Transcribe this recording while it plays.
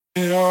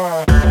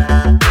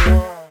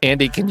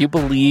Andy, can you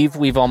believe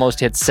we've almost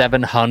hit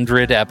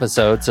 700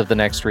 episodes of The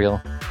Next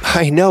Reel?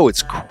 I know,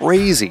 it's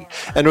crazy.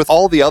 And with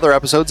all the other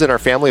episodes in our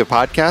family of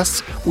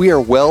podcasts, we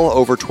are well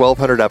over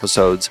 1,200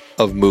 episodes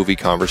of movie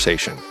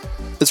conversation.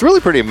 It's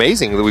really pretty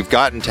amazing that we've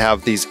gotten to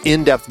have these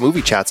in-depth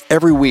movie chats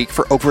every week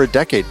for over a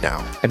decade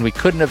now. And we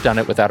couldn't have done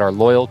it without our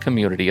loyal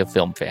community of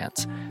film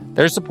fans.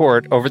 Their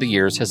support over the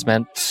years has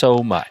meant so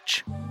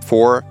much.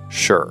 For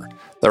sure.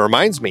 That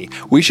reminds me,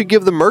 we should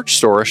give the merch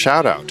store a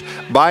shout out.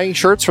 Buying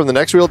shirts from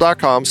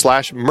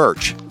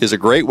thenextreel.com/merch is a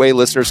great way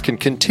listeners can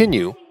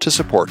continue to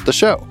support the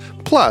show.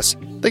 Plus,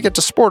 they get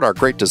to sport our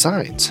great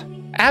designs.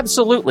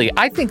 Absolutely.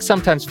 I think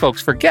sometimes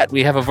folks forget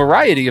we have a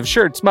variety of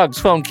shirts, mugs,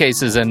 phone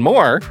cases, and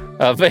more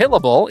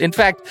available. In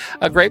fact,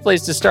 a great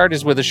place to start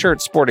is with a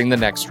shirt sporting the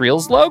Next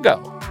Reel's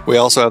logo. We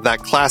also have that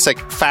classic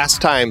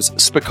Fast Times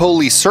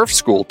Spicoli Surf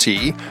School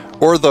tee,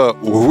 or the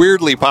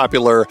weirdly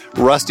popular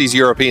Rusty's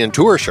European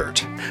Tour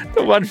shirt.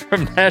 The one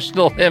from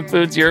National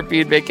Lampoon's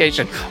European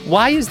Vacation.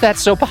 Why is that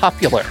so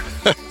popular?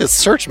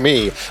 Search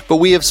me, but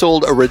we have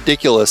sold a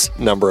ridiculous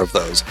number of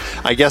those.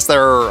 I guess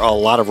there are a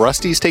lot of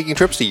Rustys taking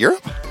trips to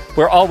Europe?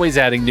 We're always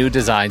adding new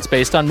designs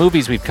based on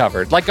movies we've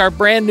covered, like our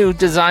brand new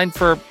design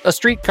for a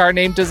streetcar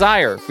named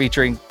Desire,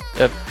 featuring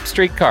a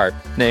streetcar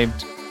named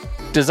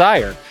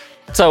Desire.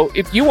 So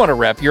if you want to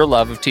rep your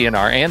love of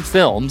TNR and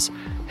films,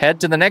 head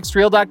to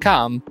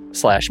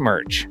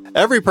thenextreel.com/merch.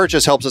 Every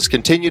purchase helps us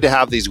continue to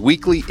have these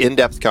weekly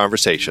in-depth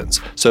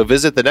conversations. So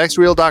visit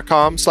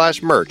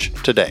thenextreel.com/merch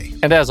today.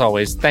 And as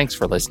always, thanks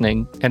for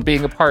listening and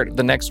being a part of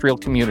the Next Reel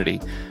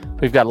community.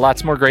 We've got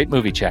lots more great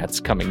movie chats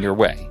coming your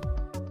way.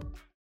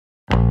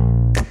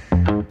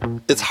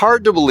 It's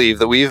hard to believe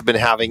that we've been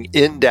having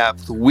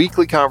in-depth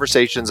weekly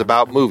conversations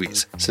about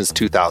movies since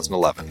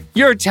 2011.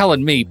 You're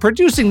telling me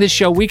producing this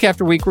show week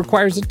after week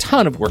requires a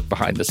ton of work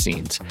behind the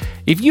scenes.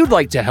 If you'd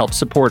like to help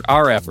support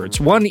our efforts,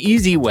 one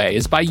easy way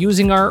is by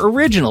using our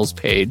originals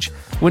page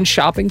when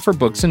shopping for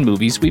books and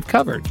movies we've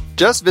covered.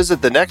 Just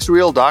visit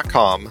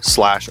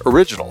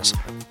thenextreel.com/originals.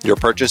 Your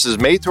purchases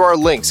made through our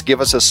links give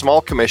us a small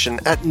commission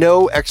at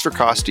no extra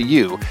cost to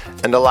you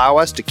and allow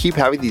us to keep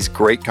having these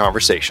great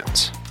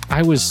conversations.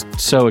 I was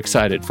so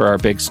excited for our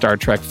big Star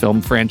Trek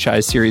film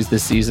franchise series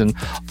this season.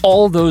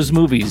 All those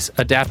movies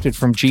adapted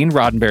from Gene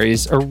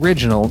Roddenberry's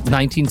original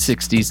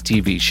 1960s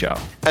TV show.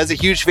 As a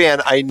huge fan,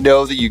 I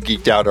know that you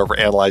geeked out over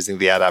analyzing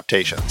the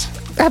adaptations.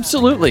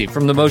 Absolutely.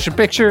 From the motion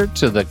picture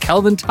to the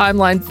Kelvin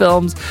timeline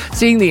films,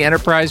 seeing the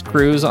Enterprise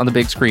crews on the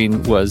big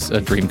screen was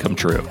a dream come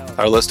true.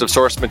 Our list of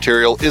source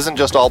material isn't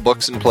just all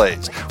books and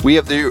plays. We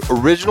have the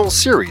original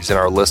series in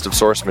our list of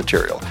source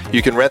material.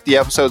 You can rent the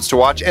episodes to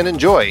watch and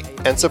enjoy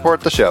and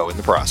support the show in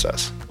the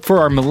process. For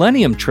our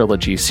Millennium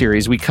Trilogy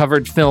series, we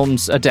covered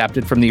films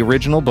adapted from the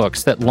original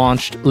books that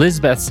launched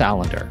Lisbeth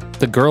Salander,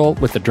 The Girl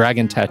with the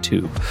Dragon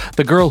Tattoo,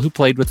 The Girl Who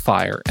Played with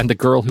Fire, and The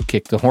Girl Who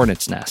Kicked the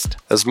Hornet's Nest.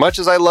 As much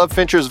as I love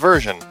Fincher's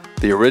version,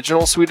 the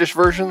original Swedish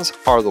versions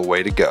are the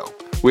way to go.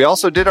 We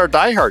also did our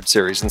Die Hard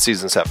series in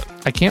season 7.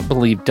 I can't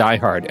believe Die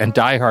Hard and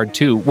Die Hard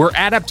 2 were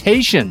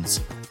adaptations.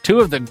 Two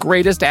of the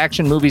greatest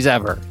action movies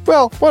ever.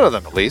 Well, one of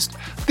them at least.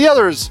 The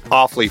other is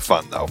awfully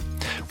fun, though.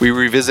 We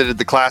revisited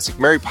the classic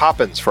Mary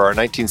Poppins for our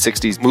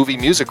 1960s movie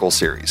musical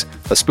series.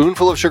 A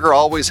spoonful of sugar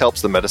always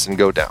helps the medicine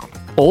go down.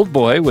 Old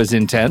Boy was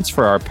intense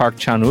for our Park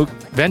Chan-wook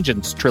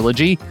Vengeance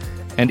trilogy.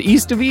 And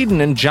East of Eden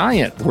and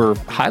Giant were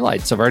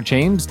highlights of our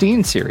James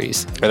Dean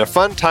series. And a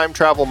fun time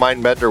travel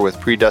mind bender with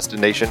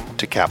Predestination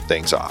to cap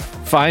things off.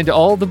 Find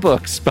all the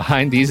books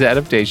behind these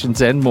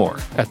adaptations and more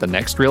at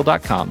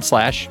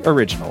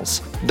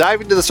thenextreel.com/originals.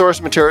 Dive into the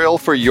source material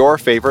for your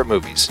favorite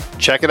movies.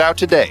 Check it out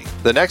today.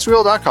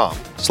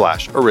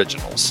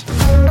 thenextreel.com/originals.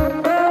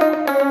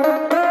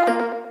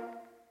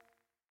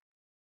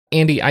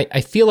 Andy,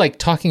 I feel like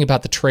talking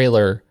about the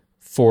trailer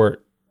for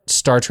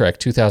Star Trek,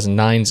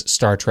 2009's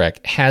Star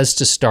Trek, has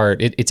to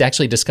start. It's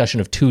actually a discussion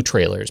of two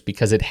trailers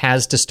because it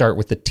has to start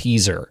with the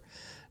teaser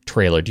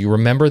trailer. Do you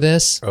remember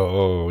this?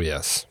 Oh,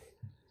 yes.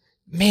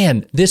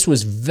 Man, this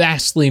was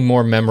vastly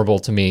more memorable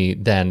to me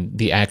than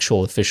the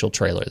actual official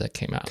trailer that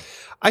came out.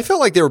 I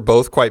felt like they were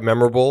both quite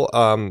memorable.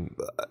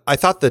 I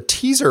thought the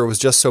teaser was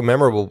just so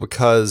memorable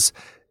because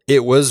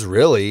it was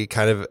really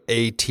kind of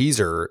a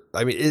teaser.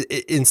 I mean,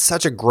 in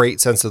such a great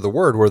sense of the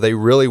word, where they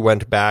really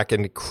went back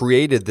and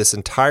created this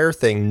entire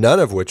thing, none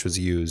of which was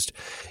used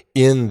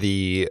in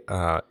the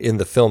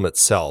film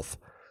itself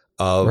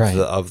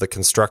of the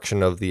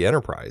construction of the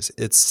Enterprise.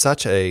 It's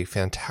such a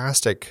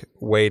fantastic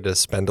way to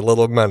spend a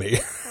little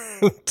money.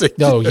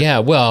 Oh yeah,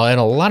 well, and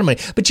a lot of money.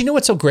 But you know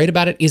what's so great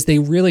about it is they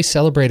really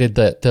celebrated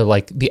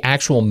the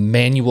actual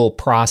manual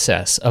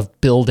process of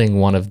building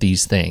one of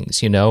these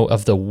things, you know,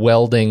 of the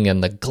welding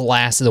and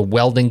the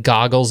welding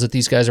goggles that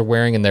these guys are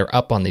wearing, and they're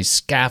up on these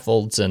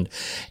scaffolds, and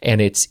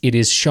it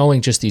is showing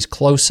just these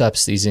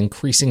close-ups, these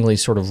increasingly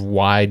sort of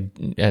wide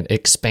and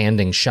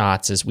expanding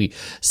shots as we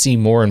see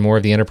more and more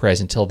of the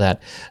Enterprise until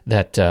that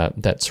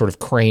sort of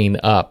crane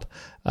up.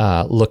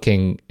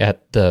 Looking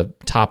at the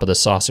top of the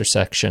saucer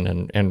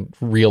section and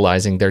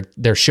realizing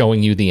they're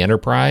showing you the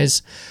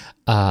Enterprise.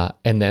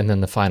 And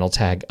then the final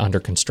tag, under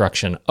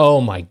construction.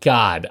 Oh my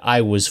God,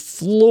 I was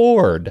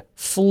floored.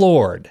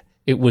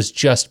 It was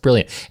just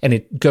brilliant. And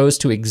it goes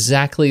to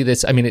exactly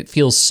this. I mean, it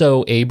feels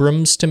so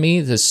Abrams to me.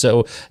 This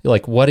so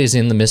like, what is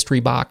in the mystery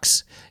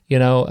box? You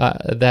know,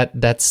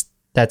 that's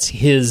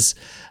his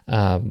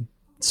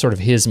sort of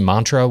his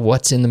mantra.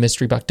 What's in the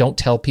mystery box? Don't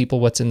tell people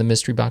what's in the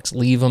mystery box.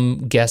 Leave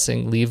them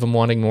guessing, leave them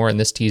wanting more. And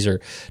this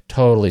teaser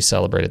totally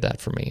celebrated that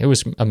for me. It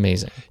was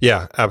amazing.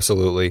 Yeah,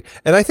 absolutely.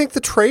 And I think the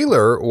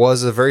trailer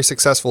was a very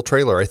successful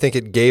trailer. I think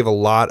it gave a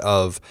lot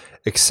of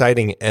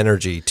exciting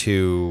energy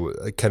to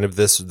kind of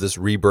this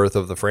rebirth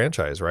of the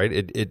franchise, right?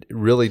 It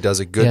really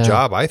does a good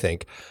job, I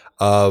think,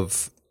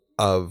 of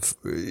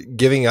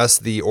giving us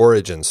the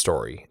origin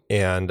story.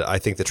 And I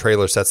think the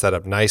trailer sets that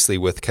up nicely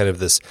with kind of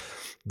this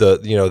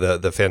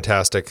the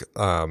fantastic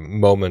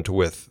moment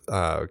with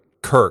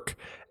Kirk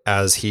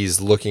as he's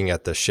looking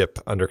at the ship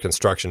under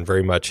construction,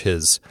 very much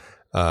his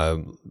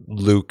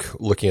Luke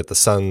looking at the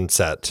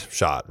sunset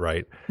shot,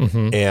 right?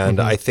 And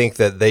I think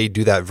that they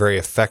do that very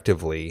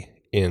effectively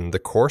in the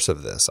course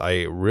of this.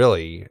 I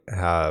really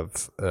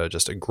have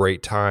just a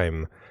great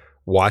time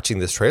watching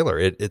this trailer.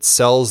 It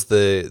sells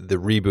the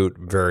reboot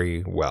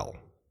very well.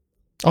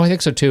 Oh, I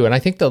think so too, and I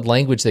think the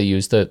language they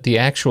use, the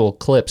actual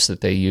clips that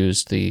they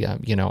used,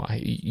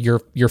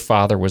 your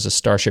father was a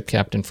starship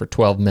captain for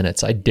 12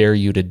 minutes. I dare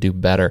you to do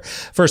better.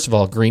 First of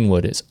all,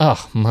 Greenwood is,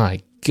 oh my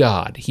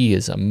God, he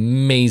is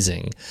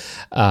amazing.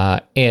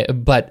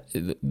 But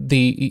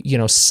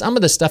some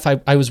of the stuff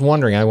I was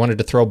wondering, I wanted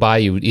to throw by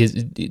you,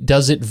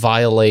 does it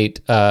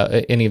violate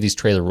any of these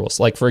trailer rules?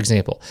 Like, for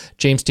example,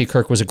 James T.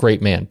 Kirk was a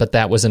great man, but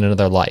that was in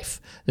another life.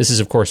 This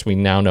is, of course, we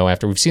now know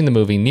after we've seen the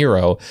movie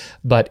Nero,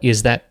 but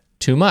is that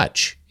too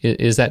much?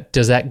 Does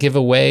that give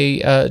away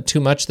too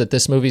much that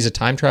this movie is a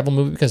time travel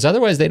movie? Because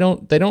otherwise they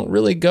don't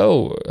really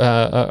go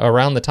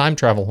around the time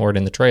travel horn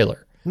in the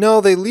trailer.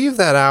 No, they leave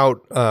that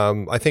out,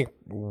 I think,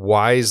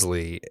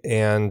 wisely,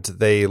 and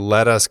they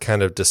let us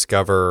kind of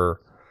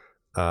discover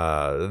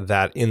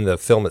that in the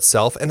film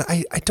itself. And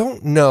I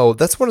don't know.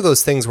 That's one of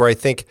those things where I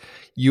think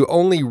you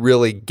only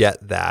really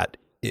get that,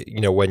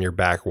 when you're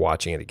back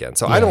watching it again.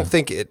 So yeah. I don't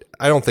think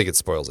it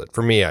spoils it.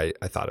 For me, I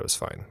thought it was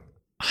fine.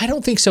 I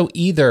don't think so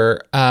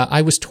either.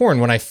 I was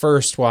torn when I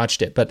first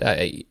watched it, but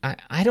I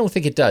don't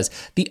think it does.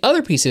 The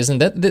other piece is,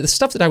 and the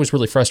stuff that I was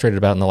really frustrated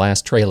about in the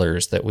last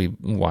trailers that we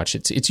watched,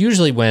 it's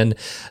usually when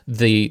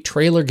the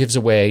trailer gives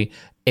away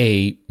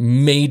a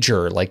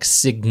major, like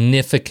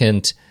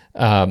significant,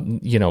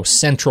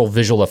 central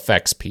visual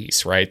effects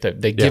piece, right?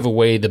 That they give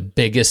away the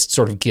biggest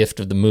sort of gift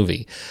of the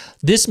movie.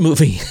 This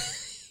movie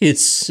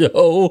is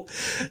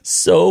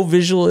so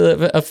visual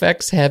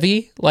effects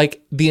heavy.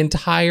 Like the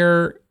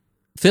entire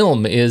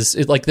film is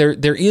like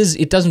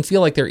it doesn't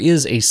feel like there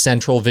is a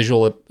central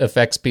visual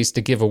effects piece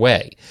to give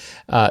away.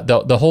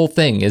 The whole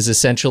thing is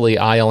essentially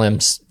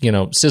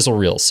ILM, sizzle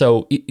reel.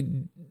 So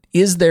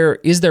is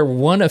there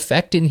one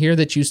effect in here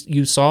that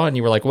you saw and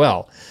you were like,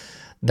 well,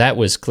 that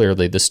was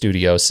clearly the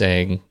studio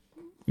saying,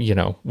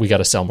 we got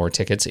to sell more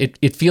tickets.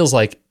 It feels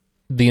like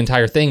the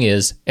entire thing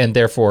is, and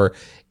therefore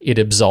it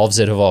absolves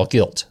it of all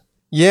guilt.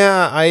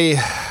 Yeah,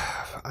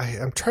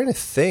 I'm trying to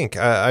think.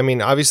 I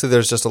mean, obviously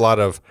there's just a lot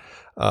of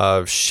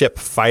ship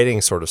fighting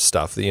sort of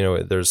stuff.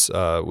 There's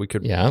we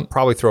could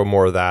probably throw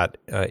more of that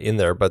in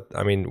there, but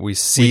I mean, we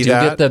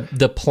get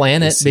the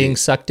planet being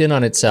sucked in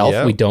on itself.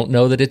 Yeah. We don't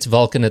know that it's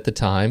Vulcan at the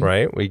time,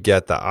 right? We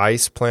get the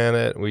ice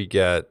planet. We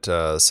get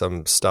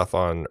some stuff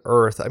on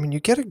Earth. I mean, you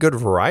get a good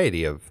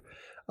variety of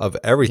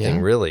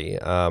everything, really.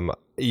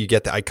 You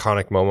get the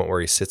iconic moment where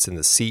he sits in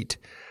the seat.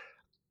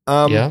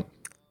 I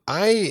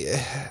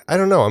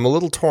don't know. I'm a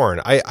little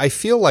torn. I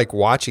feel like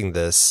watching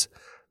this,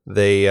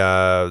 they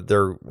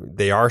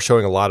are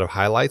showing a lot of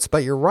highlights,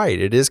 but you're right.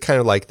 It is kind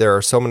of like there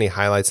are so many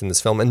highlights in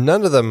this film, and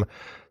none of them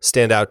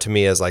stand out to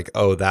me as like,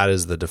 oh, that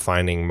is the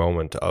defining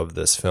moment of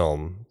this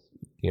film,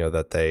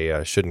 that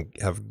they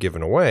shouldn't have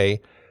given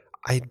away.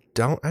 I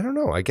don't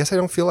know. I guess I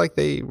don't feel like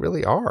they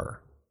really are.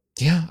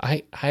 Yeah,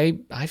 I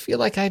feel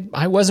like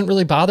I wasn't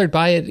really bothered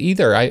by it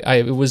either.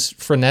 It was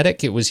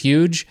frenetic. It was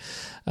huge.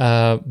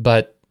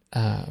 But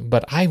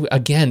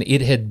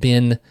it had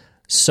been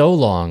so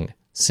long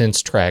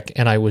since Trek,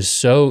 and I was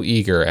so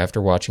eager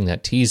after watching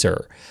that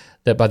teaser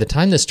that by the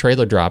time this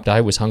trailer dropped,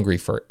 I was hungry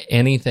for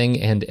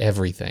anything and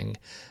everything.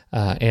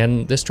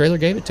 And this trailer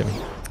gave it to me.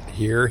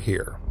 Hear,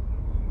 hear.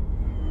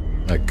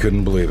 I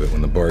couldn't believe it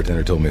when the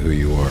bartender told me who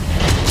you are.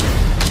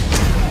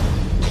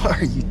 Why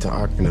are you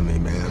talking to me,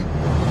 man?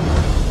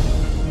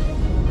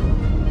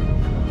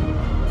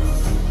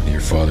 Your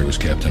father was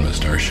captain of a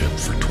starship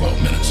for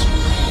 12 minutes.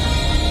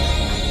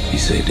 He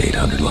saved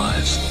 800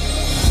 lives,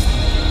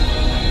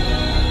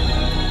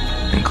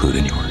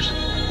 including yours.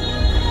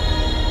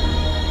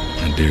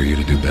 I dare you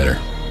to do better.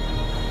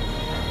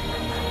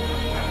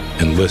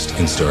 Enlist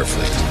in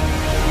Starfleet.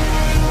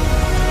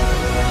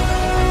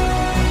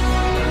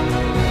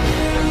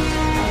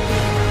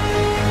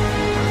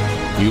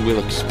 You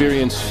will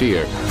experience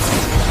fear.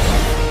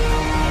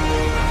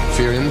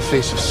 Fear in the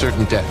face of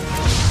certain death.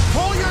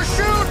 Pull your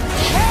chute!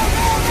 No!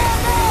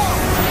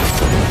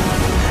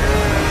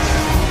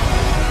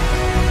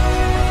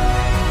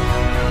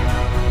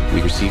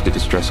 received a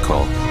distress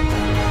call.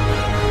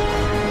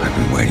 I've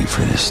been waiting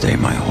for this day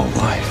my whole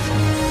life.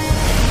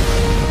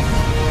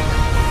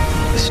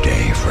 This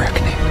day of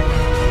reckoning.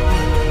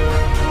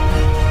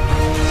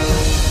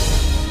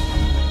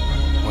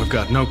 We've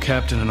got no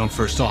captain and no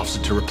first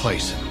officer to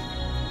replace him.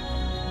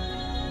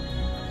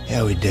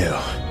 Yeah, we do.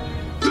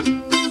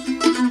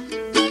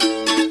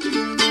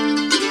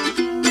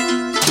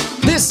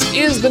 This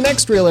is The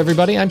Next Reel,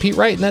 everybody. I'm Pete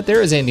Wright, and that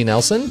there is Andy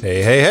Nelson.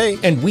 Hey, hey, hey.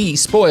 And we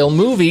spoil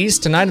movies.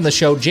 Tonight on the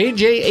show,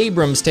 J.J.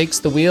 Abrams takes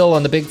the wheel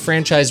on the big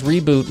franchise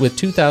reboot with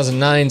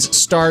 2009's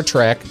Star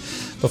Trek.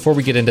 Before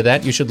we get into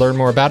that, you should learn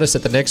more about us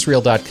at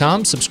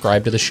thenextreel.com,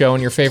 subscribe to the show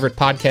in your favorite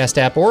podcast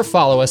app, or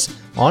follow us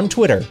on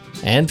Twitter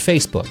and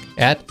Facebook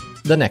at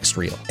The Next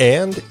Reel.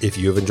 And if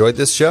you have enjoyed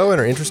this show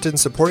and are interested in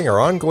supporting our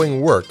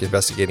ongoing work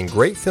investigating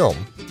great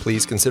film,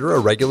 please consider a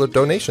regular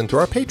donation through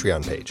our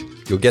Patreon page.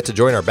 You'll get to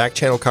join our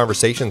back-channel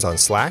conversations on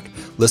Slack,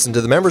 listen to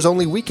the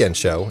members-only weekend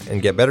show,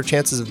 and get better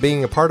chances of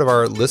being a part of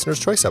our Listener's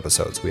Choice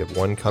episodes. We have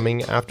one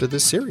coming after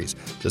this series.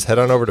 Just head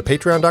on over to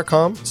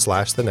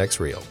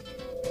patreon.com/thenextreel.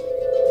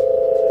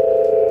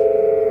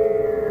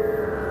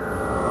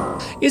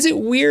 Is it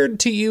weird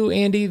to you,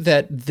 Andy,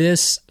 that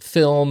this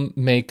film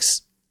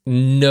makes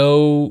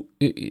no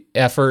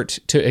effort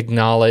to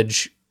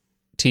acknowledge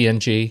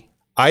TNG?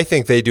 I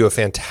think they do a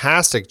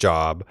fantastic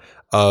job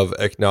of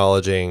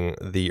acknowledging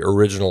the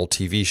original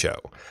TV show.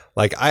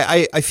 Like,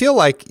 I feel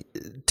like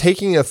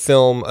taking a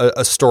film,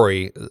 a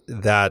story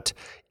that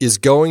is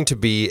going to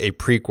be a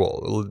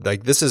prequel,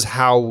 like this is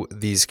how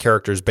these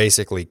characters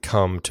basically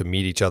come to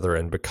meet each other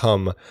and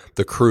become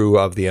the crew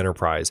of the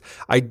Enterprise.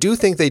 I do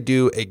think they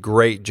do a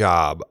great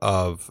job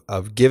of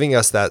giving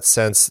us that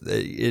sense,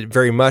 it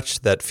very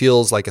much that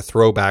feels like a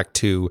throwback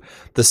to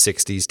the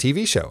 60s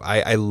TV show.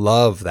 I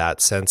love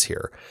that sense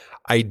here.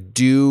 I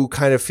do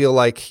kind of feel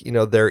like,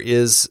 there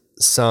is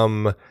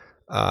some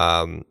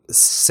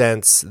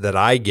sense that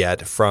I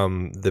get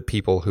from the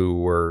people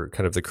who were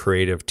kind of the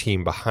creative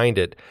team behind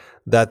it,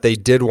 that they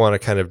did want to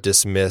kind of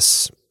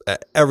dismiss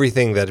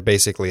everything that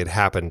basically had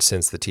happened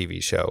since the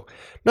TV show.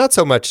 Not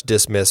so much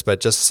dismiss, but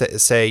just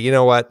say, you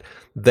know what,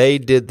 they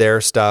did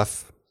their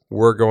stuff.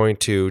 We're going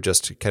to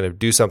just kind of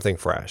do something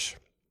fresh.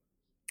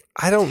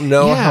 I don't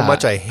know how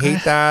much I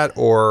hate that,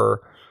 or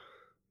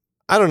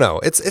I don't know.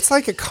 It's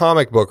like a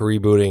comic book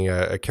rebooting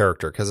a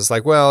character, because it's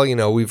like, well,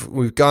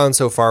 we've gone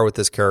so far with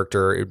this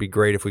character. It'd be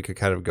great if we could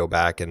kind of go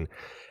back and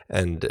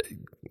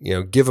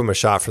give them a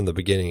shot from the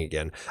beginning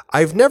again.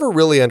 I've never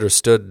really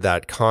understood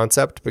that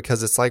concept,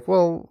 because it's like,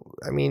 well,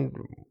 I mean,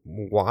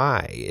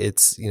 why?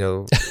 It's,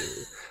 you're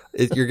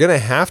going to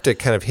have to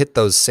kind of hit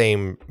those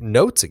same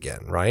notes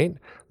again, right?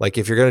 Like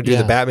if you're going to do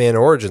the Batman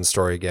origin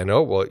story again,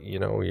 oh, well,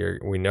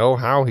 we know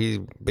how he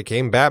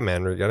became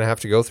Batman. We're going to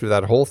have to go through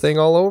that whole thing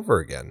all over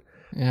again.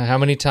 Yeah, how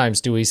many times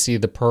do we see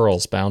the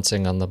pearls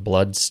bouncing on the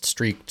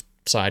blood-streaked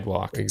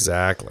sidewalk?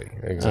 Exactly.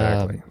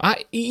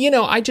 I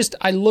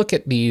look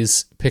at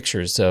these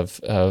pictures of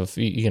as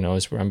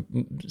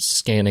I'm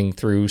scanning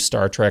through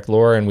Star Trek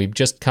lore, and we've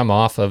just come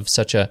off of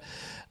such an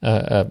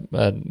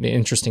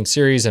interesting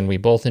series, and we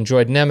both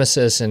enjoyed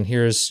Nemesis, and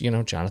here's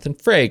Jonathan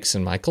Frakes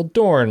and Michael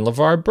Dorn,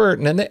 LeVar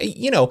Burton, and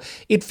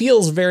it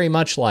feels very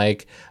much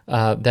like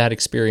that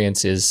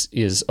experience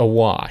is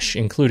awash,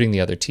 including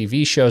the other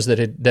TV shows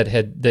that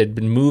had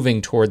been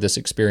moving toward this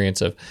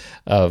experience of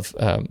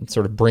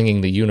sort of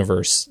bringing the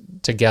universe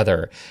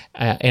together,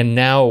 and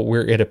now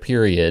we're at a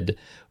period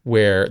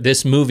where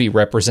this movie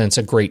represents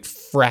a great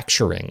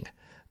fracturing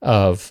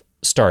of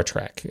Star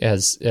Trek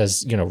as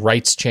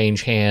rights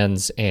change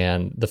hands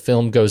and the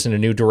film goes in a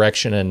new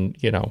direction, and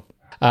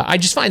I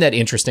just find that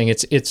interesting.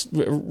 It's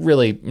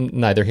really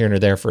neither here nor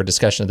there for a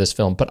discussion of this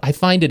film, but I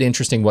find it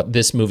interesting what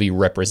this movie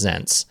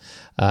represents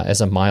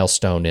as a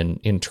milestone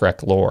in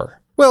Trek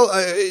lore. Well,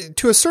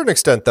 to a certain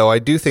extent, though, I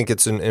do think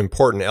it's an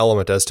important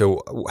element as to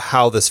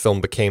how this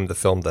film became the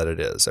film that it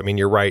is. I mean,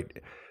 you're right.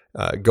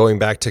 Going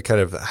back to kind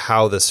of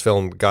how this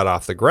film got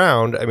off the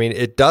ground, I mean,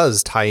 it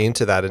does tie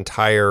into that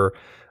entire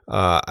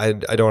I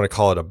don't want to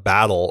call it a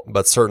battle,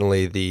 but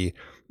certainly the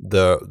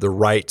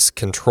rights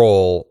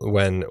control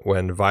when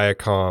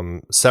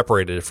Viacom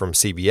separated from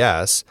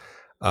CBS,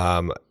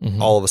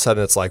 all of a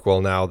sudden it's like,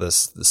 well, now the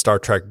Star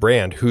Trek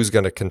brand, who's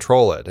going to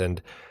control it?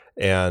 And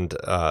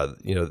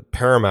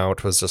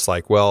Paramount was just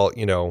like, well,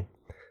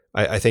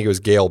 I think it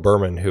was Gail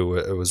Berman who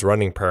was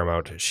running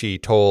Paramount. She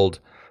told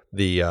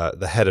the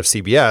head of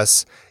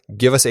CBS,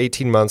 give us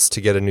 18 months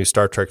to get a new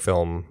Star Trek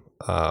film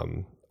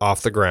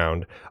off the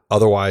ground.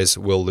 Otherwise,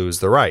 we'll lose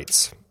the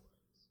rights.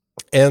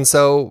 And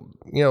so,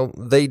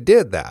 they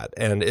did that.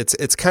 And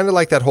it's kind of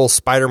like that whole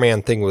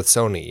Spider-Man thing with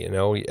Sony,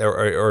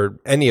 or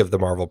any of the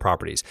Marvel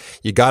properties.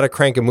 You got to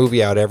crank a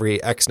movie out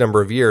every X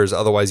number of years.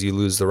 Otherwise, you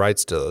lose the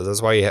rights to those.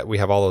 That's why we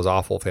have all those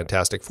awful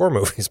Fantastic Four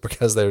movies,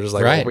 because they're just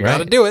like, we got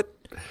to do it.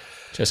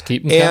 Just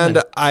keep them coming.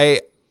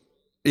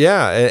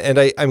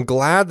 And I'm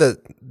glad that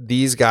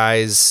these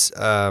guys,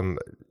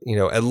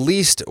 at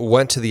least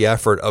went to the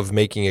effort of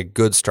making a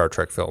good Star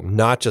Trek film,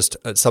 not just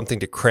something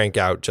to crank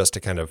out just to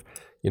kind of,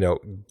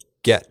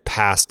 get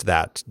past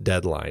that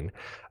deadline.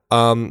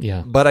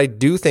 Yeah. But I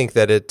do think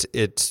that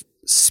it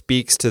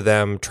speaks to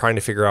them trying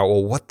to figure out,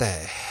 well, what the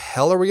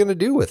hell are we going to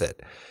do with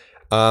it?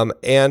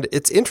 And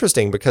it's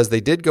interesting because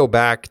they did go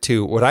back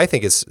to what I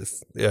think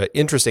is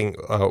interesting.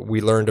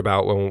 We learned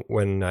about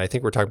when I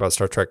think we're talking about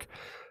Star Trek,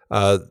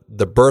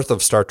 the birth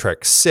of Star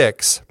Trek VI,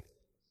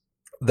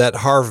 that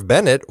Harve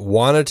Bennett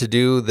wanted to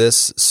do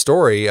this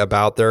story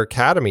about their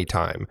academy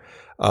time,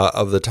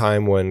 of the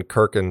time when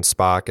Kirk and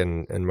Spock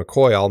and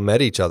McCoy all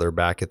met each other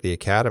back at the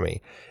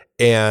academy.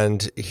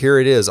 And here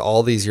it is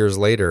all these years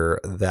later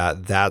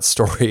that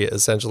story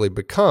essentially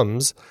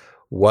becomes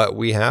what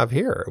we have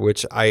here,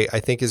 which I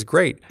think is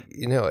great.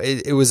 You know,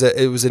 it was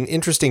an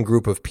interesting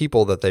group of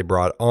people that they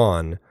brought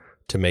on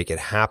to make it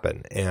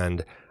happen.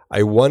 And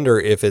I wonder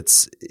if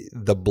it's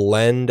the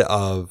blend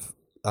of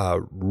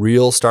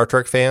real Star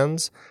Trek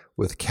fans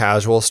with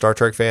casual Star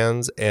Trek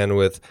fans and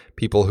with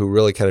people who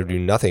really kind of do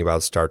nothing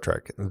about Star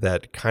Trek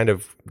that kind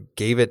of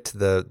gave it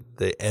the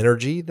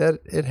energy that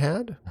it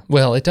had.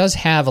 Well, it does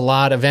have a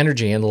lot of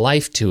energy and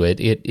life to it.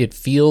 It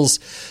feels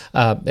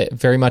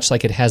very much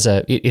like it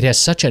has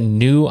such a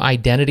new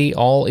identity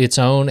all its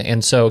own.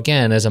 And so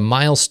again, as a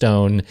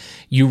milestone,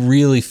 you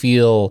really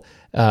feel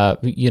over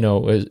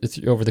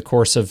the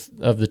course of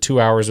the 2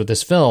 hours of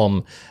this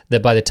film,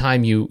 that by the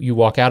time you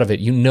walk out of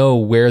it, you know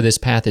where this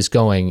path is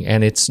going,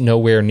 and it's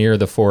nowhere near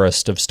the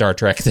forest of Star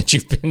Trek that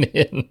you've been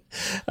in.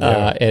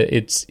 Yeah.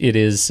 It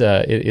is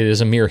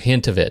a mere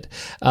hint of it.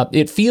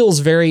 It feels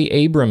very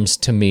Abrams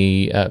to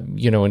me,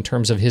 in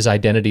terms of his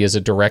identity as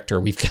a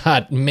director. We've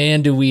got,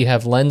 man, do we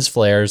have lens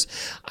flares?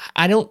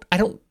 I don't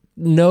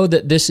know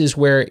that this is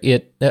where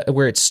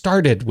it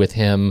started with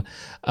him,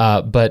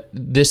 but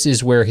this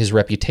is where his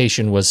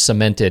reputation was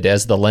cemented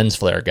as the lens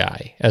flare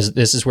guy. As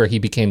this is where he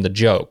became the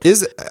joke.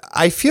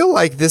 I feel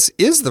like this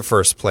is the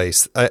first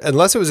place,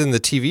 unless it was in the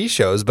TV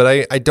shows.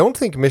 But I don't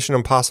think Mission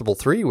Impossible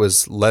 3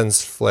 was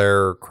lens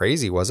flare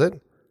crazy, was it?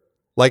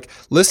 Like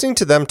listening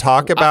to them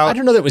talk about, I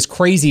don't know that it was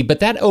crazy, but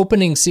that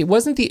opening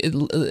wasn't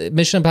the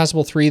Mission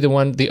Impossible 3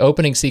 the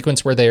opening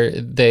sequence where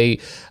the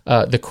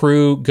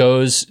crew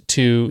goes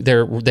to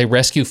they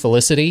rescue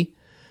Felicity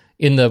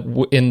in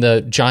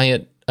the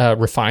giant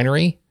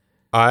refinery.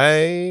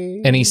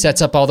 And he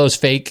sets up all those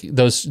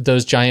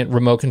those giant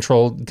remote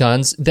controlled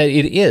guns. That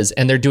it is,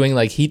 and they're doing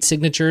like heat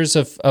signatures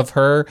of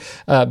her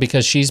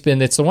because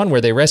it's the one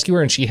where they rescue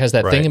her and she has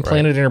that thing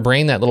implanted in her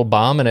brain, that little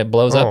bomb, and it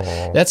blows up.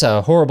 That's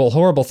a horrible,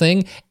 horrible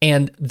thing.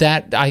 And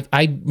that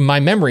my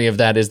memory of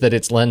that is that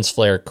it's lens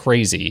flare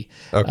crazy.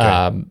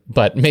 Okay.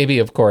 But maybe,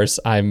 of course,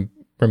 I'm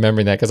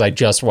remembering that because I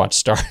just watched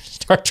Star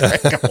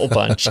Trek a whole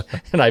bunch,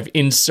 and I've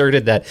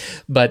inserted that.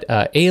 But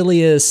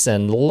Alias,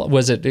 and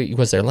was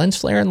there lens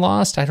flare in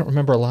Lost? I don't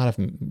remember a lot of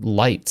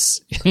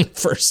lights in the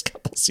first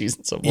couple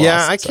seasons of Lost.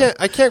 Yeah,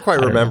 I can't quite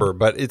remember,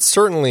 but it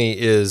certainly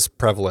is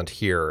prevalent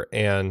here,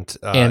 and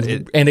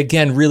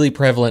again, really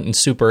prevalent in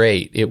Super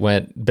 8. It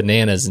went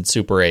bananas in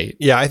Super 8.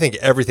 Yeah, I think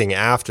everything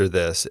after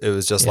this, it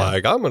was just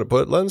like, I'm going to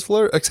put lens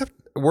flare. Except,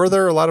 were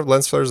there a lot of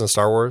lens flares in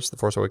Star Wars: The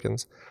Force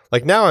Awakens?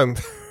 Like now, I'm.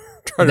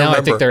 Now I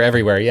think they're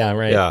everywhere. Yeah,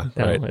 right. Yeah,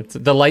 right. It's,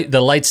 the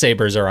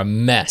lightsabers are a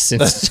mess in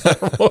Star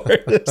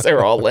Wars.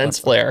 They're all lens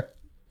flare.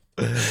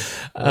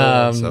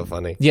 So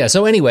funny. Yeah.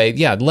 So anyway,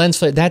 lens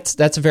flare. That's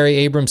a very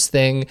Abrams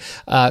thing.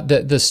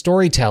 The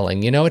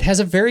storytelling, it has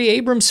a very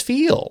Abrams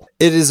feel.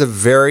 It is a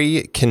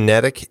very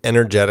kinetic,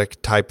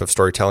 energetic type of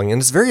storytelling,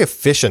 and it's very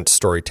efficient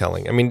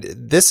storytelling. I mean,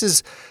 this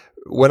is.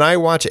 When I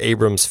watch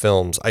Abrams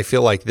films, I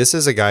feel like this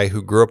is a guy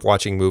who grew up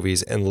watching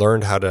movies and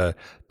learned how to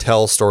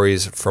tell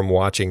stories from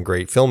watching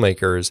great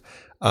filmmakers,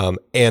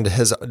 and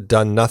has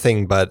done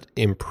nothing but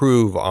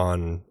improve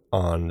on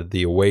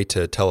the way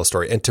to tell a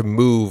story and to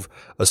move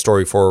a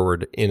story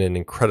forward in an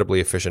incredibly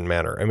efficient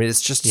manner. I mean,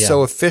 it's just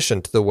so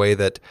efficient the way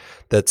that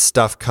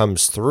stuff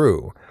comes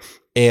through.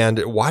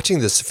 And watching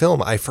this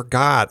film, I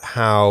forgot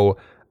how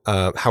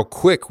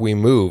quick we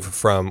move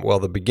from,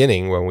 the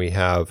beginning when we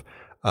have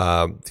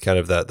kind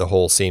of the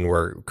whole scene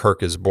where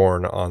Kirk is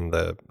born on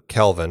the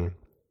Kelvin,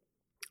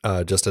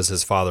 just as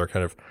his father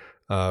kind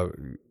of,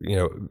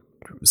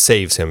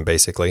 saves him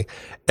basically.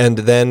 And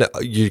then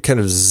you kind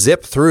of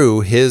zip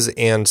through his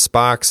and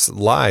Spock's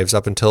lives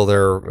up until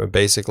they're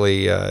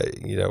basically,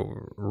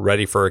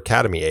 ready for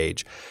Academy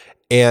age.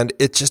 And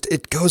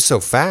it goes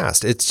so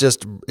fast.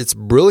 It's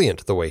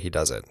brilliant the way he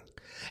does it.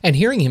 And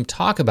hearing him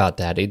talk about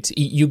that,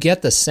 you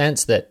get the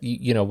sense that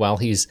while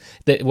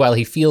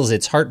he feels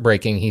it's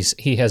heartbreaking,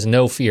 he has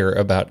no fear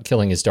about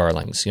killing his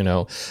darlings.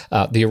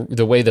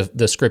 The way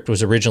the script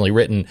was originally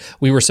written,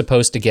 we were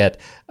supposed to get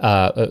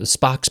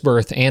Spock's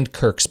birth and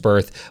Kirk's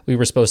birth. We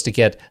were supposed to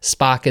get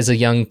Spock as a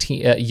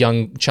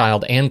young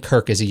child and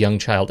Kirk as a young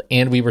child,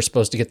 and we were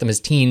supposed to get them as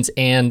teens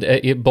and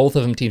both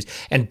of them teens,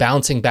 and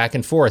bouncing back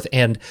and forth.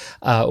 And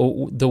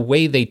the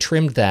way they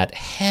trimmed that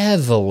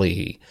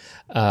heavily.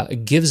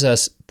 Gives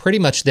us pretty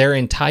much their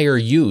entire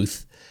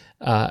youth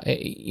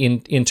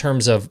in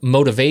terms of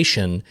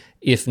motivation,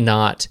 if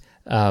not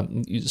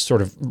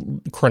sort of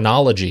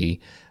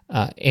chronology,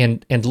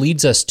 and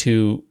leads us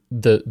to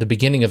the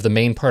beginning of the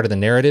main part of the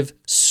narrative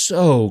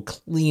so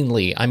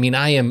cleanly. I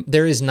mean,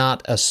 there is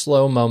not a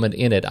slow moment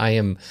in it.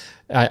 I'm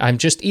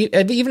just,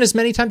 even as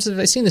many times as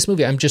I've seen this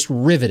movie, I'm just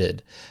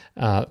riveted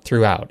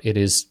throughout. It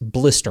is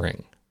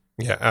blistering.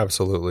 Yeah,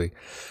 absolutely.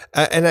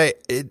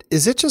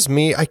 Is it just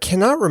me? I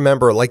cannot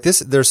remember like this.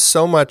 There's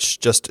so much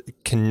just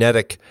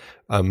kinetic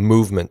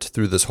movement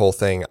through this whole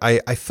thing.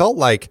 I felt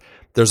like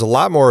there's a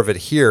lot more of it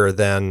here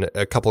than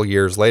a couple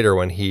years later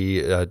when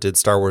he did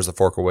Star Wars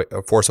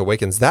The Force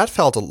Awakens. That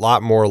felt a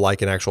lot more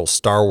like an actual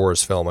Star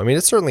Wars film. I mean,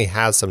 it certainly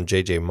has some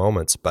JJ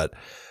moments, but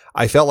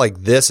I felt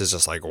like this is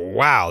just like,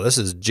 wow, this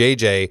is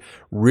JJ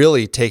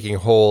really taking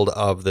hold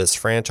of this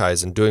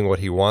franchise and doing what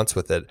he wants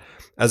with it,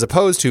 as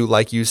opposed to,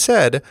 like you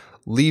said,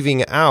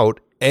 leaving out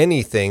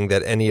anything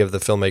that any of the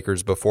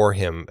filmmakers before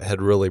him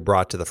had really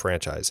brought to the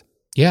franchise.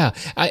 Yeah,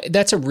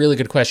 that's a really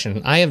good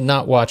question. I have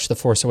not watched The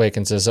Force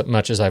Awakens as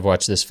much as I've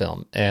watched this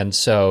film, and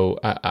so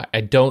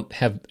I don't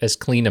have as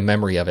clean a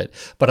memory of it.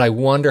 But I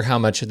wonder how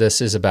much of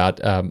this is about,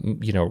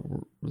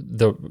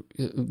 the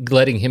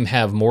letting him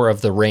have more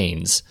of the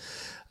reins.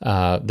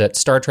 That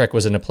Star Trek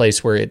was in a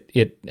place where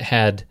it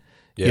had,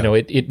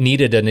 it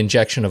needed an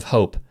injection of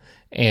hope,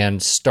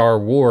 and Star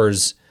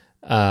Wars.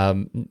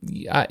 I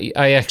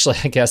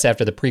guess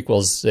after the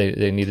prequels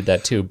they needed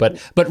that too, but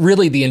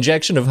really the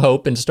injection of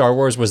hope in Star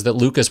Wars was that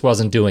Lucas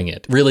wasn't doing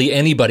it. Really,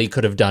 anybody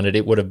could have done it.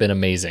 It would have been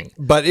amazing.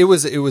 But it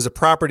was a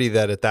property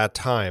that at that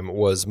time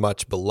was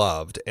much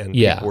beloved, and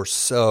people were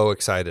so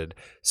excited.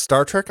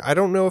 Star Trek, I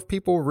don't know if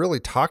people were really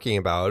talking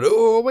about,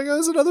 oh my God,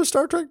 it's another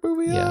Star Trek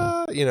movie.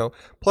 Yeah.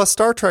 Plus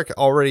Star Trek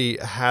already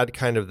had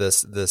kind of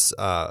this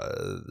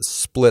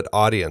split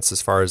audience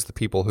as far as the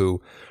people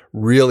who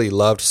really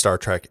loved Star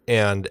Trek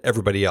and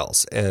everybody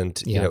else.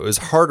 And, it was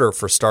harder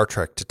for Star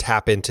Trek to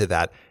tap into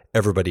that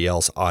everybody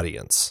else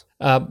audience.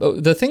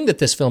 The thing that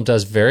this film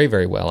does very,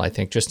 very well, I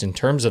think, just in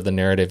terms of the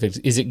narrative,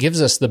 is it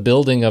gives us the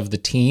building of the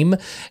team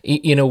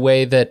in a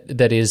way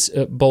that is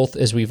both,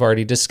 as we've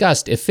already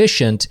discussed,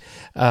 efficient,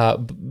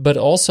 but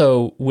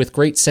also with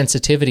great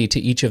sensitivity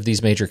to each of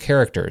these major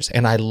characters.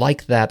 And I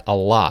like that a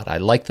lot. I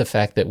like the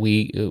fact that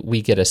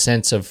we get a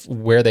sense of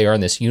where they are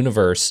in this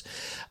universe,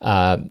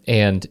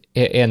 and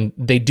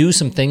they do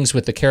some things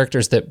with the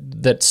characters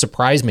that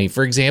surprise me.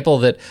 For example,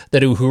 that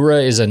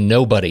Uhura is a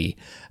nobody.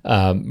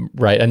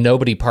 Right, a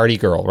nobody party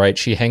girl, right?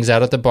 She hangs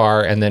out at the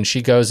bar and then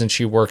she goes and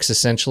she works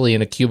essentially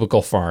in a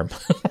cubicle farm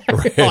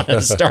on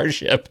a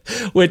starship,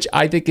 which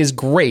I think is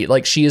great.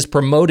 Like, she is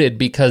promoted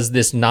because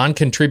this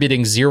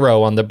non-contributing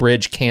zero on the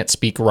bridge can't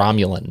speak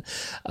Romulan.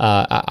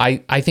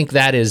 I think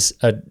that is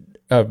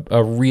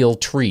a real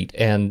treat,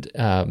 and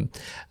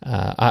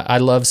I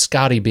love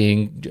Scotty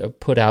being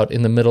put out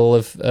in the middle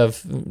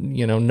of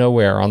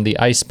nowhere on the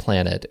ice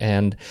planet,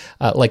 and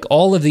like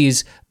all of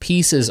these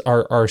pieces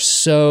are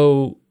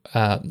so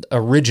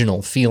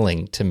original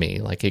feeling to me.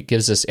 Like, it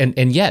gives us,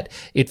 and yet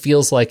it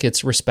feels like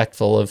it's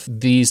respectful of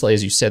these,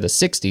 as you said, the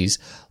 60s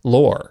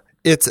lore.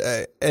 It's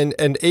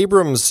and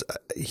Abrams,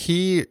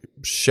 he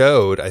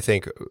showed, I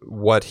think,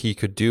 what he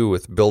could do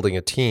with building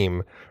a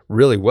team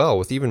really well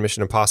with even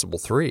Mission Impossible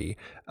 3.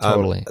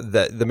 Totally.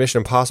 The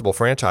Mission Impossible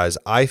franchise,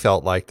 I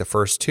felt like the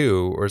first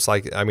two, or it's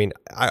like, I mean,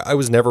 I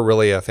was never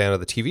really a fan of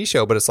the TV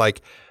show, but it's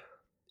like,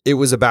 it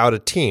was about a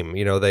team.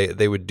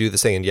 They would do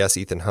this thing, and yes,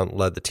 Ethan Hunt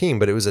led the team,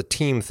 but it was a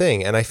team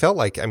thing. And I felt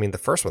like, I mean, the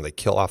first one, they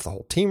kill off the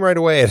whole team right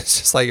away, and it's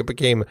just like it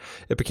became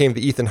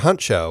the Ethan Hunt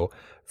show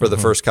for the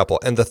first couple.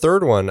 And the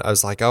third one, I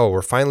was like, oh,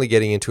 we're finally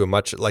getting into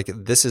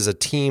this is a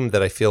team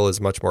that I feel is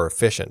much more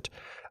efficient.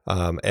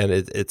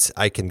 And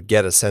I can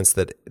get a sense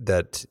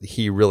that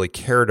he really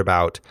cared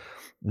about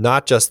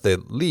not just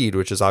the lead,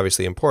 which is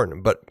obviously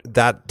important, but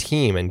that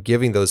team and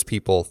giving those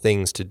people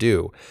things to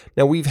do.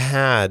 Now, we've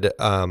had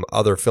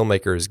other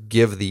filmmakers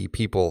give the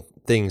people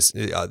things,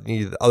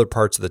 the other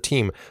parts of the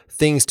team,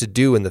 things to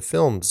do in the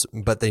films,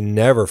 but they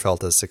never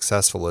felt as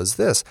successful as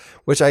this,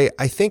 which I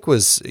think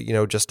was,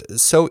 just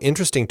so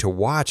interesting to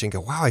watch and go,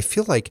 wow, I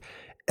feel like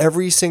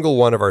every single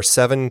one of our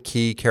 7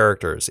 key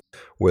characters,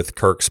 with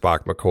Kirk,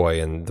 Spock,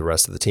 McCoy, and the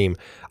rest of the team,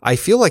 I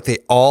feel like they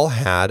all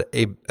had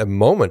a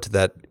moment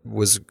that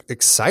was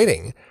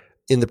exciting.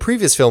 In the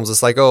previous films,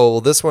 it's like, oh,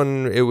 well, this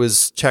one, it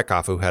was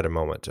Chekhov who had a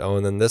moment. Oh,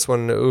 and then this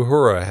one,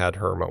 Uhura had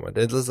her moment.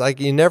 It was like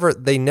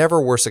they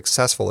never were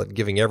successful at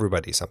giving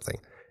everybody something.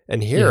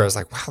 And here I was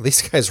like, wow,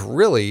 these guys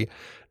really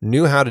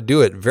knew how to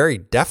do it very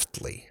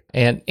deftly.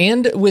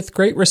 And with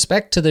great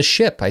respect to the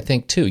ship, I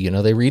think, too.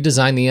 They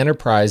redesigned the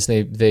Enterprise.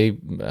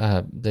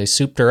 They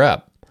souped her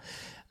up.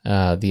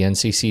 The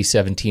NCC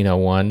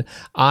 1701.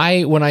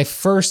 When I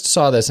first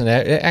saw this, and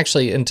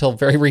actually until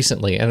very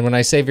recently, and when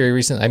I say very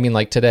recent, I mean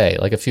like today,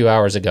 like a few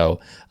hours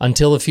ago,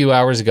 until a few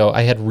hours ago,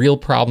 I had real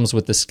problems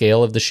with the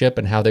scale of the ship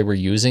and how they were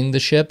using the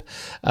ship,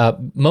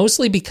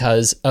 mostly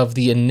because of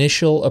the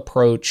initial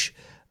approach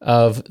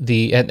of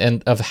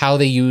and of how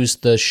they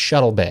used the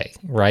shuttle bay,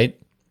 right?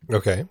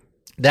 Okay.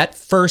 That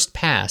first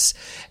pass,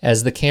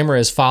 as the camera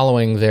is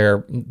following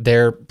their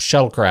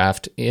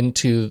shuttlecraft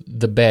into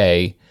the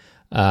bay,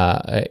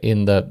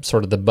 in the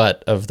sort of the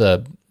butt of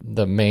the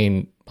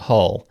main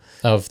hull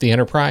of the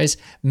Enterprise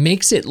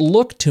makes it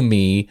look to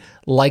me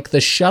like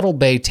the shuttle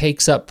bay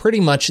takes up pretty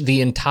much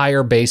the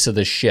entire base of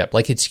the ship.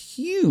 Like, it's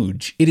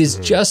huge. It is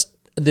just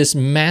this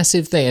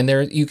massive thing, and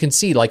there you can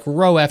see like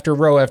row after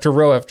row after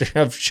row after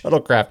of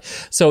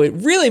shuttlecraft. So it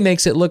really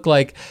makes it look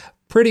like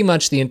pretty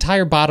much the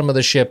entire bottom of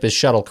the ship is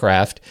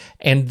shuttlecraft,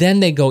 and then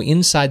they go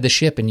inside the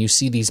ship and you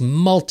see these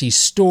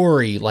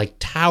multi-story, like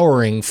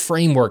towering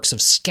frameworks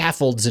of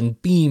scaffolds and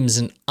beams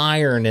and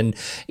iron, and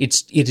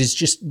it is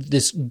just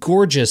this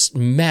gorgeous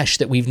mesh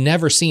that we've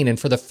never seen. And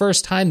for the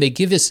first time, they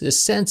give us a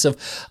sense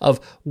of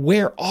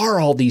where are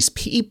all these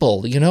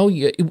people, you know?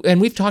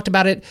 And we've talked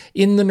about it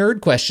in the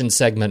Nerd Question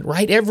segment,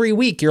 right? Every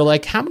week, you're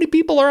like, how many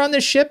people are on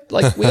this ship?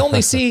 Like, we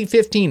only see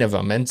 15 of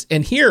them,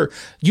 and here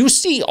you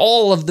see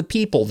all of the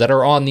people that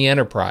are on the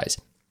Enterprise.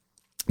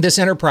 This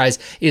Enterprise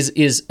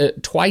is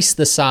twice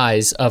the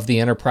size of the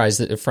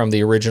Enterprise from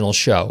the original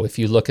show. If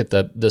you look at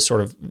the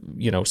sort of,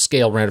 you know,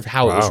 scale render of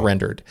how it was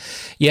rendered,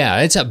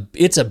 yeah,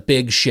 it's a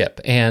big ship,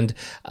 and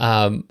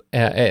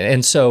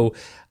so.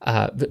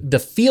 The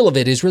feel of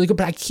it is really good,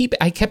 but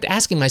I kept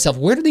asking myself,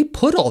 where do they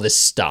put all this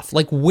stuff?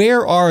 Like,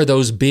 where are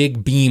those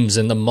big beams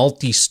and the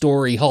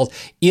multi-story hulls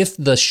if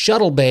the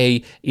shuttle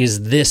bay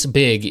is this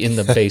big in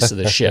the base of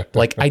the ship?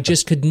 Like, I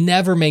just could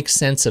never make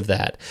sense of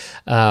that.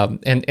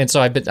 And so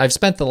I've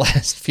spent the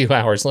last few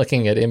hours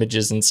looking at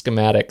images and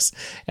schematics,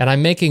 and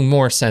I'm making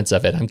more sense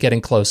of it. I'm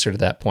getting closer to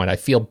that point. I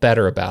feel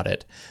better about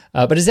it.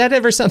 But is that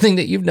ever something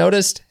that you've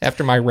noticed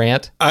after my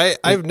rant?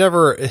 I've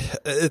never.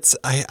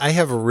 I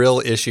have a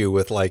real issue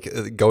with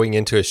like going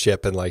into a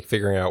ship and like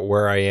figuring out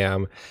where I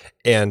am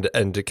and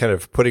kind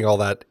of putting all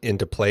that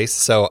into place.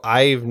 So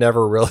I've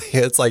never really.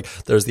 It's like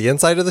there's the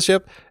inside of the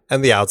ship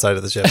and the outside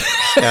of the ship,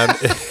 and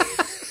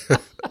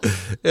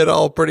it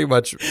all pretty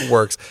much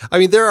works. I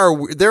mean, there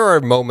are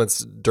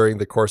moments during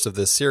the course of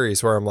this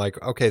series where I'm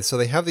like, okay, so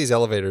they have these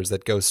elevators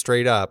that go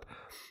straight up.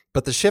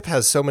 But the ship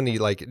has so many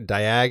like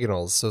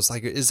diagonals. So it's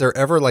like, is there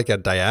ever like a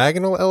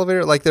diagonal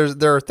elevator? Like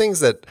there are things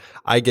that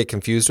I get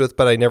confused with,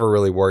 but I never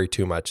really worry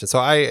too much. And so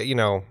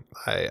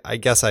I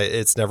guess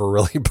it's never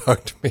really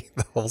bugged me,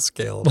 the whole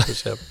scale of the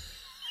ship.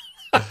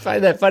 I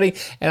find that funny.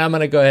 And I'm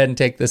going to go ahead and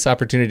take this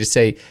opportunity to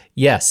say,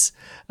 yes,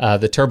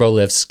 the turbo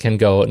lifts can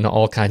go in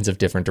all kinds of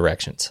different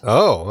directions.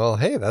 Oh, well,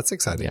 hey, that's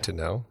exciting to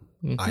know.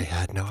 Mm-hmm. I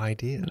had no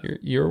idea.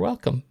 You're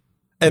welcome.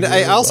 And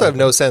I also have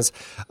no sense.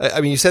 I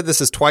mean, you said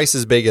this is twice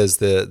as big as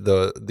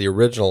the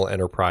original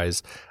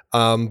Enterprise,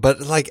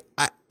 but like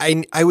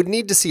I would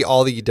need to see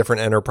all the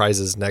different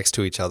Enterprises next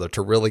to each other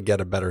to really get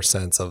a better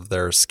sense of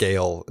their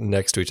scale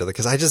next to each other,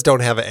 because I just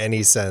don't have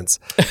any sense.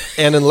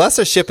 And unless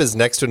a ship is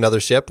next to another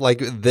ship, like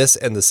this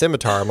and the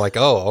Scimitar, I'm like,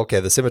 oh, okay,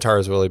 the Scimitar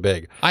is really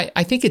big.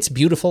 I think it's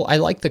beautiful. I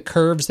like the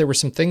curves. There were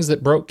some things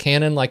that broke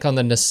canon, like on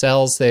the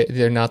nacelles.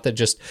 They're not that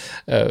just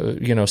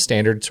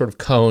standard sort of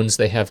cones.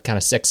 They have kind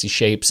of sexy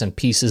shapes and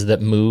pieces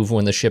that move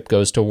when the ship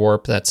goes to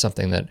warp. That's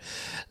something that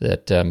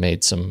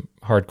made some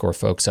hardcore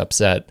folks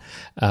upset.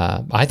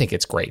 I think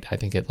it's great. I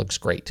think it looks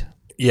great.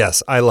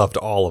 Yes, I loved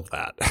all of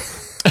that.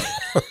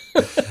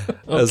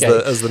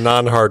 Okay. As the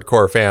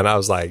non-hardcore fan, I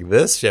was like,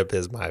 this ship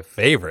is my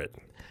favorite.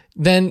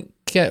 Then,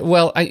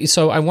 well,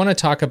 I want to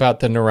talk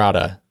about the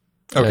Narada,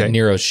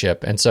 Nero's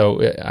ship, and so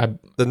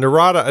the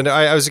Narada. And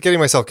I was getting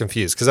myself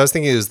confused because I was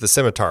thinking it was the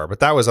Scimitar,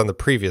 but that was on the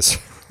previous.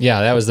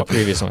 Yeah, that was the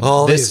previous one.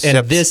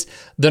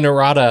 The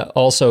Narada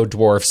also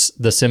dwarfs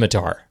the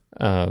Scimitar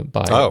by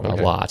a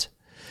lot.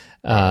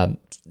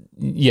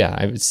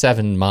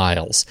 7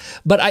 miles.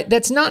 But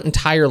that's not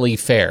entirely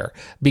fair,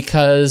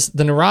 because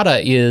the Narada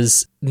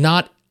is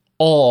not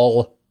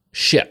all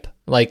ship.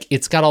 Like,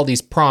 it's got all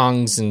these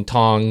prongs and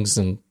tongs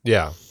and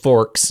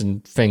forks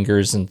and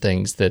fingers and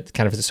things that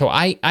kind of... So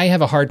I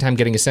have a hard time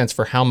getting a sense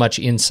for how much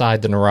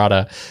inside the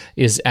Narada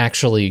is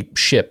actually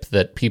ship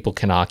that people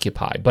can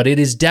occupy. But it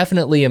is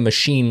definitely a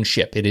machine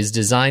ship. It is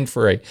designed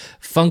for a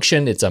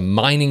function. It's a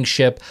mining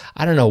ship.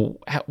 I don't know,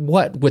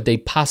 what would they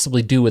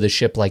possibly do with a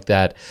ship like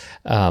that?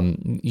 I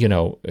want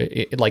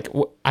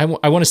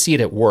to see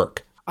it at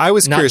work. I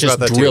was curious about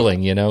that too. Not just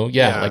drilling,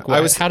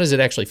 how does it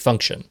actually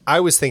function? I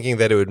was thinking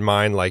that it would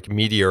mine like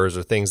meteors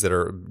or things that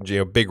are,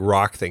 big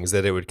rock things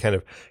that it would kind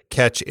of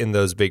catch in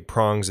those big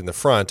prongs in the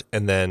front,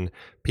 and then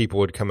people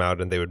would come out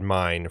and they would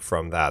mine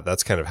from that.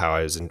 That's kind of how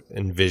I was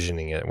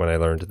envisioning it when I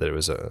learned that it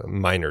was a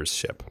miner's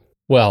ship.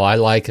 Well, I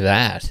like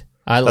that.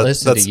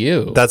 Listen to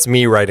you. That's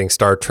me writing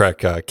Star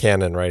Trek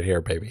canon right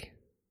here, baby.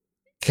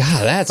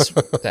 God,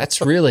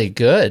 that's really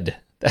good.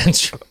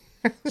 That's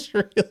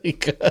really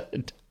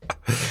good.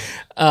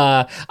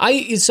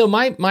 So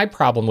my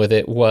problem with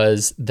it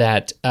was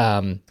that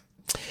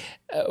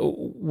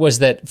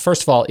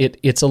first of all,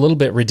 it's a little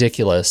bit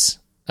ridiculous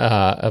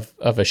of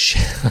a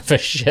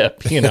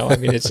ship. I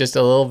mean, it's just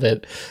a little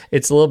bit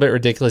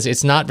ridiculous.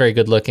 It's not very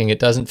good looking. It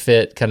doesn't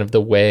fit kind of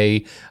the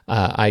way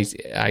I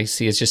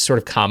see. It's just sort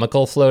of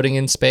comical floating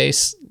in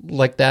space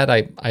like that.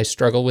 I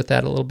struggle with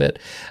that a little bit.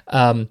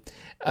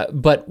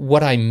 But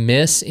what I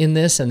miss in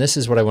this, and this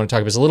is what I want to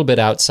talk about, is a little bit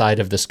outside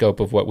of the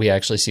scope of what we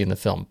actually see in the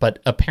film. But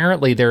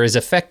apparently there is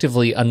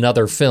effectively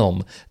another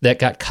film that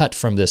got cut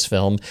from this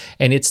film,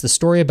 and it's the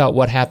story about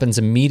what happens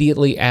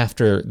immediately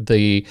after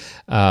the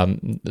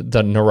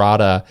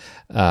Narada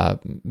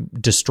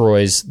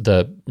destroys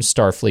the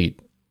Starfleet.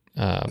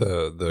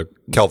 The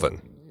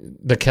Kelvin.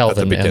 The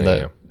Kelvin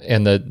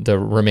and the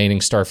remaining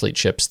Starfleet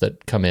ships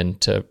that come in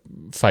to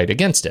fight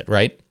against it,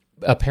 right?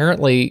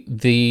 Apparently,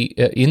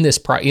 in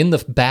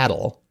the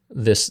battle,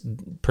 this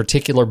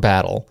particular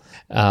battle,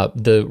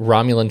 the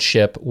Romulan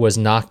ship was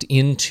knocked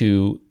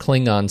into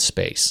Klingon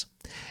space,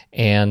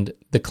 and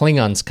the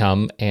Klingons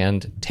come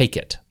and take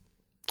it,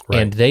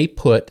 and they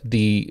put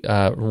the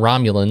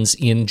Romulans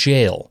in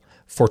jail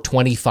for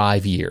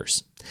 25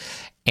 years,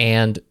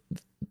 and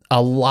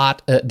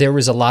there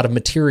was a lot of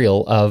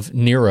material of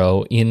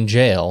Nero in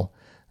jail.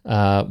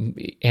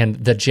 And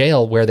the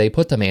jail where they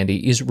put them,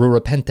 Andy, is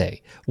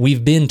Rurapente.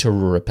 We've been to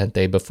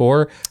Rurapente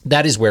before.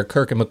 That is where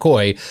Kirk and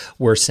McCoy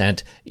were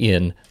sent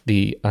in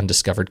the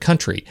undiscovered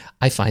country.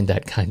 I find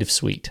that kind of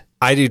sweet.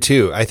 I do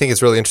too. I think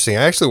it's really interesting.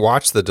 I actually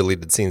watched the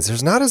deleted scenes.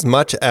 There's not as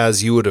much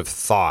as you would have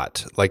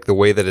thought, like the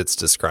way that it's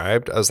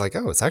described. I was like,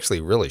 oh, it's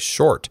actually really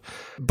short.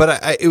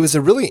 But it was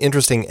a really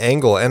interesting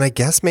angle. And I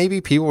guess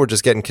maybe people were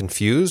just getting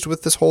confused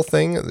with this whole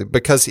thing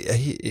because,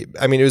 it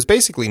was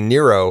basically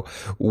Nero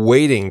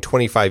waiting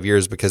 25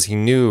 years because he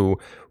knew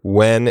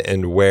when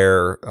and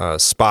where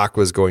Spock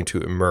was going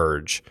to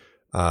emerge.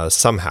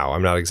 Somehow,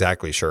 I'm not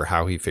exactly sure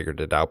how he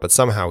figured it out, but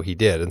somehow he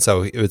did. And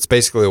so it's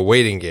basically a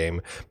waiting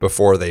game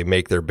before they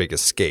make their big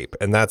escape.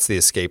 And that's the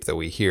escape that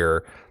we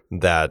hear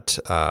that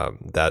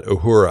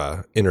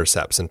Uhura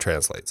intercepts and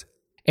translates.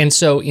 And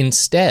so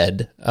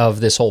instead of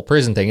this whole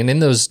prison thing, and in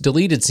those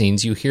deleted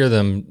scenes, you hear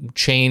them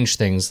change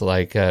things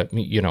like,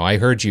 I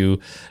heard you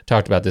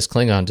talked about this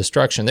Klingon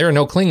destruction. There are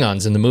no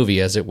Klingons in the movie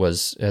as it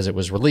was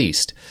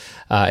released.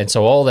 And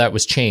so all that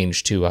was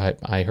changed to,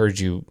 I heard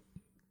you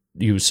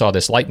saw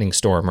this lightning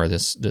storm or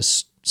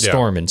this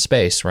storm in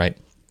space, right?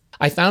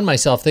 I found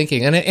myself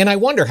thinking, and I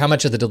wonder how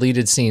much of the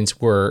deleted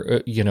scenes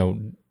were,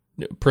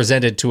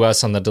 presented to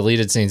us on the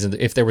deleted scenes, and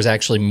if there was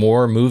actually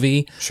more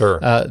movie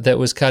that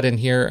was cut in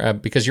here,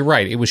 because you're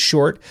right, it was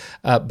short,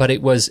 but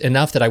it was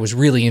enough that I was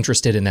really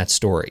interested in that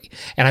story.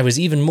 And I was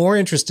even more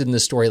interested in the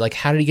story, like,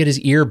 how did he get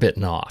his ear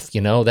bitten off?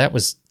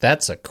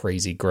 That's a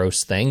crazy,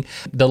 gross thing.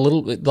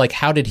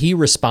 How did he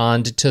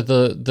respond to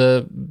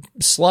the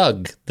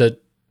slug,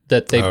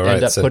 that they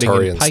end up putting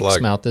in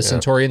Pike's mouth, the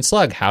Centaurian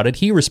slug. How did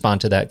he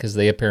respond to that? Because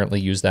they apparently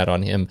used that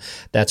on him.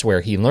 That's where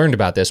he learned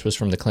about this, was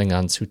from the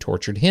Klingons who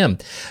tortured him.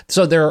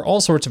 So there are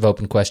all sorts of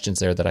open questions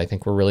there that I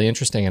think were really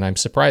interesting, and I'm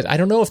surprised. I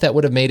don't know if that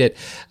would have made it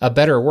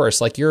better or worse.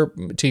 Like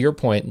to your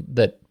point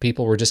that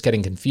people were just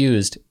getting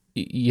confused,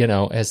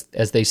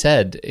 as they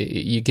said,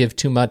 you give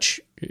too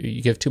much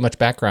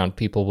background,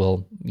 people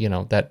will,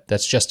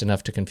 that's just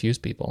enough to confuse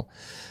people.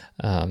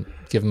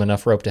 Give them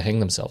enough rope to hang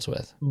themselves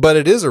with. But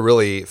it is a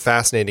really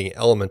fascinating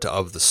element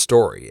of the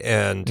story.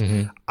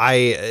 And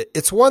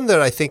it's one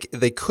that I think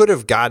they could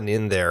have gotten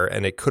in there,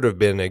 and it could have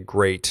been a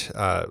great,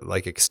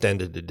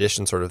 extended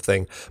edition sort of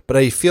thing. But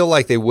I feel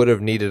like they would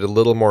have needed a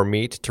little more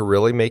meat to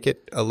really make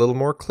it a little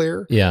more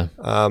clear. Yeah.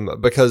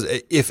 Because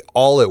if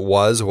all it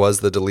was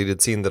the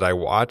deleted scene that I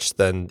watched,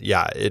 then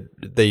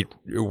it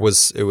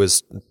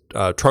was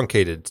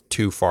truncated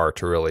too far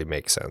to really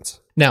make sense.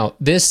 Now,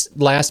 this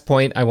last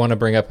point I want to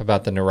bring up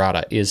about the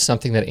Narada is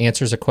something that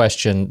answers a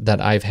question that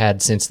I've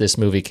had since this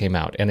movie came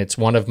out, and it's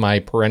one of my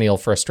perennial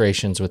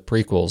frustrations with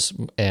prequels,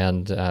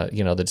 and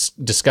the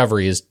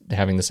Discovery is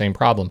having the same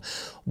problem.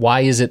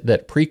 Why is it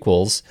that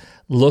prequels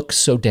look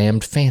so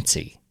damned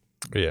fancy?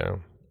 Yeah.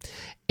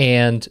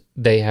 And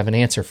they have an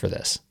answer for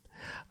this.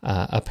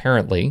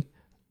 Apparently,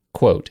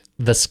 quote,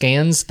 the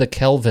scans the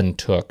Kelvin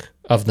took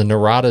of the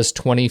Narada's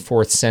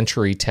 24th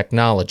century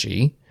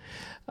technology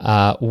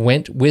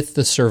went with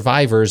the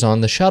survivors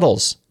on the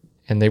shuttles,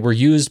 and they were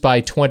used by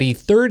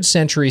 23rd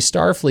century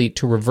Starfleet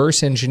to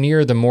reverse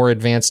engineer the more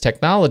advanced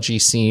technology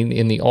seen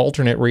in the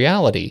alternate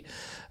reality,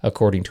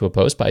 according to a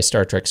post by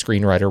Star Trek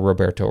screenwriter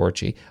Roberto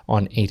Orci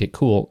on Ain't It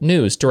Cool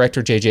News.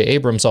 Director J.J.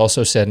 Abrams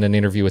also said in an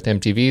interview with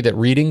MTV that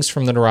readings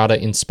from the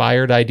Narada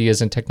inspired ideas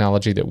and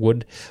technology that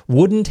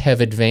wouldn't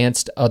have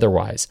advanced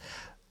otherwise.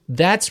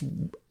 That's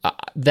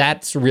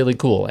really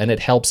cool, and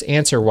it helps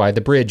answer why the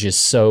bridge is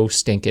so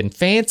stinking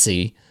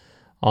fancy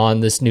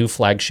on this new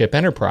flagship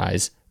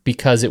Enterprise,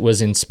 because it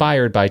was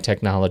inspired by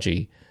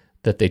technology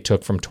that they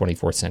took from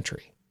 24th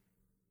century.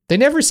 They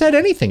never said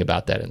anything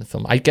about that in the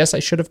film. I guess I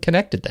should have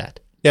connected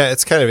that. Yeah,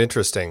 it's kind of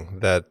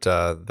interesting that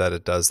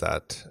it does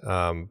that.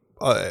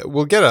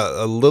 We'll get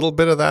a little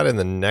bit of that in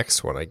the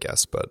next one, I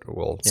guess, but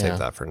we'll save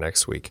that for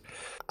next week.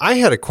 I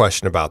had a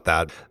question about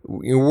that.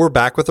 We're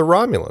back with the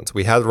Romulans.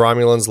 We had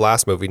Romulans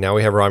last movie. Now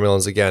we have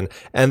Romulans again,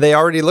 and they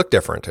already look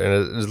different.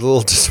 And it's a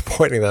little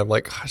disappointing that I'm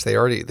like, gosh, they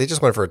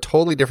just went for a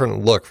totally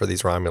different look for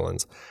these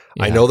Romulans.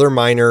 Yeah. I know they're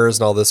miners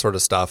and all this sort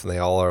of stuff, and they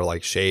all are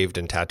like shaved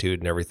and tattooed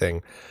and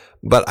everything.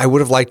 But I would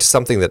have liked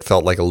something that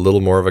felt like a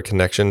little more of a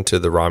connection to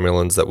the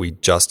Romulans that we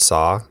just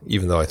saw,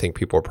 even though I think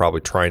people are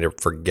probably trying to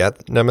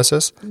forget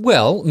Nemesis.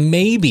 Well,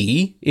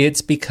 maybe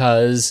it's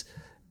because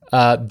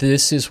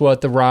this is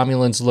what the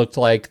Romulans looked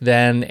like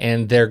then,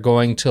 and they're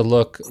going to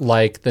look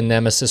like the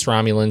Nemesis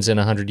Romulans in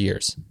 100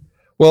 years.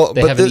 Well,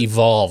 they haven't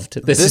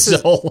evolved. This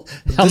is how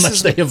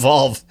much they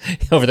evolve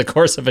over the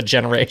course of a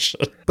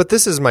generation. But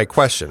this is my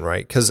question,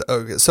 right? Because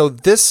so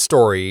this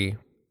story...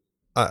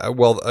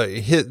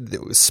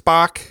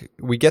 Spock,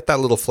 we get that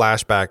little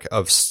flashback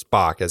of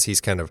Spock as he's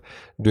kind of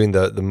doing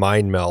the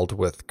mind meld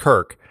with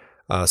Kirk,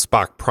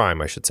 Spock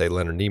Prime, I should say,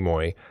 Leonard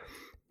Nimoy.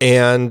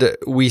 And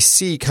we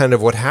see kind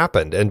of what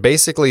happened. And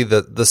basically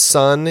the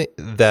sun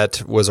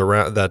that was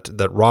around,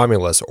 that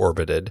Romulus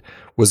orbited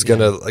was going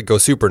to go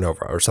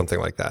supernova or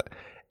something like that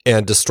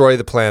and destroy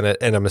the planet.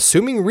 And I'm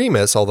assuming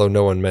Remus, although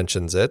no one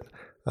mentions it,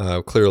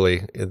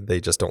 clearly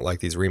they just don't like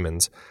these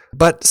Remans.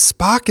 But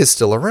Spock is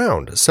still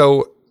around.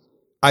 So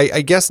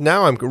I guess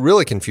now I'm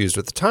really confused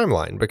with the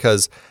timeline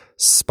because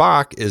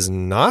Spock is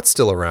not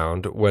still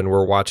around when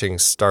we're watching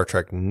Star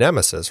Trek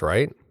Nemesis,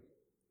 right?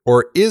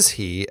 Or is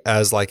he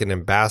as like an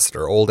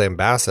ambassador, old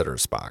ambassador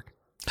Spock?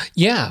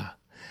 Yeah,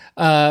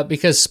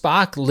 because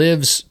Spock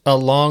lives a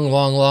long,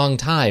 long, long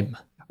time.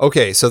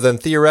 Okay, so then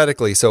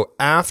theoretically, so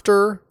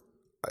after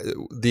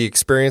the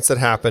experience that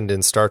happened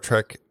in Star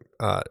Trek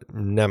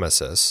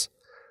Nemesis,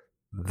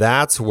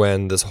 that's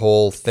when this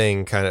whole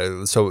thing kind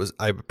of,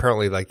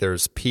 apparently like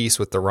there's peace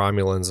with the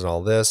Romulans and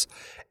all this,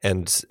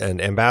 and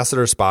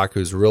Ambassador Spock,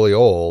 who's really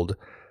old,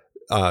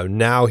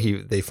 now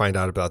they find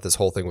out about this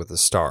whole thing with the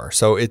star.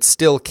 So it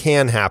still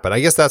can happen.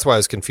 I guess that's why I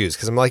was confused,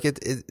 because I'm like,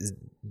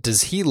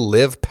 does he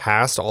live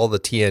past all the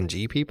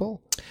TNG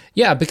people?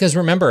 Yeah, because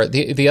remember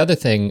the other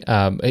thing,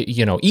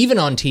 even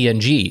on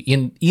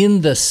TNG,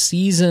 in the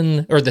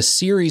season or the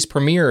series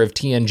premiere of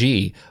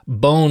TNG,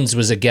 Bones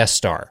was a guest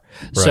star.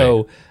 Right.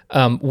 So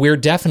we're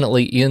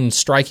definitely in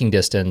striking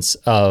distance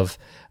of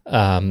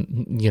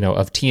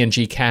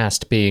TNG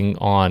cast being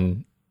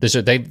on.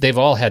 They've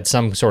all had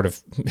some sort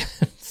of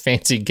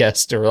fancy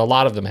guest, or a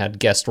lot of them had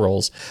guest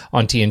roles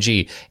on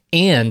TNG.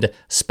 And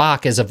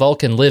Spock as a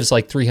Vulcan lives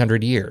like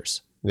 300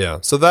 years. Yeah,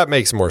 so that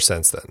makes more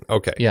sense then.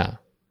 Okay. Yeah.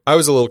 I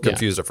was a little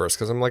confused at first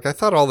because I'm like, I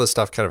thought all this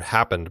stuff kind of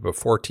happened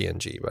before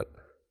TNG, but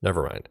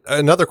never mind.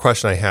 Another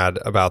question I had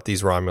about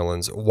these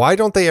Romulans, why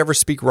don't they ever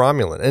speak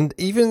Romulan? And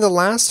even in the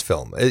last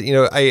film,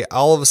 I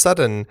all of a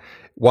sudden,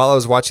 while I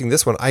was watching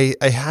this one, I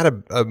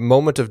had a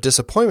moment of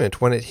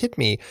disappointment when it hit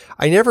me.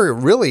 I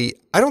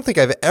don't think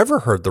I've ever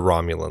heard the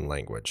Romulan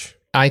language.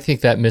 I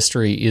think that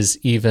mystery is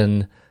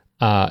even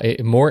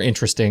more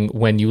interesting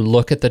when you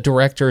look at the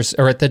directors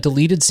or at the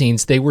deleted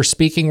scenes. They were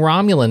speaking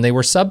Romulan. They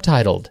were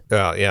subtitled.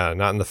 Yeah,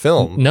 not in the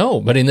film.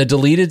 No, but in the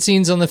deleted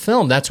scenes on the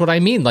film. That's what I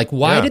mean. Like,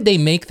 why did they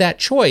make that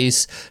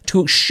choice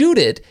to shoot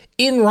it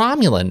in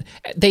Romulan?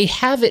 They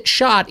have it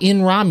shot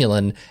in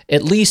Romulan,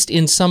 at least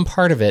in some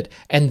part of it,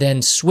 and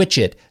then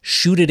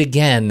shoot it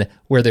again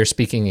where they're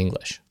speaking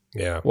English.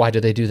 Yeah. Why do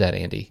they do that,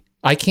 Andy?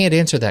 I can't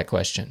answer that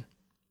question.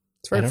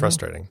 It's very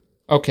frustrating.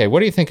 Okay,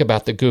 what do you think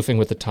about the goofing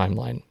with the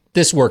timeline?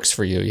 This works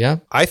for you, yeah?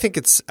 I think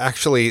it's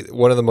actually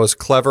one of the most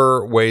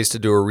clever ways to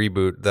do a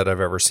reboot that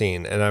I've ever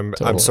seen. And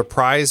I'm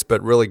surprised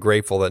but really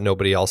grateful that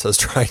nobody else has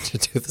tried to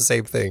do the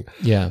same thing.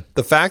 Yeah.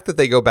 The fact that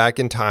they go back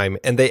in time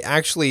and they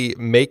actually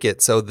make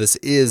it so this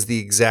is the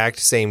exact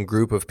same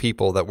group of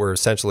people that we're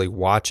essentially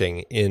watching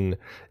in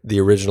the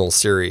original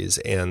series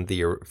and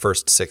the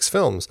first 6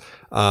 films.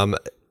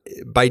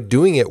 By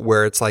doing it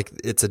where it's like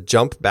it's a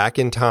jump back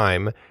in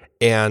time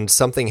and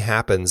something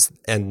happens,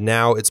 and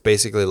now it's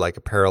basically like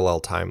a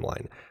parallel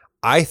timeline.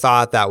 I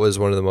thought that was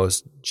one of the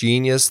most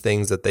genius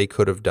things that they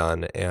could have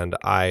done, and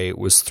I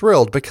was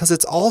thrilled because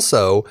it's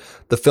also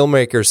the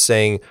filmmakers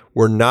saying,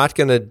 we're not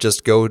going to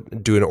just go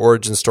do an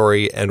origin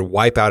story and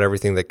wipe out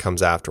everything that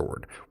comes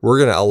afterward. We're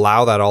going to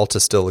allow that all to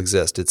still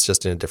exist. It's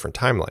just in a different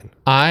timeline.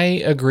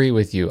 I agree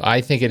with you.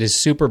 I think it is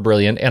super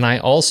brilliant, and I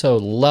also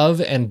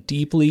love and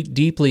deeply,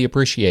 deeply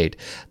appreciate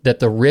that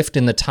the rift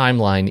in the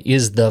timeline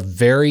is the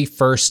very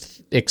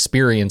first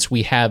experience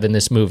we have in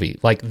this movie.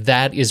 Like,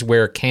 that is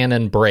where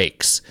canon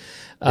breaks.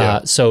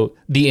 So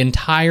the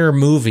entire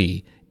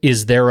movie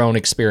is their own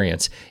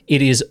experience.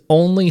 It is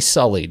only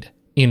sullied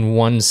in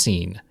one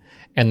scene,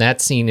 and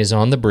that scene is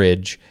on the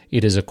bridge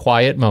It is a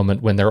quiet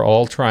moment when they're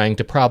all trying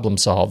to problem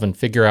solve and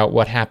figure out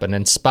what happened.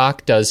 And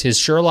Spock does his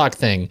Sherlock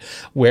thing,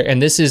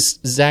 and this is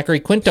Zachary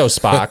Quinto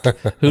Spock,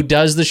 who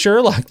does the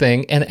Sherlock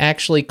thing and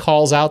actually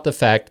calls out the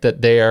fact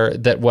that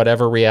that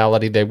whatever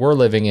reality they were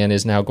living in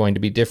is now going to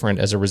be different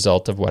as a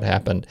result of what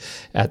happened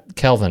at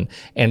Kelvin.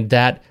 And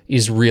that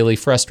is really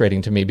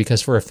frustrating to me,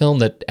 because for a film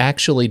that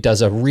actually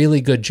does a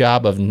really good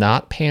job of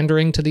not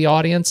pandering to the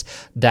audience,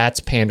 that's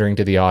pandering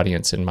to the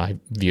audience in my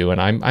view.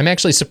 And I'm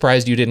actually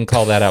surprised you didn't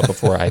call that out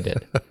before I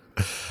did.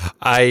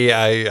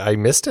 I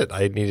missed it.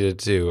 I need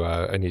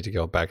to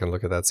go back and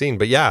look at that scene.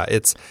 But yeah,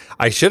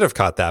 I should have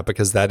caught that,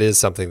 because that is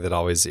something that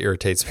always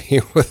irritates me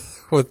with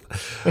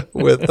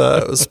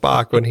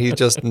Spock, when he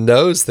just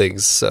knows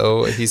things.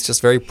 So he's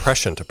just very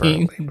prescient,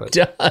 apparently.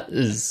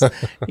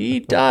 He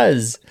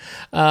does.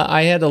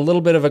 I had a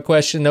little bit of a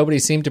question. Nobody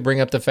seemed to bring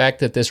up the fact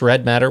that this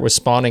red matter was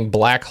spawning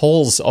black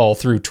holes all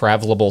through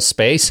travelable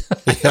space.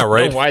 Yeah,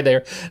 right. I don't know why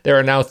there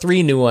are now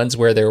 3 new ones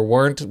where there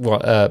weren't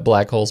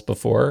black holes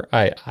before.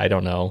 I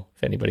don't know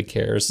if anybody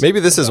cares. Maybe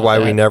this is why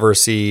we never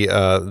see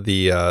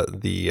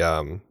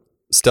the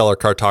stellar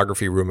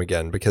cartography room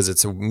again, because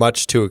it's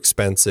much too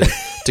expensive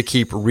to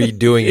keep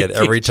redoing it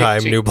every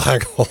time new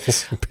black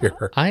holes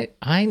appear.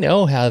 I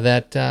know how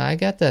that I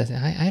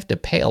have to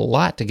pay a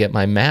lot to get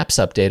my maps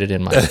updated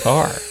in my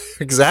car.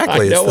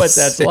 Exactly. I know what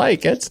that's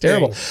like. That's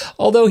terrible.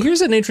 Although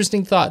here's an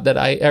interesting thought that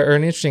I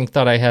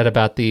had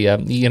about the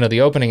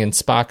the opening in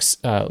Spock's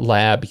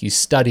lab. He's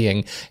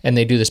studying, and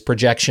they do this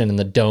projection in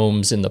the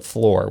domes in the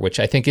floor, which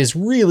I think is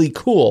really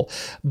cool.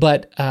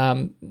 But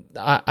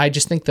I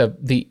just think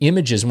the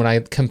images, when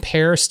I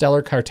compare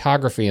stellar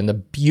cartography and the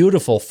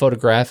beautiful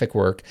photographic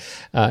work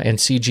and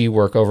CG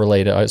work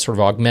overlaid, sort of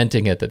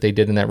augmenting it, that they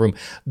did in that room,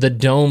 the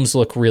domes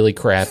look really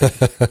crappy.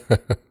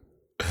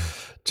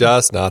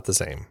 Just not the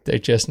same. They're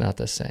just not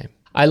the same.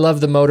 I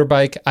love the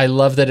motorbike. I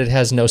love that it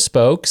has no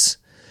spokes.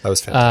 That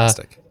was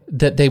fantastic.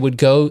 That they would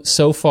go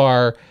so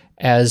far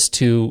as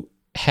to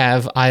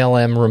have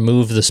ILM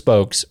remove the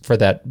spokes for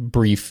that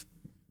brief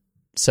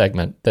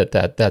segment.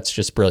 That's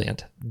just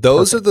brilliant.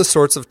 Those are the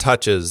sorts of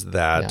touches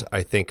that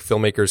I think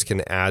filmmakers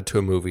can add to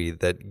a movie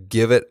that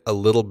give it a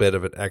little bit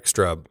of an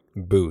extra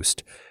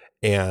boost.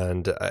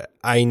 And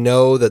I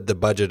know that the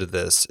budget of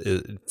this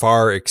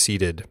far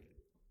exceeded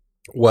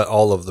what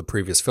all of the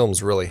previous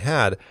films really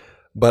had,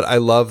 but I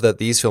love that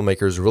these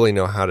filmmakers really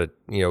know how to,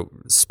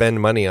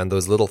 spend money on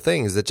those little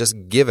things that just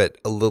give it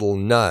a little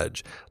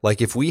nudge.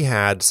 Like if we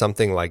had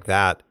something like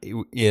that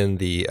in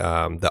the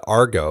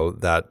Argo,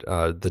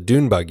 the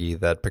dune buggy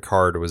that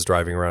Picard was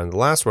driving around in the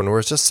last one, where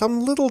it's just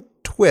some little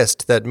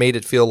twist that made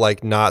it feel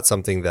like not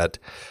something that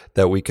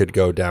we could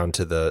go down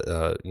to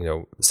the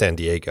San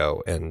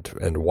Diego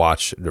and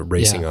watch the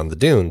racing on the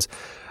dunes.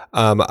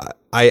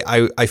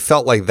 I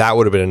felt like that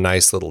would have been a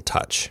nice little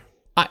touch.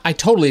 I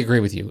totally agree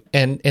with you.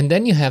 And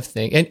then you have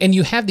and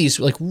you have these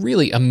like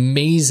really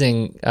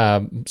amazing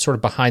sort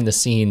of behind the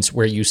scenes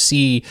where you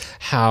see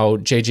how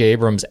J.J.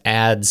 Abrams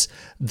adds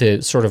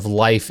the sort of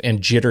life and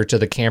jitter to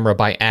the camera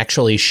by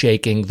actually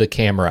shaking the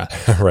camera.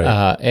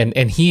 Right.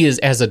 And he is,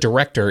 as a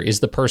director, is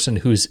the person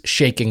who's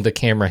shaking the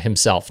camera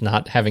himself,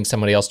 not having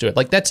somebody else do it.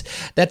 Like that's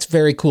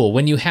very cool.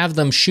 When you have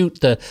them shoot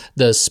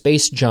the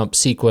space jump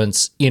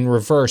sequence in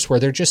reverse, where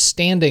they're just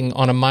standing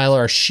on a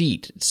Mylar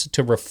sheet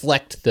to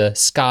reflect the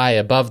sky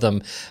above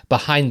them,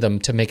 behind them,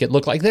 to make it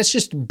look like, that's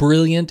just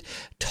brilliant,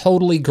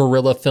 totally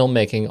guerrilla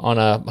filmmaking on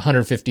a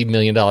 $150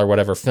 million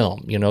whatever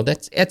film.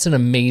 That's an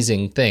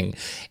amazing thing.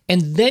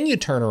 And then you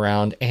turn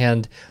around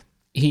and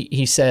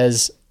he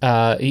says,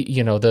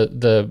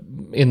 the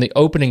in the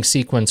opening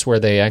sequence where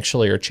they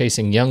actually are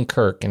chasing young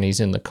Kirk and he's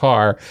in the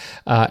car,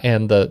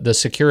 and the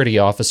security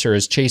officer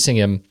is chasing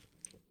him.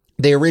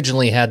 They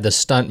originally had the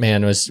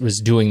stuntman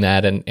was doing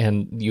that,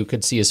 and you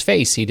could see his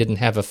face. He didn't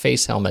have a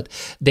face helmet.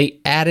 They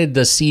added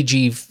the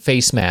CG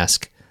face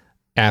mask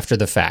after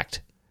the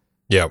fact.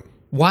 Yeah.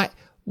 Why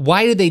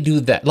did they do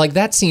that? Like,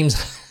 that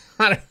seems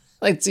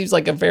it seems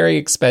like a very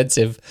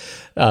expensive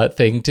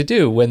thing to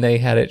do when they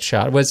had it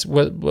shot. What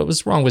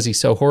was wrong? Was he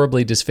so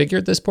horribly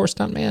disfigured, this poor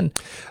stuntman?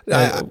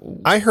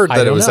 I heard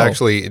that it was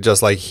actually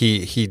just like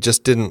he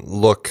just didn't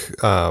look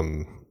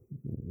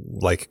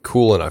like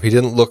cool enough. He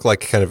didn't look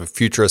like kind of a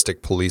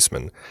futuristic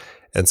policeman.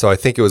 And so I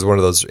think it was one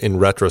of those in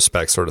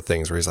retrospect sort of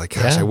things where he's like,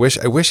 gosh, I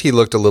wish he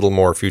looked a little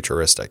more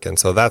futuristic. And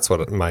so that's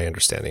what my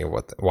understanding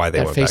of why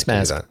they went back to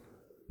do that.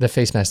 The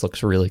face mask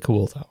looks really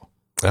cool though.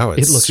 Oh,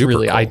 it looks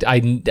really cool.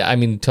 I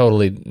mean,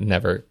 totally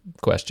never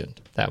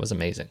questioned. That was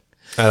amazing.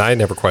 And I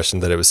never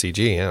questioned that it was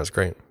CG. Yeah, it was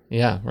great.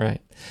 Yeah,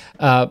 right.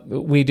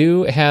 We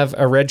do have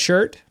a red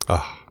shirt.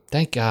 Oh,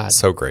 thank God.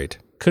 So great.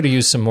 Could have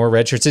used some more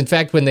red shirts. In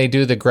fact, when they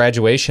do the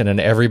graduation and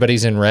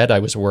everybody's in red, I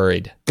was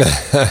worried.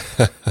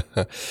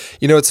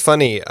 It's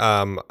funny.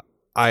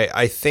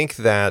 I think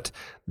that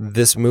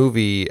this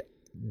movie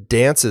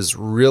dances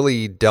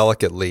really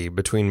delicately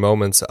between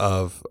moments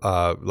of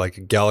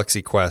like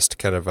Galaxy Quest,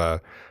 kind of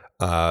a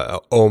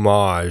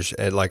homage,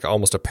 and like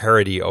almost a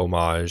parody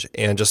homage,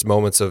 and just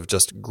moments of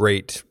just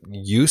great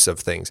use of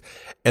things.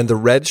 And the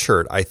red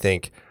shirt, I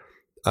think,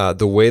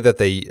 the way that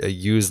they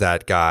use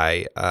that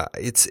guy,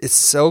 it's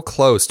so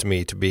close to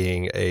me to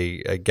being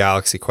a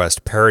Galaxy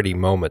Quest parody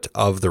moment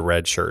of the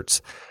red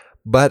shirts.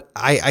 But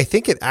I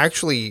think it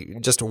actually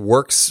just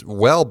works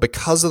well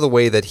because of the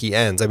way that he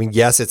ends. I mean,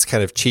 yes, it's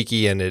kind of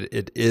cheeky and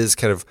it is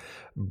kind of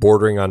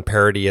bordering on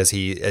parody as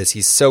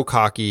he's so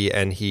cocky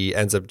and he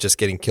ends up just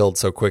getting killed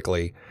so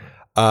quickly.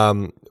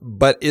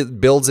 But it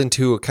builds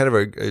into a kind of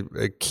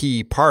a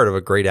key part of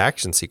a great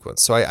action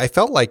sequence. So I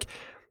felt like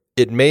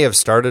it may have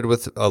started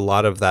with a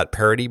lot of that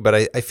parody,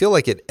 but I feel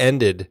like it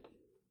ended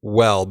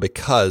well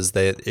because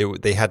they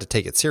had to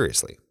take it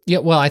seriously. Yeah,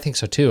 well, I think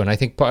so too. And I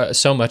think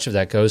so much of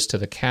that goes to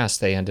the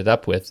cast they ended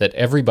up with, that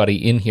everybody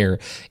in here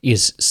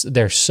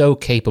they're so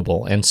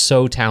capable and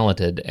so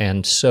talented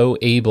and so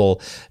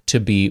able to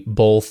be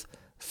both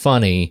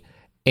funny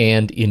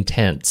and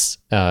intense,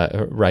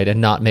 right,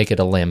 and not make it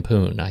a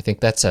lampoon. I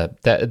think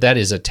that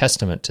is a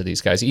testament to these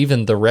guys.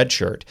 Even the red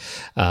shirt,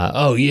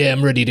 oh yeah,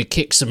 I'm ready to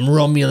kick some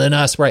Romulan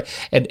ass, right?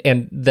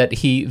 And that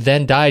he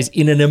then dies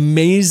in an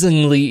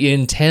amazingly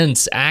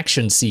intense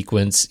action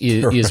sequence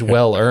is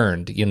well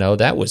earned. You know,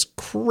 that was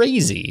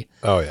crazy.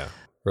 Oh yeah.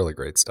 Really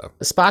great stuff.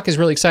 Spock is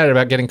really excited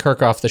about getting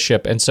Kirk off the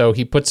ship, and so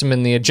he puts him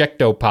in the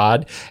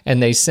ejectopod,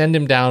 and they send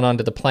him down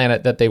onto the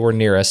planet that they were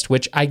nearest,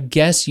 which I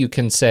guess you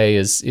can say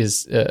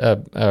is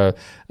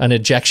an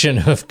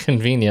ejection of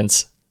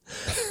convenience,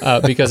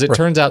 because it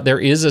turns out there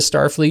is a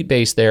Starfleet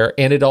base there,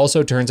 and it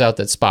also turns out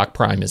that Spock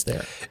Prime is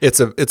there. It's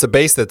a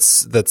base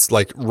that's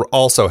like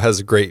also has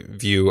a great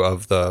view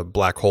of the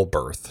black hole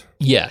berth.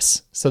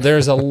 Yes. So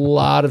there's a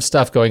lot of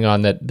stuff going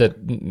on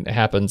that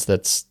happens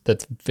that's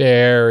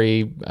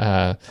very,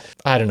 I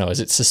don't know, is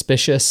it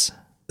suspicious?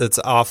 It's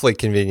awfully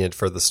convenient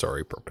for the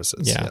story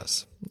purposes, yeah.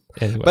 Yes.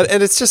 Anyway.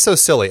 And it's just so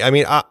silly. I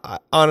mean, I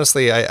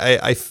honestly,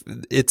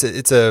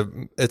 it's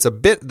a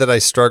bit that I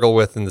struggle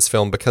with in this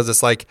film because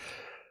it's like,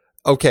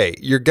 okay,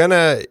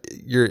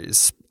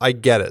 I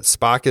get it.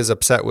 Spock is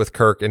upset with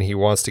Kirk and he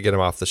wants to get him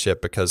off the ship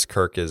because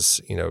Kirk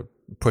is,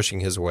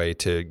 pushing his way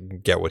to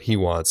get what he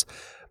wants.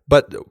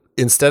 But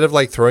instead of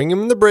like throwing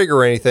him in the brig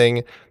or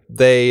anything,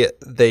 they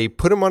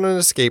put him on an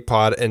escape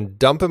pod and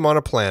dump him on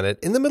a planet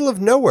in the middle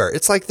of nowhere.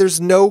 It's like there's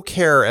no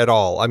care at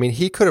all. I mean,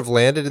 he could have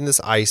landed in this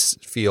ice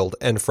field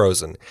and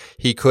frozen.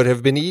 He could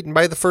have been eaten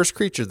by the first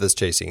creature that's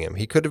chasing him.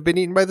 He could have been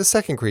eaten by the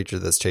second creature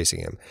that's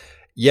chasing him.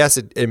 Yes,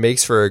 it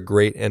makes for a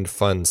great and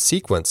fun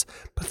sequence,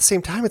 but at the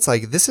same time, it's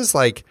like this is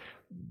like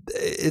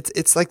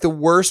it's like the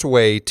worst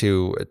way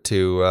to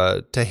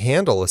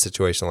handle a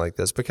situation like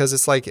this, because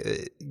it's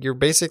like you're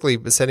basically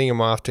sending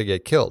him off to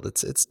get killed.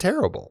 It's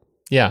terrible.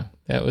 Yeah,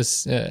 that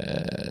was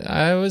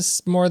I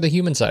was more the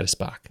human side of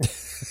Spock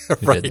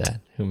who right. did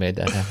that, who made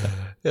that happen.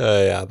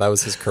 Yeah, that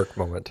was his Kirk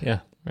moment. Yeah,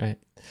 right.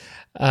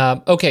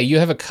 Okay, you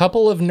have a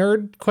couple of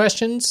nerd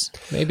questions.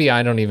 Maybe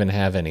I don't even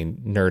have any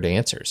nerd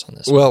answers on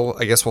this Well,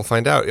 I guess we'll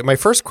find out. My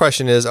first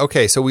question is,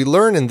 okay, so we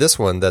learn in this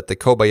one that the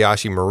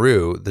Kobayashi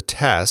Maru, the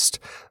test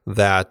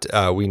that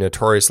we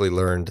notoriously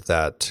learned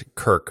that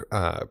Kirk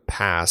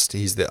passed,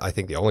 he's I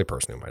think the only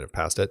person who might have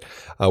passed it,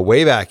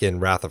 way back in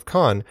Wrath of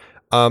Khan,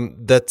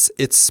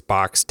 it's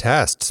Spock's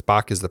test.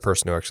 Spock is the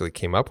person who actually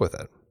came up with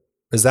it.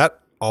 Has that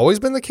always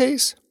been the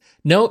case?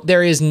 No,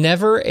 there is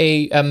never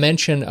a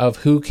mention of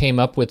who came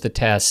up with the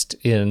test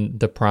in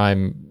the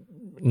Prime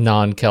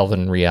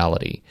non-Kelvin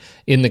reality.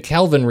 In the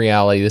Kelvin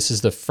reality, this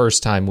is the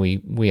first time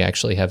we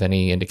actually have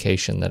any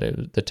indication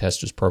that the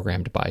test was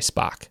programmed by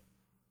Spock.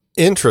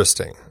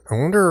 Interesting. I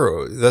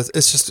wonder,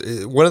 it's just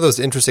one of those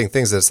interesting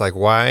things that's like,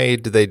 why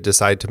did they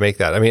decide to make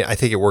that? I mean, I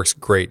think it works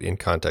great in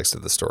context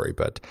of the story,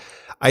 but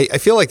I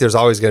feel like there's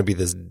always going to be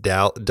this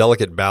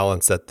delicate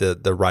balance that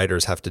the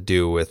writers have to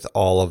do with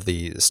all of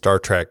the Star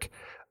Trek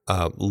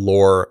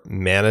lore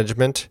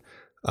management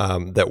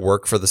that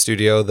work for the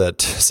studio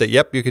that say,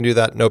 yep, you can do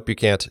that. Nope, you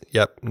can't.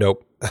 Yep,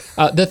 nope.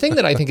 The thing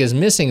that I think is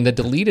missing, the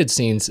deleted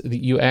scenes,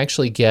 you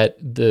actually get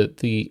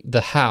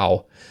the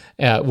how,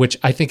 which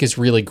I think is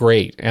really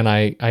great. And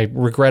I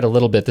regret a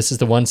little bit. This is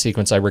the one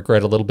sequence I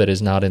regret a little bit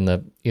is not in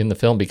the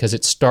film, because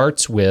it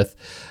starts with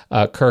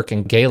Kirk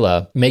and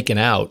Gayla making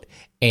out,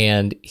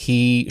 and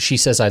she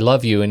says, "I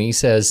love you," and he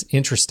says,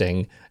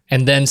 "Interesting."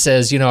 And then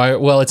says,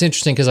 well, it's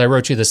interesting because I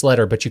wrote you this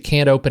letter, but you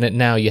can't open it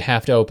now. You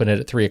have to open it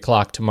at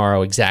 3:00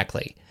 tomorrow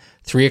exactly.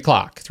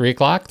 3:00,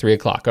 3:00,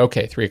 3:00.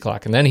 Okay,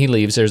 3:00. And then he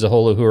leaves. There's a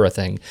whole Uhura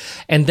thing.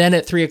 And then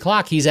at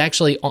 3:00, he's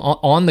actually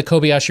on the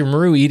Kobayashi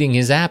Maru eating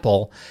his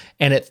apple.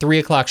 And at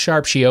 3:00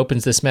 sharp, she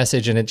opens this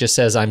message and it just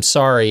says, "I'm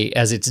sorry,"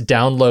 as it's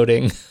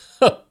downloading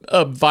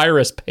a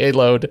virus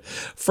payload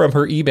from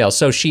her email.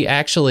 So she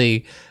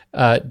actually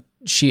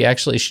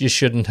she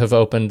shouldn't have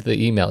opened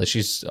the email.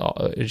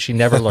 She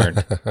never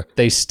learned.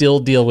 They still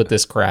deal with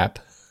this crap.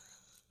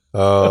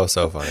 Oh,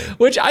 so funny.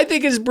 Which I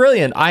think is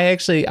brilliant. I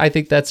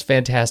think that's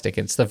fantastic.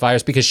 It's the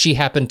virus because she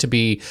happened to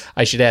be,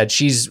 I should add,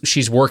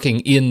 she's working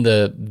in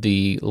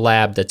the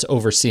lab that's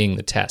overseeing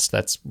the test.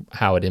 That's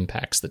how it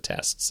impacts the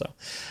test. So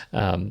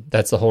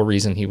that's the whole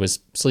reason he was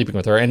sleeping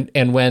with her.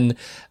 And when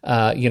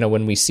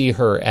when we see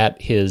her at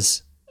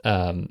his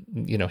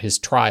his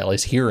trial,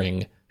 his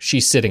hearing,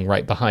 she's sitting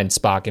right behind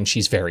Spock and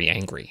she's very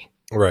angry.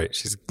 Right.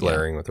 She's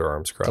glaring with her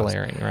arms crossed.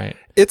 Glaring, right.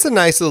 It's a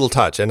nice little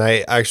touch. And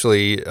I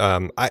actually,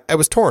 I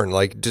was torn.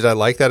 Like, did I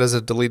like that as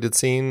a deleted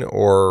scene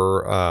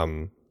or,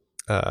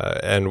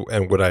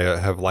 and would I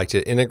have liked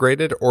it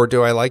integrated, or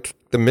do I like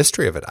the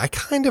mystery of it? I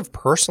kind of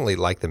personally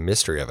like the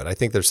mystery of it. I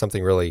think there's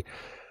something really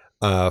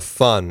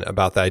fun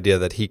about the idea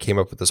that he came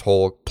up with this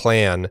whole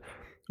plan.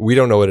 We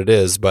don't know what it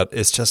is, but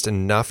it's just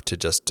enough to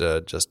just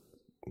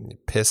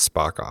piss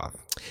Spock off.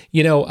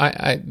 You know,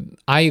 I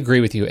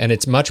agree with you, and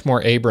it's much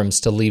more Abrams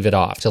to leave it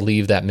off, to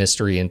leave that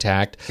mystery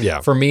intact.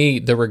 Yeah. For me,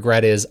 the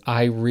regret is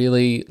I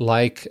really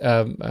like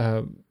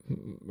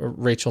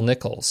Rachel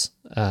Nichols.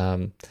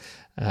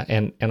 And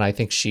I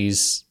think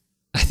she's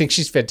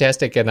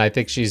fantastic, and I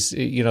think she's,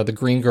 the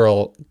Green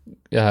Girl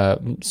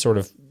sort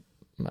of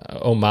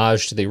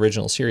homage to the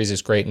original series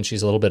is great, and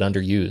she's a little bit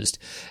underused.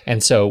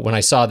 And so when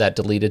I saw that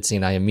deleted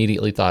scene, I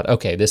immediately thought,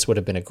 okay, this would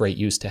have been a great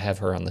use to have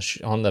her on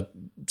the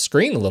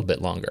screen a little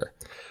bit longer.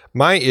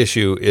 My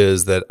issue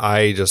is that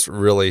I just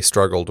really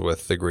struggled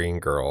with the Green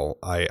Girl.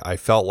 I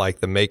felt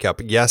like the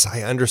makeup, yes,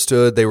 I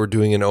understood they were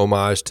doing an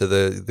homage to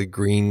the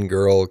Green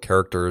Girl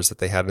characters that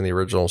they had in the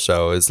original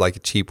show. It's like a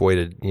cheap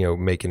way to,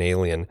 make an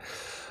alien.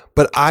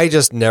 But I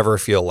just never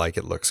feel like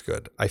it looks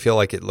good. I feel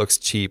like it looks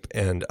cheap.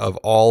 And of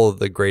all of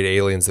the great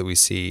aliens that we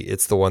see,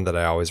 it's the one that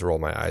I always roll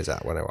my eyes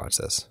at when I watch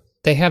this.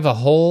 They have a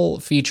whole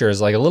features,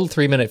 like a little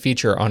 3-minute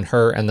feature on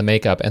her and the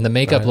makeup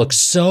makeup looks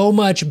so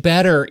much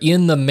better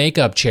in the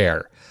makeup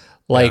chair.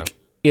 Like,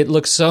 it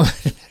looks so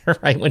better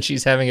right when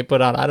she's having it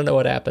put on. I don't know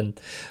what happened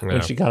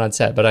when she got on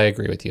set, but I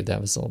agree with you. That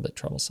was a little bit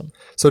troublesome.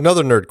 So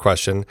another nerd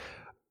question.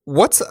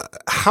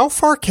 How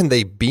far can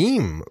they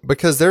beam?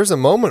 Because there's a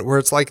moment where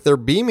it's like they're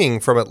beaming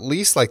from at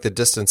least like the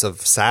distance of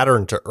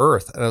Saturn to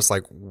Earth. And I was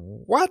like,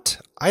 what?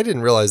 I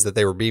didn't realize that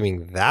they were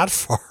beaming that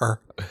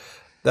far.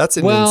 That's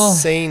an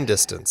insane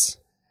distance.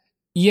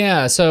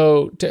 Yeah,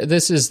 so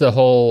this is the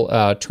whole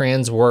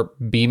transwarp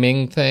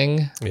beaming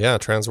thing. Yeah,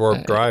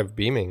 transwarp drive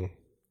beaming.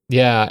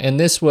 Yeah, and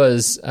this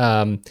was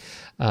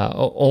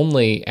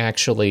only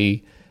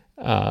actually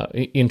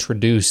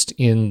introduced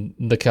in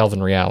the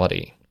Kelvin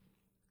reality.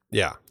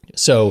 Yeah.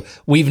 So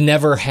we've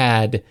never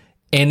had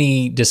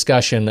any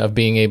discussion of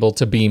being able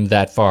to beam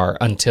that far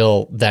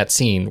until that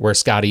scene where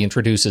Scotty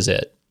introduces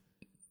it.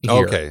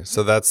 Here. Okay,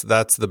 so that's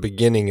the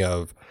beginning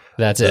of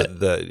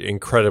the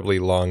incredibly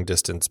long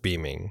distance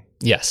beaming.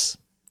 Yes.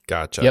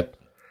 Gotcha. Yep,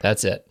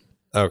 that's it.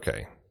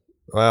 Okay.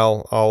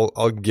 Well,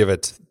 I'll give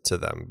it to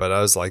them, but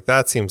I was like,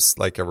 that seems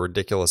like a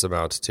ridiculous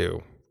amount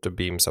to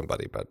beam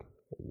somebody, but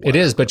whatever. It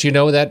is, but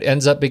that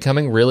ends up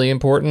becoming really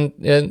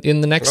important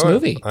in the next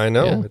movie. I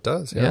know it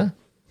does. Yeah.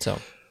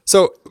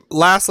 So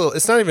last little,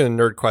 it's not even a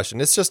nerd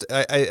question. It's just,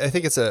 I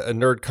think it's a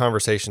nerd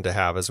conversation to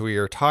have as we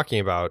are talking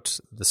about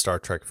the Star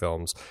Trek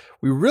films.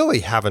 We really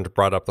haven't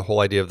brought up the whole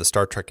idea of the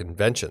Star Trek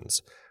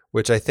conventions,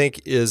 which I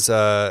think is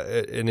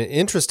an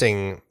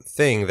interesting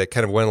thing that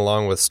kind of went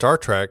along with Star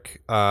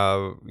Trek,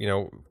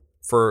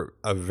 for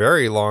a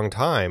very long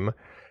time.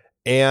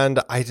 And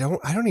I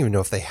don't even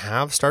know if they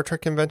have Star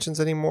Trek conventions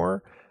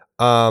anymore.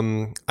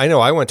 I know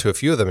I went to a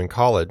few of them in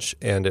college,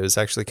 and it was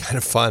actually kind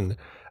of fun.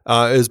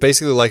 It was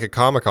basically like a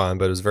Comic-Con,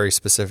 but it was very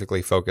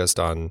specifically focused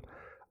on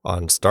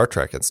Star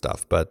Trek and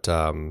stuff. But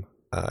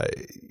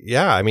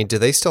yeah, I mean, do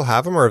they still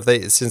have them, or have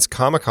they, since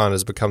Comic-Con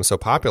has become so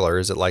popular,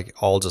 is it like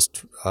all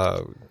just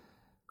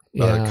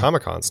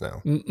Comic-Cons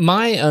now?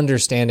 My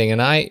understanding, and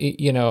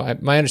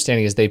my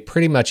understanding is they've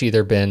pretty much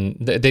either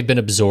they've been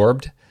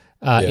absorbed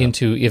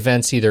into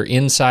events either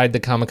inside the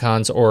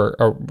Comic-Cons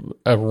or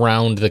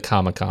around the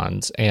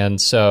Comic-Cons. And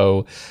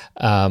so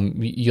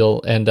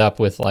you'll end up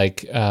with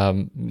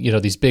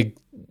these big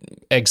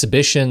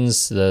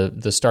exhibitions,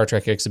 the Star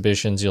Trek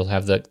exhibitions. You'll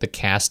have the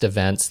cast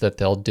events that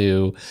they'll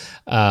do.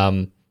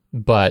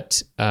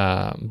 But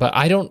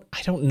I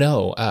don't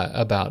know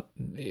about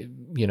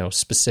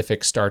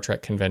specific Star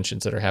Trek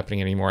conventions that are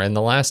happening anymore. And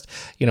the last,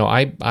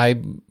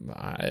 I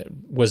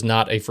was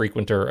not a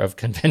frequenter of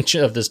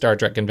the Star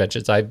Trek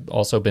conventions. I've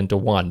also been to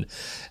one,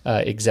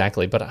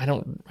 exactly, but I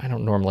don't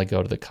normally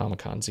go to the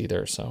Comic-Cons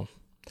either. So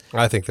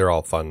I think they're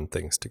all fun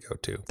things to go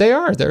to.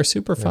 They're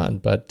super fun,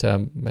 but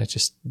it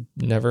just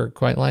never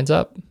quite lines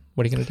up.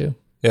 What are you going to do?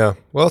 Yeah,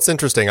 well, it's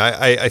interesting.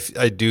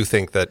 I do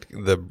think that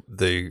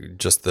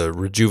the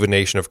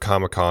rejuvenation of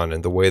Comic-Con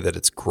and the way that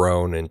it's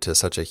grown into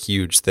such a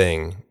huge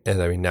thing,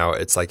 and I mean now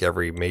it's like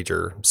every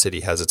major city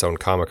has its own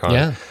Comic-Con.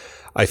 Yeah.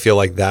 I feel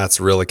like that's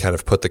really kind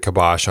of put the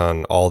kibosh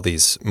on all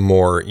these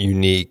more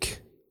unique.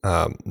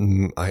 I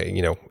don't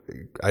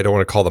want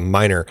to call them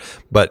minor,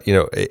 but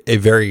a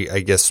very,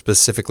 I guess,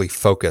 specifically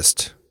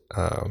focused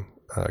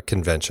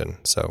convention.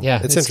 So yeah,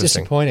 it's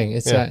interesting. Disappointing.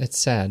 It's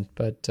sad,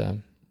 but.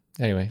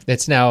 Anyway,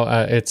 it's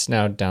now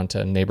down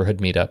to neighborhood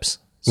meetups.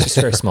 It's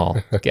just very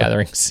small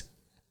gatherings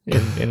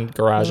in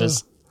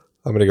garages.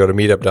 I'm going to go to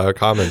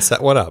meetup.com and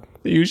set one up.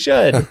 You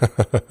should.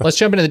 Let's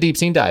jump into the deep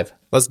scene dive.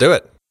 Let's do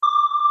it.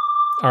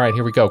 All right,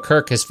 here we go.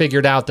 Kirk has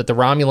figured out that the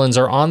Romulans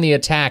are on the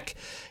attack.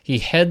 He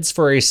heads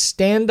for a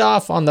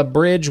standoff on the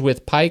bridge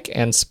with Pike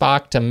and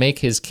Spock to make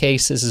his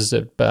case. This is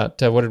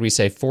about, what did we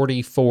say,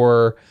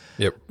 44...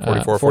 Yep,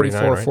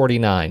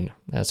 44-49. Right?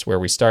 That's where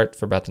we start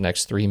for about the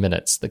next 3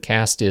 minutes. The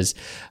cast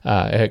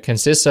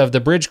consists of the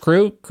bridge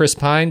crew: Chris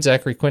Pine,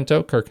 Zachary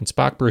Quinto, Kirk and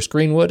Spock, Bruce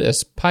Greenwood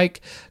as Pike,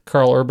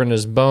 Carl Urban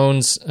as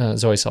Bones,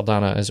 Zoe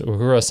Saldana as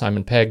Uhura,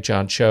 Simon Pegg,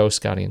 John Cho,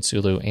 Scotty and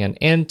Sulu,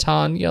 and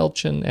Anton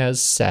Yelchin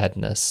as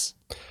Sadness.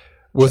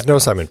 With no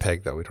Simon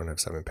Pegg, though. We don't have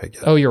Simon Pegg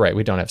yet. Oh, you're right.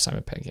 We don't have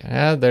Simon Pegg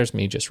yet. There's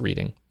me just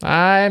reading.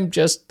 I'm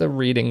just the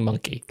reading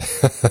monkey.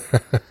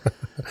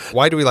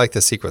 Why do we like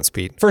this sequence,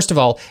 Pete? First of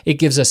all, it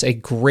gives us a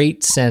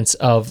great sense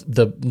of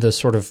the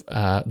sort of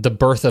the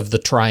birth of the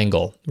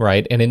triangle,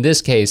 right? And in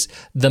this case,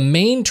 the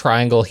main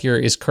triangle here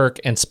is Kirk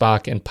and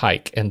Spock and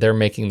Pike, and they're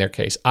making their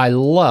case. I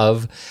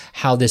love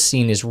how this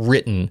scene is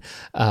written,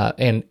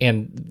 and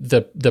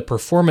the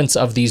performance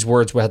of these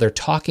words, where they're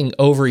talking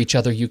over each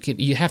other.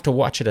 You have to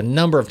watch it a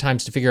number of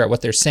times to figure out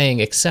what they're saying,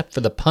 except for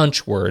the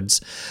punch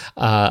words.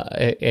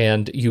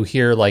 And you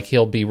hear like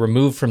he'll be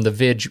removed from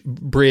the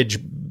bridge,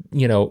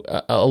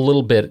 a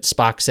little bit,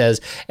 Spock says,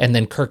 and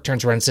then Kirk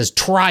turns around and says,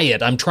 "Try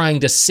it. I'm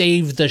trying to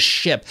save the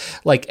ship."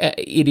 Like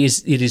it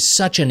is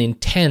such an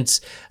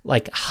intense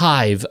like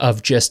hive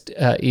of just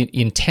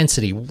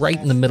intensity right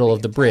in the middle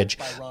of the bridge.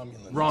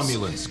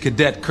 Romulans,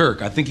 Cadet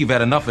Kirk, I think you've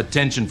had enough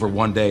attention for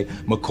one day.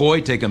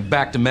 McCoy, take him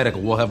back to medical.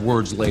 We'll have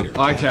words later.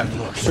 Aye,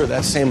 Captain. Sure,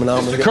 that same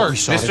anomaly. Kirk,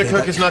 Mr.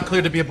 Kirk is not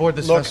clear to be aboard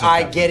this Look, vessel.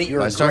 I get it. You're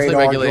By a great Starfleet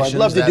regulations, I'd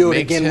love to that do it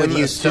makes again him with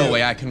you, a stowaway.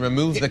 too. I can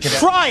remove the cadet.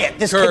 Try it!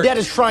 This Kirk, cadet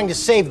is trying to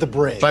save the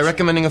bridge. by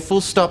recommending a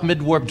full stop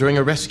mid-warp during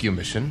a rescue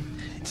mission.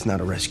 It's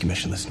not a rescue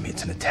mission, listen to me.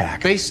 It's an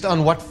attack. Based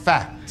on what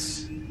facts?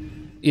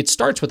 It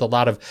starts with a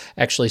lot of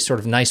actually sort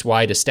of nice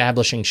wide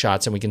establishing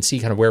shots, and we can see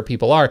kind of where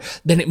people are.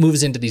 Then it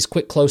moves into these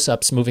quick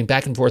close-ups, moving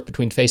back and forth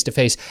between face to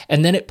face,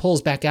 and then it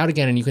pulls back out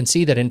again, and you can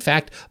see that in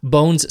fact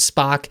Bones,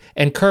 Spock,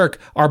 and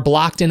Kirk are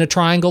blocked in a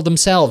triangle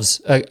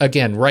themselves.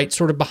 Again, right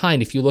sort of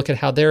behind, if you look at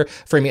how they're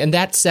framing, and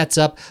that sets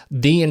up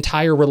the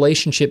entire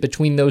relationship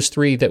between those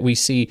three that we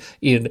see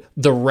in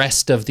the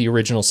rest of the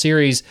original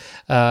series,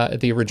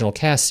 the original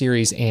cast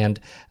series, and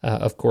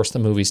of course the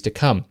movies to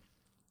come,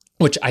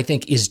 which I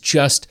think is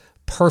just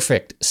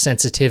perfect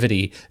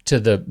sensitivity to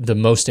the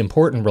most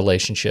important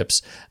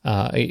relationships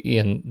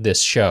in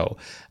this show.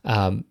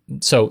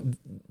 So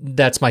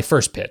that's my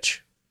first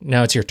pitch.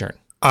 Now it's your turn.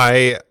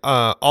 I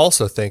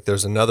also think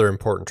there's another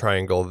important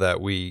triangle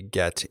that we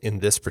get in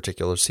this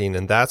particular scene,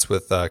 and that's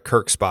with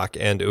Kirk, Spock,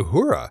 and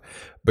Uhura.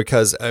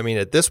 Because, I mean,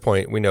 at this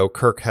point, we know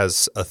Kirk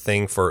has a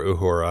thing for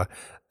Uhura,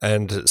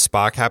 and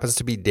Spock happens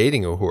to be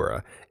dating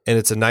Uhura. And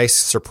it's a nice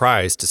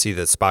surprise to see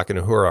that Spock and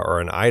Uhura are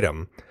an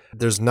item.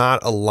 There's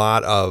not a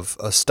lot of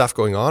stuff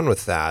going on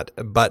with that,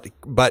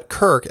 but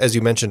Kirk, as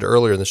you mentioned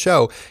earlier in the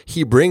show,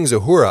 he brings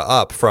Uhura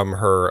up from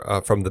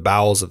the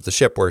bowels of the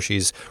ship where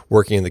she's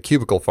working in the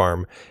cubicle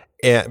farm,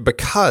 and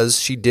because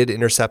she did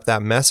intercept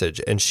that message,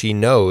 and she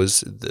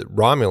knows the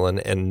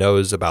Romulan and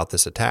knows about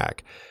this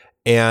attack.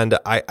 And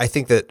I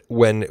think that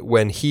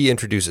when he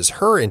introduces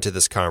her into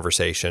this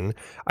conversation,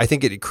 I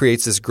think it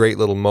creates this great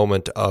little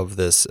moment of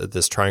this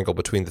triangle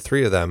between the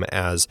three of them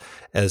as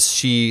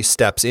she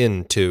steps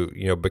in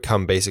to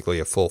become basically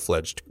a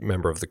full-fledged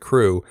member of the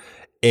crew,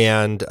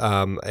 and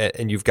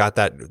you've got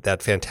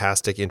that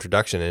fantastic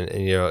introduction, and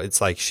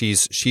it's like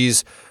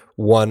she's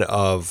one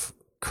of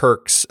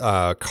Kirk's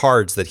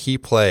cards that he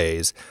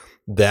plays.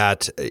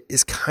 That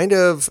is kind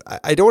of,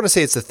 I don't want to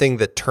say it's the thing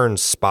that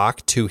turns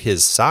Spock to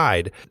his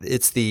side.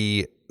 It's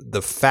the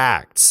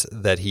facts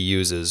that he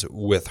uses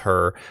with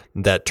her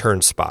that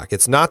turns Spock.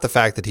 It's not the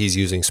fact that he's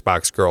using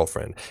Spock's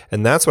girlfriend.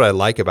 And that's what I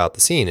like about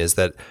the scene, is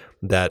that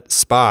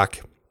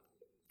Spock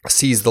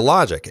sees the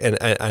logic. And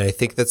I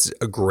think that's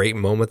a great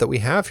moment that we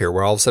have here,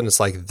 where all of a sudden it's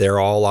like they're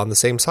all on the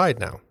same side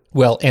now.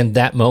 Well, and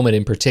that moment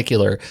in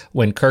particular,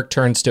 when Kirk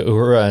turns to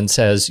Uhura and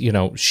says,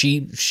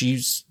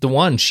 she's the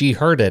one, she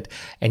heard it,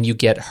 and you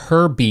get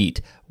her beat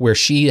where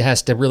she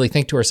has to really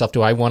think to herself,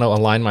 do I want to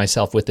align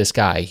myself with this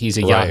guy? He's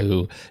a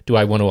Yahoo. Do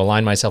I want to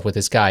align myself with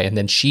this guy? And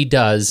then she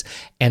does,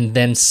 and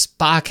then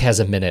Spock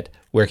has a minute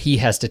where he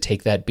has to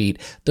take that beat.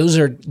 Those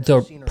are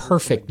the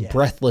perfect,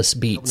 breathless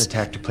beats. An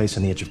attack took place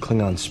on the edge of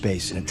Klingon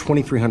space, and at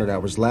 2300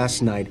 hours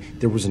last night,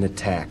 there was an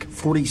attack.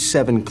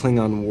 47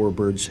 Klingon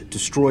warbirds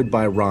destroyed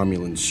by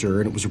Romulans, sir,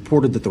 and it was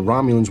reported that the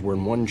Romulans were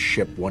in one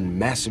ship, one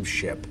massive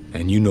ship.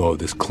 And you know of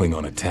this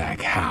Klingon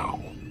attack.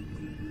 How?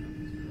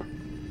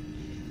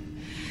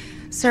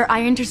 Sir,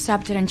 I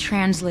intercepted and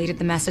translated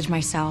the message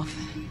myself.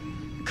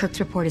 Kirk's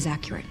report is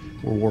accurate.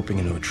 We're warping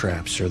into a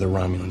trap, sir. The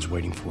Romulans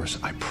waiting for us.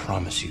 I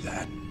promise you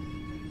that.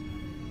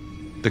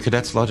 The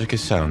cadet's logic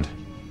is sound.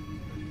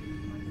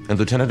 And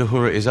Lieutenant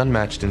Uhura is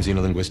unmatched in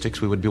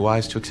xenolinguistics. We would be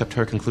wise to accept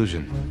her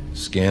conclusion.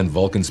 Scan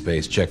Vulcan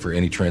space, check for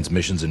any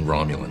transmissions in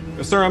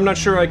Romulan. Sir, I'm not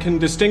sure I can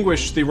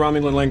distinguish the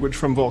Romulan language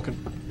from Vulcan.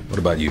 What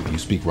about you? You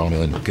speak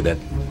Romulan, Cadet?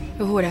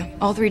 Uhura,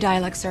 all three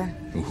dialects, sir.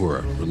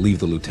 Uhura, relieve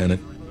the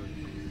lieutenant.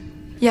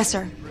 Yes,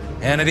 sir.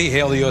 Hannity,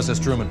 hail the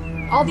USS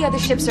Truman. All the other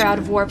ships are out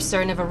of warp, sir,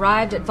 and have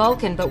arrived at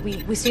Vulcan, but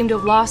we seem to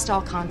have lost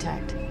all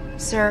contact.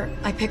 Sir,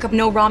 I pick up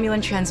no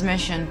Romulan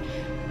transmission,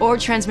 or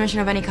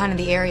transmission of any kind in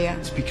the area.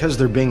 It's because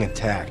they're being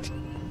attacked.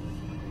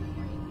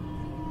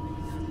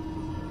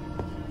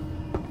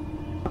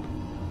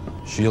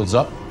 Shields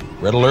up.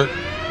 Red alert.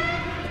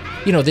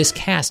 You know, this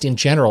cast in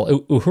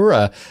general,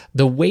 Uhura,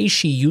 the way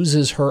she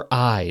uses her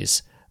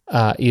eyes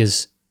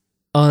is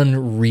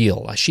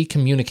unreal. She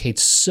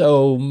communicates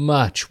so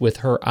much with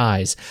her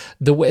eyes.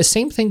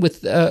 Same thing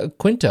with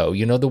Quinto.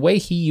 You know, the way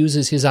he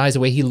uses his eyes,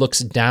 the way he looks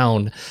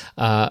down,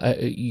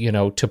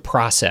 to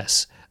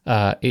process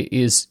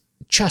is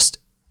just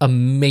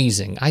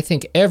amazing. I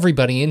think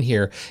everybody in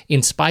here,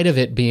 in spite of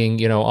it being,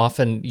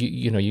 often,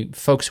 you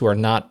folks who are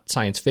not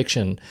science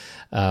fiction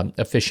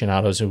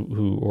aficionados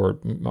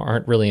who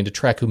aren't really into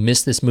Trek, who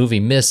miss this movie,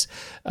 miss,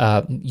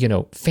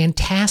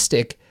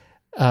 fantastic,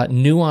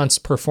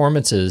 nuanced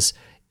performances,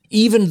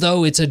 even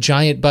though it's a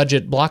giant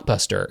budget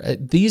blockbuster.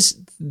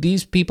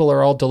 These people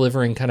are all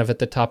delivering kind of at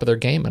the top of their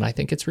game, and I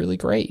think it's really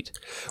great.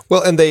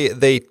 Well, and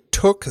they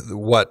took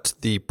what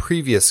the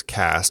previous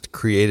cast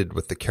created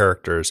with the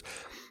characters,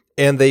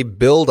 and they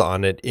build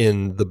on it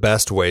in the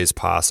best ways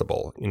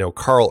possible.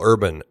 Karl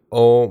Urban,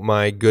 oh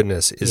my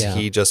goodness, is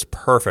he just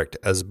perfect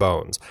as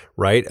Bones,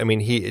 right? I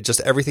mean,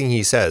 everything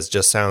he says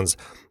just sounds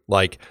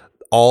like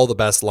all the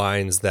best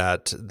lines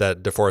that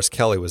DeForest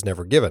Kelley was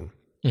never given.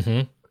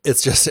 Mm-hmm.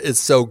 It's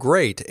so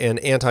great. And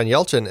Anton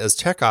Yelchin as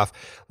Chekhov,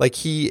 like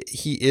he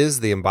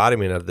is the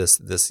embodiment of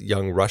this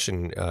young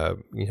Russian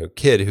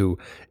kid who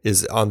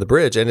is on the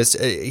bridge, and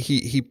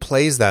he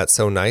plays that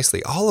so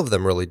nicely. All of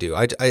them really do.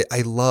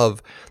 I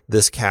love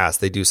this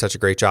cast. They do such a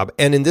great job.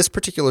 And in this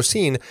particular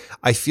scene,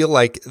 I feel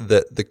like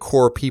the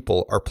core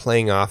people are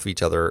playing off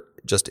each other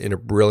just in a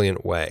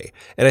brilliant way.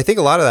 And I think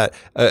a lot of that,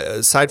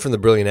 aside from the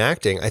brilliant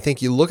acting, I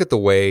think you look at the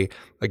way,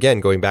 again,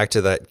 going back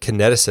to that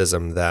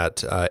kineticism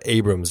that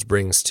Abrams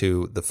brings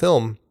to the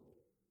film,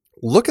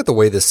 look at the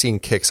way this scene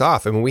kicks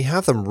off. I mean, we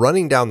have them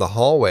running down the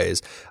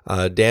hallways,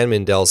 Dan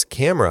Mindel's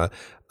camera,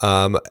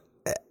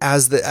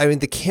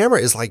 the camera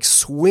is like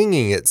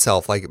swinging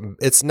itself. Like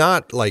it's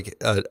not like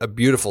a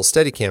beautiful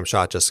Steadicam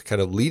shot, just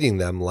kind of leading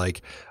them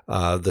like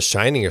The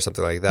Shining or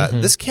something like that.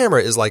 Mm-hmm. This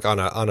camera is like on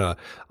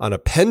a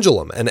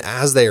pendulum, and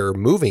as they are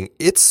moving,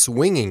 it's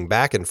swinging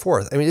back and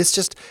forth. I mean,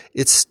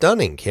 it's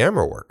stunning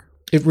camera work.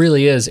 It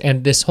really is.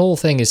 And this whole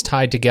thing is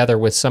tied together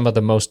with some of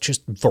the most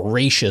just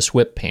voracious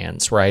whip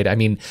pans, right? I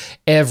mean,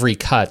 every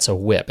cut's a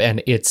whip,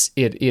 and it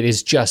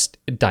is just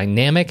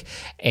dynamic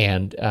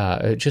and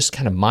just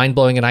kind of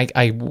mind-blowing. And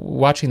I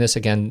watching this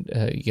again,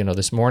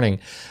 this morning,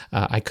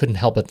 I couldn't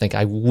help but think,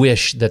 I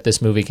wish that this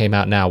movie came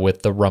out now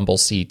with the rumble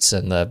seats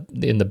and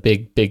in the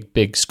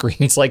big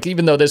screens. Like,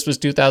 even though this was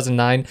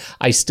 2009,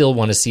 I still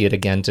want to see it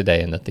again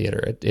today in the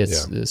theater.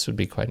 This would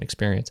be quite an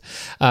experience.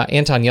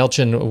 Anton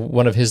Yelchin,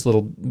 one of his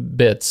little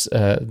bits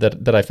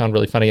that I found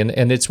really funny,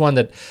 and it's one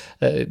that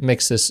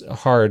makes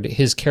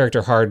his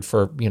character hard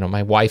for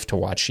my wife to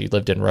watch. She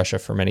lived in Russia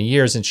for many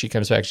years, and she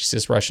comes back, she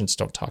says Russians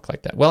don't talk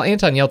like that. Well,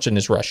 Anton Yelchin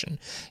is Russian.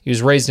 He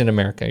was raised in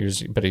America,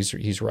 but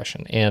he's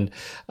Russian, and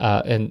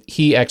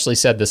he actually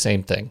said the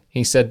same thing.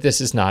 He said,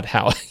 "This is not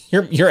how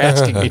you're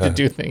asking me to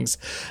do things.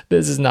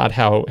 This is not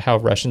how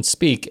Russians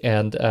speak."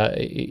 And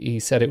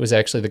he said it was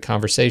actually the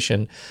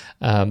conversation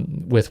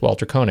with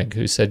Walter Koenig,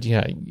 who said,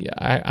 "Yeah,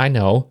 I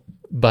know,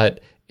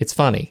 but it's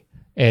funny,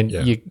 and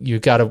you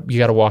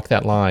gotta walk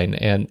that line."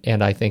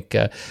 And I think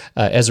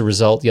as a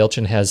result,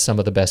 Yelchin has some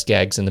of the best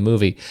gags in the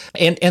movie,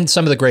 and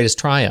some of the greatest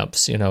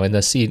triumphs. In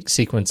the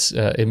sequence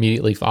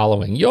immediately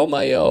following "Yo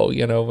my yo,"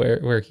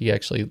 where he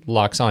actually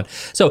locks on.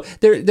 So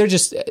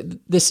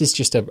this is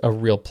just a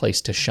real place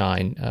to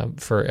shine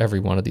for every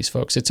one of these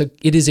folks.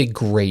 It is a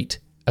great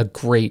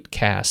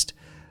cast.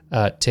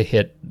 To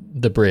hit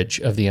the bridge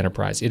of the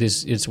Enterprise.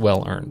 It's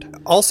well earned.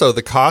 Also,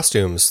 the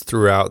costumes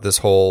throughout this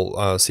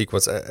whole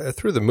sequence,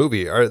 through the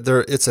movie,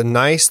 it's a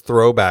nice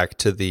throwback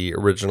to the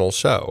original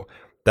show.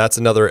 That's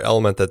another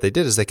element that they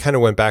did, is they kind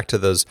of went back to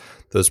those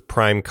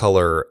prime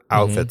color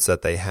outfits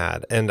that they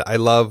had. And I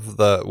love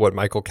what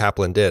Michael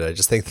Kaplan did. I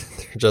just think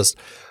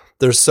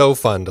they're so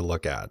fun to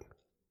look at.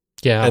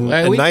 Yeah. And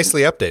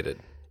nicely updated.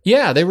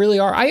 Yeah, they really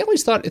are. I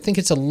think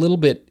it's a little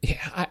bit,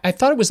 I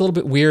thought it was a little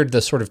bit weird, the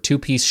sort of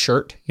two-piece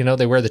shirt.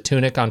 They wear the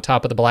tunic on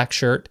top of the black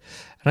shirt.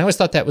 And I always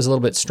thought that was a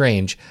little bit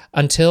strange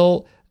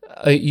until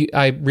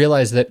I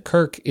realized that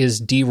Kirk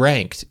is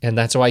D-ranked, and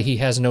that's why he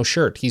has no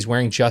shirt. He's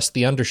wearing just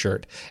the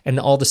undershirt. And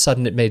all of a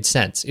sudden it made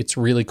sense. It's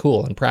really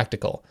cool and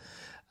practical.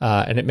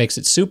 And it makes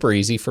it super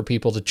easy for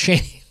people to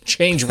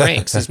change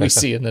ranks, as we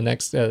see in the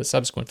next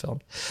subsequent film.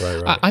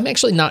 Right. I'm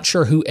actually not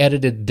sure who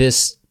edited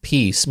this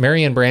piece.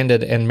 Marianne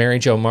Brandon and Mary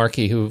Jo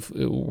Markey, who've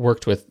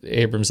worked with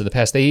Abrams in the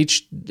past, they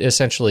each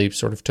essentially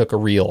sort of took a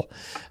reel.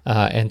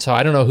 And so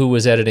I don't know who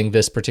was editing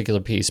this particular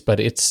piece, but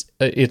it's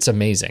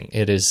amazing.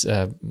 It is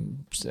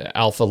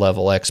alpha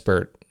level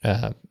expert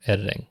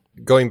editing.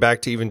 Going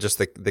back to even just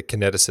the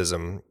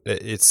kineticism,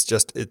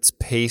 it's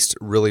paced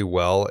really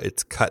well.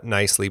 It's cut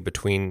nicely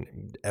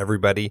between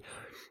everybody.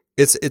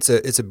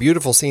 It's a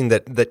beautiful scene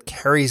that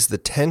carries the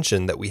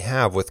tension that we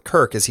have with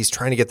Kirk as he's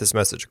trying to get this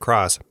message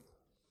across.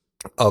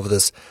 of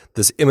this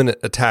imminent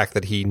attack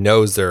that he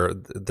knows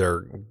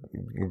they're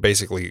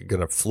basically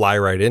going to fly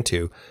right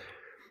into.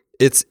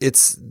 It's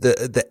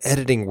the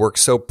editing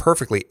works so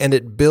perfectly, and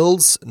it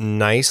builds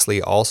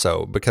nicely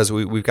also, because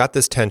we've got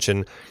this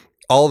tension.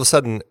 All of a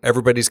sudden,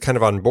 everybody's kind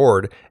of on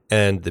board,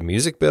 and the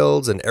music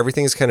builds, and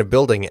everything is kind of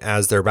building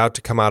as they're about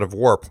to come out of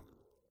warp.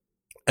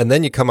 And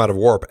then you come out of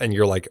warp, and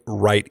you're like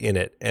right in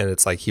it, and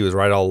it's like he was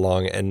right all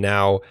along, and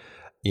now,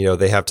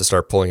 they have to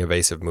start pulling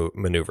evasive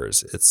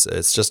maneuvers.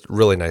 It's just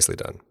really nicely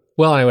done.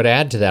 Well, I would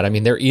add to that. I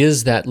mean, there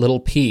is that little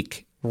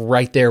peak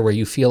right there where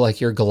you feel like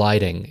you're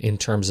gliding in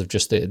terms of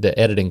just the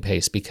editing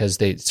pace, because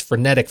it's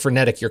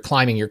frenetic. You're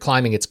climbing,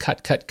 it's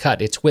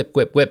cut, it's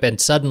whip,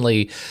 and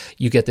suddenly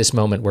you get this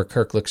moment where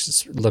Kirk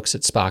looks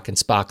at Spock, and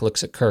Spock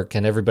looks at Kirk,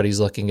 and everybody's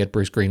looking at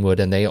Bruce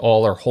Greenwood, and they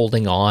all are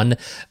holding on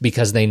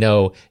because they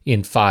know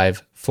in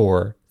 5,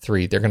 4,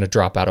 3 they're going to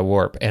drop out of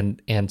warp,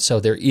 and so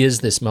there is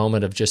this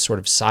moment of just sort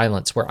of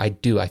silence where I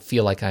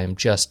feel like I am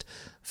just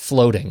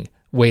floating,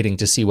 waiting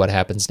to see what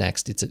happens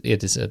next.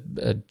 It is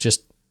a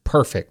just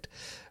perfect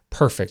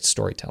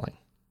storytelling.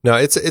 No,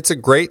 it's a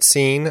great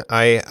scene.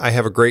 I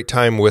have a great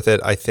time with it.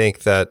 I think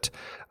that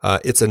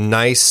it's a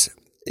nice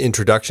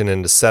introduction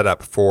and a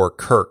setup for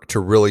Kirk to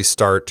really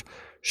start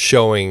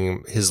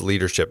showing his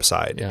leadership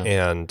side. Yeah.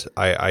 And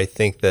I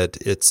think that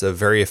it's a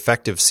very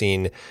effective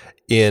scene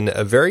in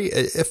a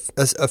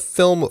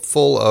film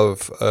full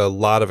of a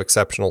lot of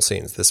exceptional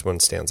scenes. This one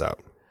stands out.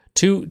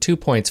 Two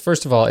points.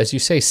 First of all, as you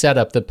say,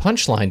 setup, the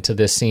punchline to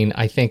this scene,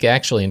 I think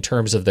actually in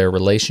terms of their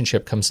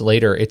relationship comes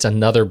later. It's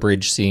another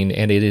bridge scene,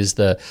 and it is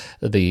the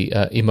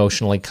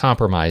emotionally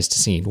compromised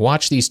scene.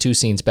 Watch these two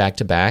scenes back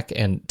to back,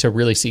 and to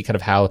really see kind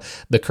of how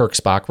the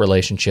Kirk-Spock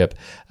relationship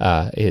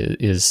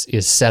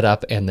is set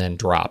up and then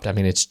dropped. I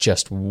mean, it's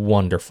just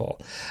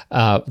wonderful.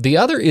 The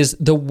other is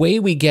the way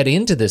we get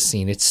into this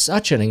scene. It's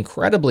such an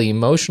incredibly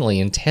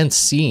emotionally intense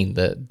scene,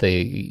 the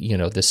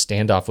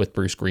standoff with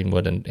Bruce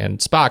Greenwood and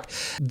Spock,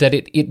 that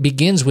it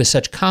begins with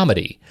such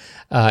comedy.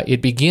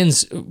 It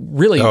begins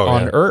really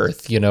on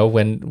Earth,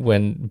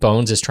 when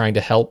Bones is trying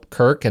to help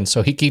Kirk, and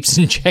so he keeps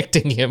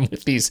injecting him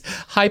with these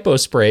hypo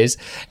sprays,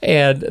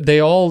 and they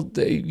all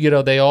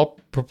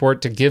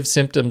purport to give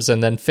symptoms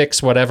and then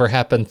fix whatever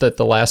happened that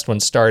the last one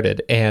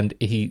started. And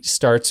he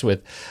starts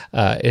with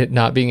it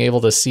not being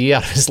able to see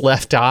out his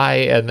left eye,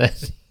 and then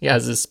he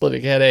has a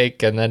splitting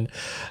headache, and then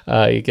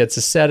he gets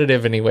a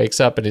sedative, and he wakes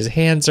up, and his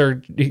hands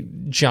are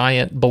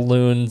giant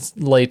balloons,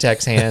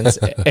 latex hands,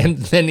 and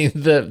then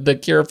the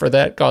cure for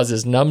that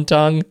causes numb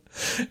tongue,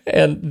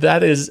 and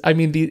that is,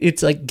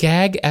 it's like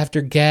gag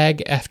after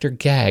gag after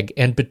gag,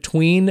 and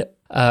between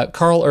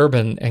Carl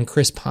Urban and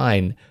Chris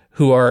Pine,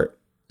 who are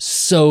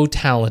so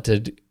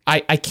talented,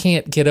 I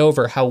can't get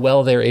over how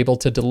well they're able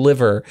to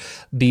deliver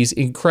these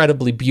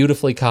incredibly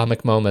beautifully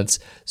comic moments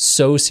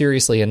so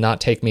seriously and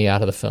not take me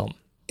out of the film.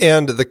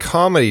 And the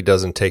comedy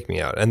doesn't take me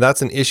out. And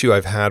that's an issue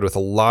I've had with a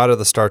lot of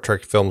the Star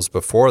Trek films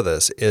before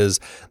this, is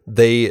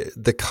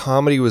the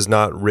comedy was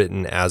not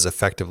written as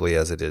effectively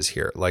as it is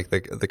here. Like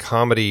the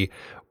comedy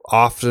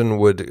often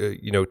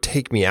would,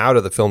 take me out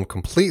of the film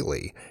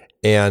completely.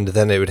 And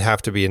then it would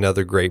have to be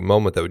another great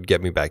moment that would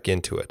get me back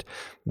into it.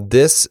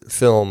 This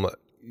film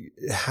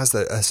has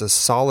a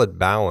solid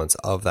balance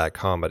of that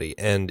comedy,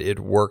 and it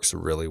works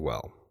really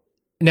well.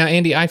 Now,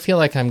 Andy, I feel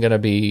like I'm going to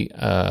be...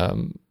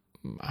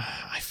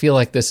 I feel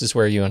like this is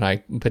where you and I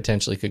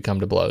potentially could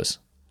come to blows.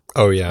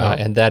 Oh, yeah.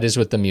 And that is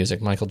with the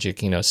music, Michael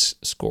Giacchino's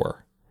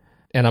score.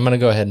 And I'm going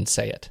to go ahead and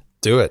say it.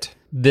 Do it.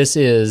 This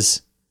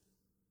is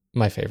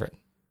my favorite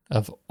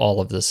of all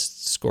of the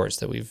scores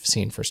that we've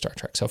seen for Star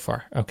Trek so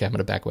far. Okay, I'm going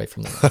to back away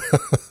from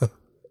that.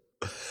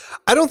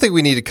 I don't think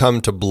we need to come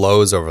to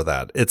blows over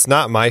that. It's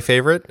not my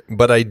favorite,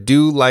 but I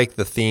do like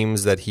the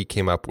themes that he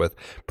came up with,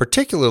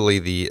 particularly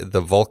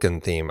the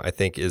Vulcan theme. I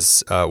think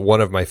is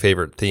one of my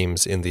favorite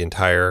themes in the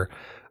entire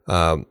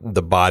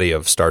the body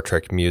of Star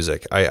Trek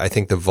music. I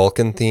think the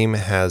Vulcan theme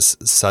has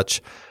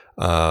such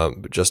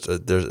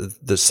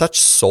there's such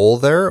soul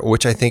there,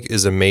 which I think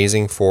is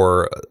amazing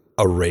for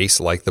a race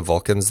like the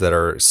Vulcans that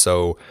are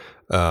so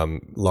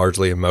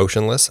largely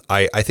emotionless.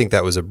 I think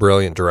that was a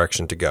brilliant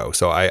direction to go.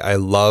 So I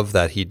love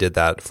that he did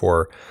that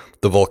for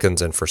the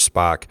Vulcans and for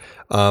Spock.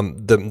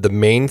 The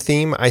main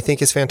theme I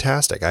think is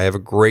fantastic. I have a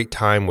great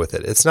time with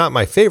it. It's not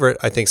my favorite.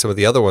 I think some of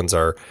the other ones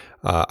are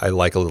I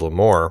like a little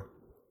more,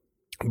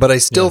 but I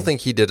still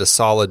think he did a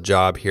solid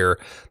job here.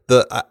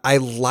 I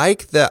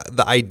like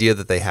the idea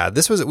that they had.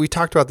 We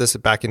talked about this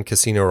back in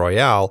Casino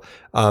Royale.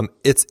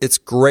 It's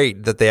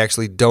great that they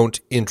actually don't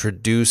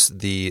introduce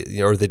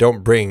they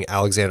don't bring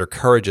Alexander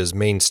Courage's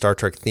main Star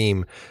Trek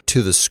theme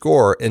to the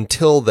score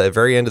until the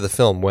very end of the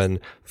film, when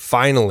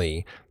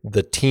finally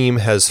the team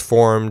has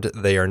formed.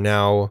 They are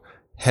now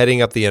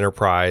heading up the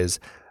Enterprise,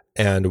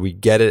 and we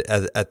get it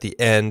at the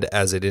end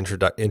as it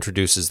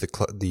introduces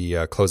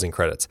the closing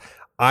credits.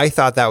 I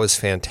thought that was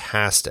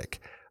fantastic.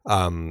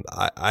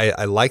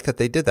 I like that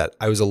they did that.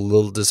 I was a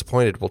little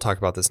disappointed. We'll talk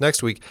about this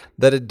next week,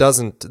 that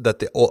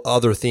the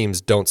other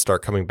themes don't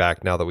start coming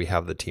back now that we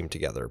have the team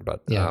together.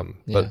 But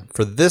but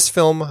for this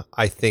film,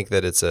 I think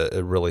that it's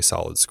a really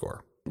solid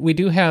score. We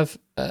do have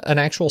an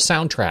actual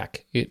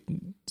soundtrack.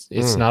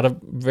 It's not a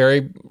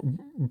very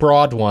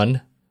broad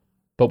one,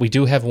 but we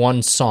do have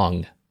one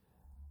song.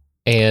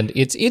 And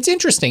it's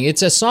interesting.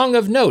 It's a song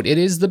of note. It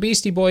is the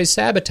Beastie Boys'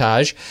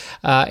 Sabotage,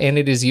 and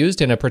it is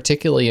used in a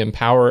particularly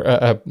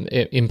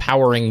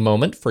empowering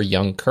moment for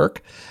young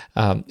Kirk.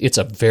 It's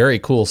a very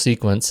cool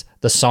sequence.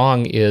 The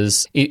song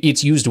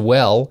it's used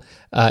well.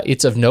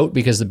 It's of note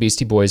because the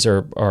Beastie Boys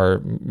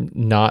are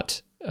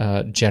not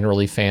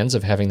generally fans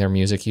of having their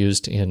music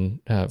used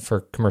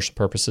for commercial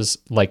purposes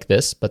like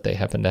this, but they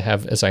happen to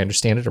have, as I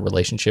understand it, a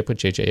relationship with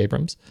J.J.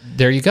 Abrams.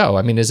 There you go.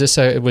 I mean, was this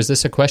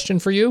a question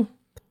for you?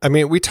 I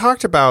mean, we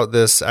talked about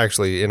this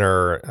actually in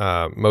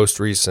our most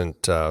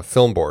recent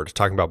film board,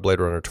 talking about Blade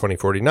Runner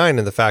 2049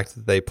 and the fact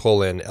that they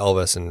pull in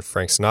Elvis and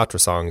Frank Sinatra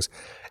songs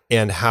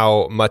and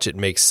how much it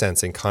makes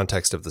sense in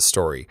context of the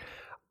story.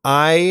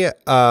 I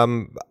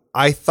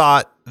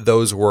thought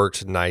those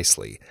worked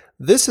nicely.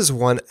 This is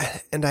one,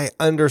 and I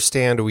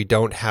understand we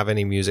don't have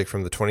any music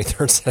from the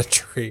 23rd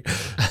century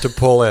to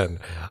pull in.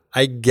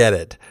 I get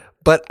it.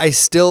 But I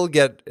still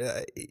get,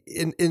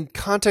 in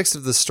context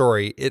of the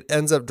story, it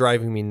ends up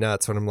driving me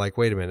nuts when I'm like,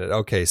 wait a minute,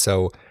 okay,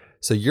 so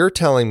you're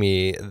telling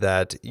me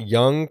that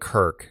young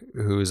Kirk,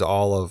 who's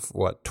all of,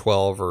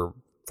 12 or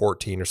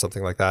 14 or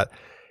something like that,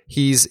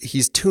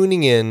 he's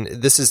tuning in,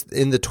 this is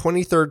in the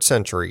 23rd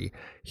century,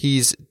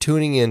 he's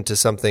tuning into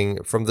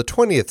something from the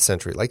 20th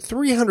century, like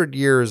 300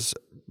 years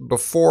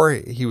before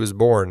he was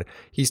born,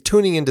 he's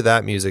tuning into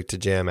that music to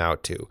jam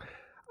out to.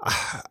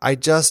 I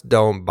just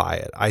don't buy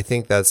it. I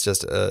think that's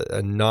just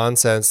a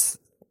nonsense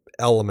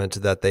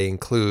element that they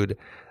include,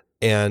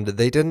 and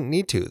they didn't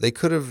need to. They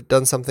could have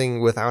done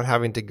something without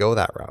having to go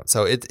that route.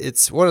 So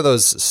it's one of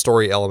those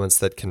story elements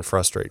that can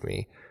frustrate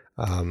me.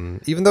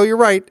 Even though you're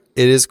right,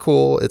 it is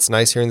cool. It's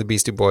nice hearing the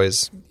Beastie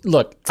Boys.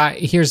 Look,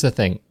 here's the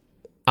thing.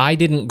 I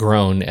didn't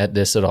groan at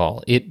this at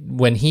all.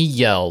 When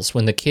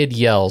the kid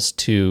yells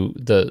to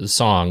the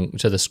song,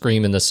 to the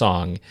scream in the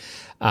song,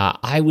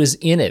 I was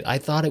in it. I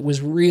thought it was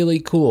really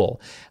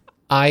cool.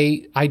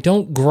 I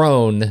don't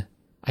groan.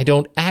 I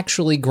don't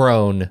actually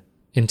groan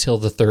until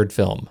the third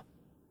film,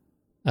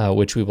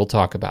 which we will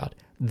talk about.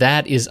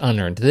 That is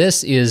unearned.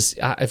 This is,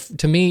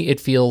 to me, it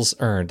feels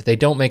earned. They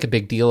don't make a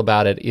big deal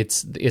about it.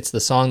 It's the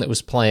song that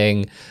was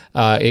playing.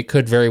 It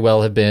could very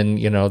well have been,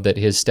 that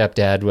his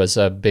stepdad was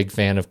a big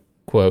fan of,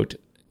 quote,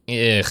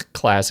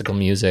 classical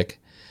music.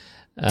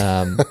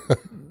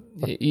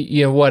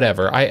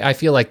 Whatever. I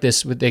feel like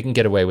they can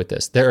get away with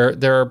this. There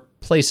are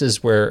places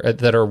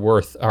that are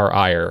worth our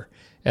ire,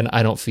 and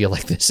I don't feel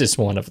like this is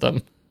one of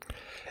them.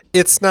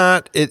 It's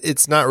not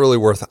really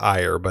worth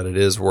ire, but it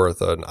is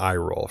worth an eye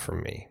roll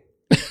from me.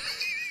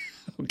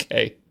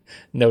 Okay,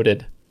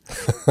 noted.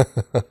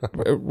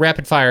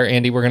 Rapid fire,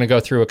 Andy. We're going to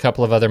go through a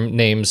couple of other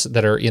names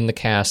that are in the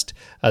cast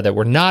that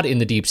were not in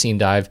the Deep Scene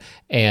Dive,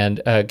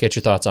 and get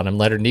your thoughts on them.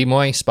 Leonard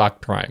Nimoy, Spock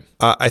Prime.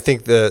 I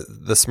think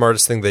the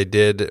smartest thing they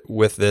did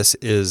with this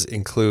is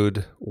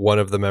include one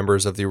of the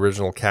members of the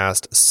original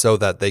cast so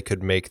that they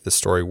could make the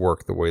story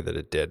work the way that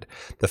it did.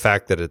 The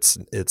fact that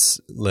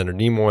it's Leonard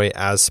Nimoy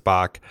as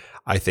Spock,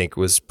 I think,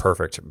 was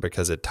perfect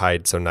because it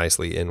tied so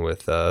nicely in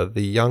with the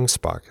young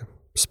Spock's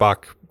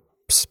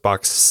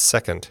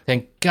second.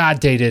 Thank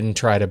God they didn't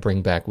try to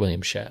bring back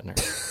William Shatner.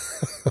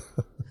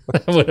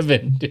 That would have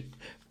been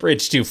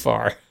bridge too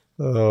far.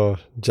 Oh,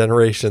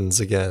 generations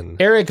again.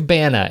 Eric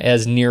Bana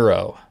as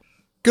Nero.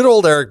 Good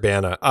old Eric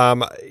Bana.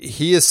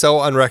 He is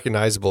so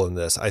unrecognizable in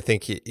this. I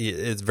think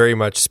it very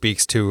much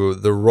speaks to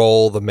the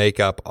role, the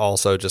makeup,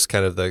 also just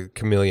kind of the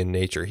chameleon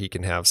nature he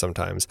can have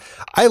sometimes.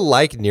 I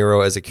like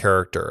Nero as a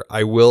character.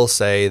 I will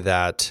say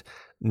that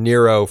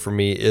Nero for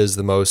me is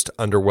the most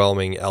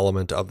underwhelming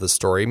element of the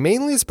story.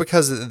 Mainly it's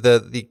because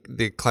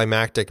the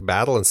climactic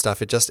battle and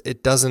stuff. It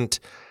doesn't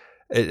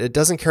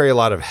carry a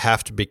lot of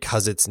heft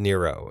because it's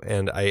Nero,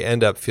 and I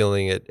end up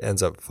feeling it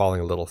ends up falling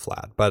a little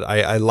flat. But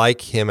I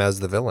like him as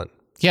the villain.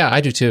 Yeah,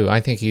 I do too.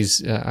 I think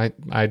he's.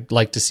 I'd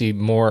like to see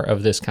more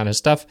of this kind of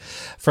stuff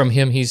from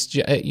him. He's.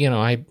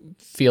 I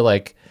feel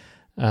like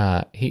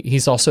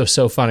he's also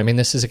so fun. I mean,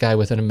 this is a guy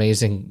with an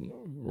amazing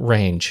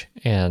range,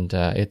 and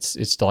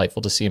it's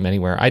delightful to see him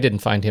anywhere. I didn't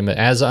find him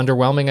as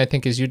underwhelming, I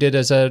think, as you did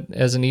as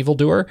an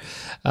evildoer,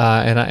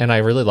 and I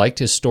really liked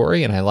his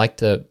story, and I liked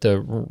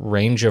the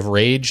range of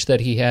rage that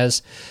he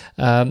has,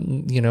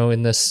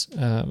 in this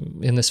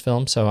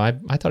film. So I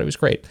thought it was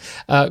great.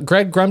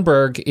 Greg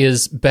Grunberg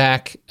is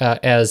back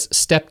as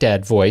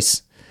stepdad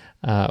voice,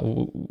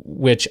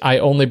 which I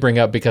only bring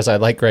up because I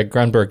like Greg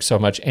Grunberg so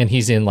much, and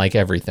he's in like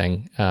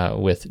everything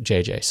with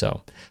JJ.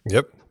 So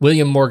yep.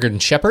 William Morgan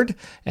Shepard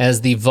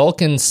as the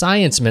Vulcan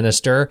science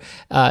minister.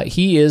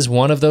 He is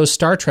one of those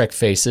Star Trek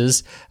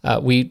faces.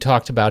 We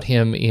talked about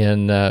him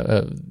in,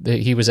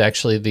 he was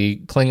actually the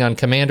Klingon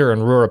commander in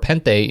Rura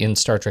Penthe in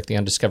Star Trek The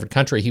Undiscovered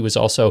Country. He was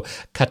also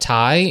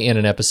Katai in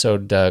an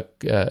episode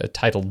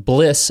titled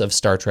Bliss of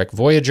Star Trek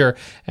Voyager,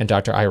 and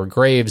Dr. Ira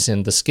Graves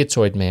in The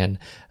Schizoid Man,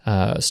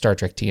 Star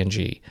Trek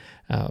TNG.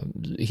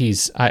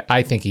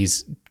 I think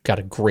he's got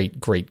a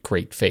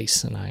great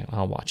face, and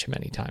I'll watch him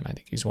anytime. I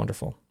think he's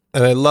wonderful.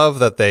 And I love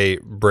that they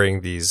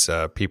bring these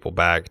people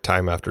back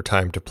time after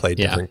time to play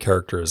different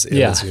characters in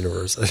this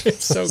universe.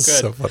 It's so good.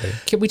 So funny.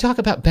 Can we talk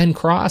about Ben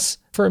Cross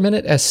for a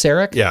minute as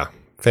Sarek? Yeah.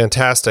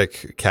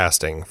 Fantastic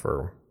casting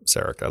for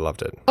Sarek. I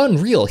loved it.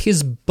 Unreal.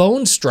 His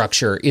bone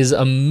structure is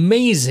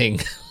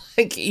amazing.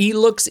 Like, he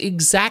looks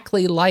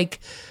exactly like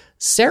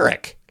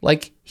Sarek.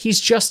 Like,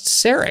 he's just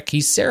Sarek.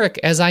 He's Sarek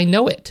as I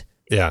know it.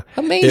 Yeah.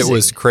 Amazing. It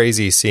was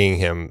crazy seeing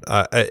him.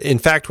 In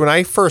fact, when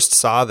I first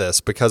saw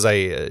this, because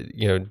I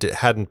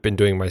hadn't been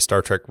doing my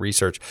Star Trek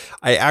research,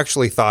 I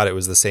actually thought it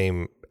was the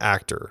same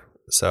actor.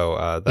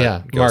 So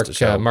that goes to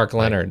show. Mark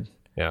Leonard.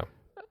 Yeah.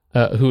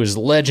 Who is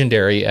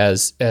legendary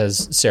as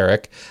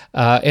Sarek.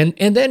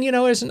 And then,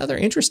 there's another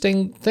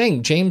interesting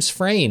thing. James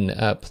Frain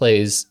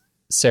plays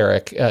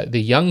Sarek,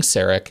 the young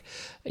Sarek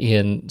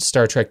in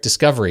Star Trek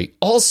Discovery.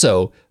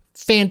 Also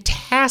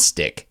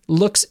fantastic.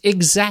 Looks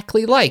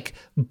exactly like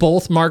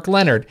both Mark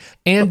Leonard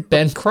and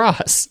Ben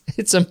Cross.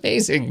 It's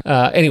amazing.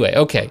 Anyway,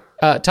 okay.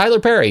 Tyler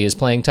Perry is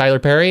playing Tyler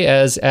Perry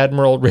as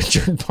Admiral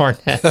Richard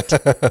Barnett.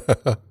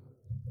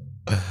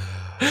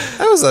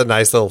 That was a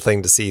nice little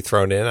thing to see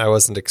thrown in. I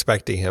wasn't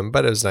expecting him,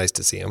 but it was nice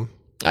to see him.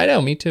 I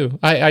know, me too.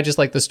 I just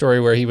like the story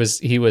where he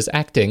was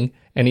acting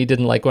and he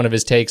didn't like one of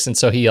his takes, and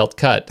so he yelled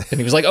cut. And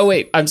he was like, "Oh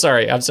wait, I'm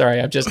sorry. I'm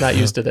just not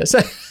used to this."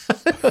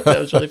 That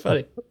was really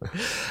funny.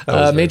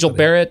 Majel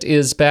Barrett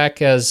is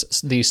back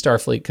as the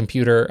Starfleet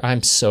computer.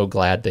 I'm so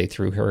glad they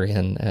threw her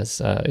in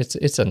as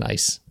it's a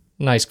nice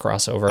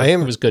crossover. It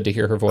was good to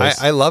hear her voice.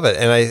 I love it,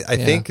 and I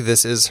think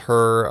this is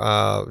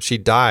her. She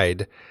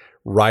died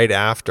right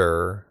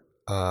after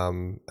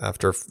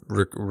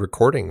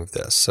recording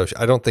this, so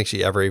I don't think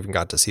she ever even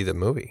got to see the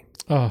movie.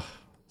 Oh,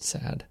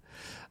 sad.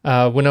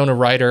 Winona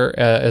Ryder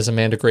as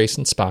Amanda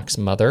Grayson, Spock's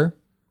mother.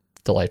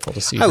 Delightful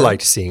to see her. I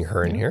liked seeing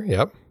her in here.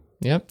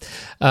 Yep.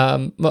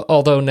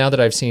 Although now that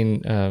I've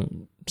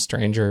seen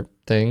Stranger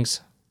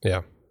Things,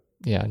 yeah,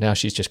 now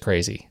she's just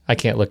crazy. I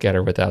can't look at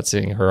her without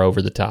seeing her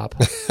over the top.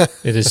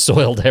 It has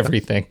soiled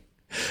everything.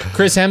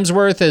 Chris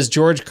Hemsworth as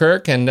George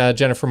Kirk and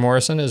Jennifer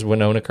Morrison as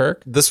Winona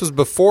Kirk. This was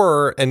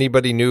before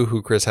anybody knew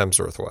who Chris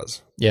Hemsworth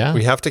was. Yeah.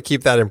 We have to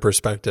keep that in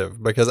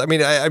perspective because,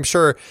 I'm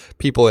sure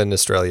people in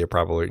Australia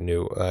probably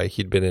knew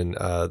he'd been in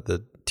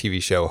the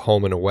TV show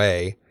Home and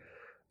Away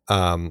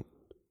and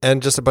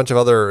just a bunch of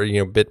other,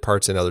 bit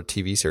parts in other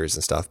TV series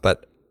and stuff.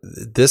 But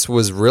this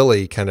was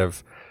really kind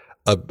of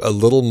a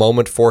little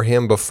moment for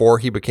him before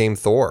he became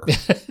Thor.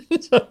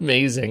 It's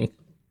amazing.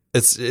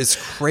 It's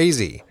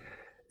crazy.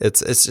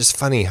 It's just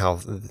funny how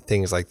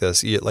things like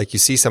this, you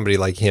see somebody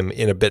like him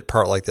in a bit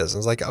part like this, and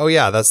it's like, oh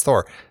yeah, that's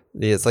Thor.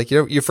 It's like,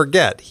 you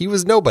forget he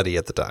was nobody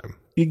at the time.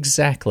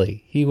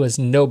 Exactly, he was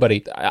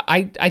nobody.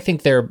 I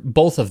think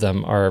both of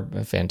them are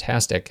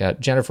fantastic.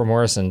 Jennifer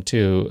Morrison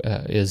too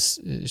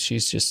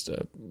she's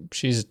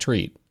a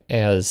treat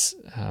as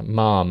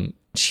Mom.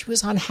 She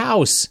was on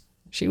House.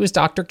 She was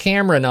Dr.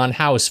 Cameron on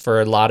House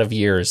for a lot of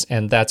years,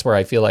 and that's where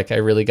I feel like I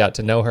really got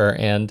to know her.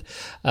 And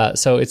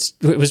so it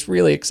was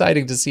really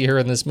exciting to see her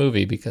in this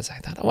movie because I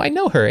thought, I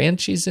know her,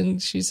 and she's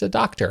a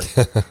doctor.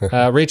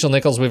 Rachel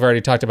Nichols, we've already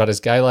talked about as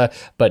Guyla,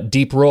 but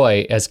Deep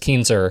Roy as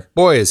Keenser.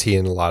 Boy, is he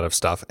in a lot of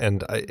stuff,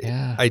 and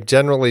I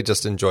generally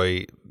just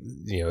enjoy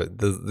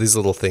these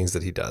little things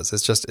that he does.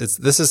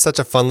 This is such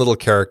a fun little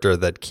character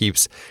that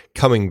keeps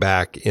coming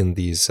back in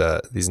these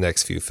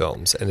next few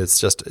films, and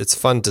it's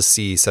fun to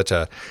see such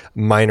a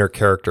minor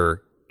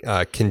character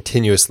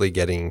continuously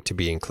getting to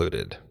be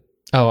included.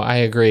 Oh, I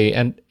agree.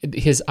 And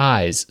his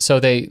eyes. So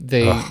they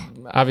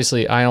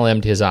obviously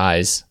ILM'd his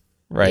eyes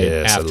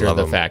after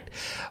the fact.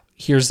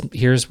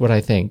 Here's what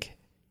I think,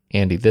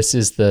 Andy. This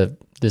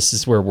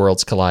is where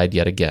worlds collide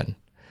yet again.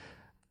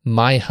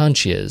 My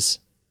hunch is,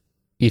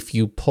 if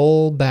you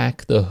pull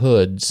back the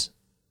hoods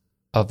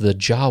of the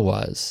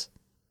Jawas,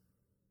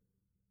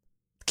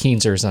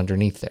 Keenser's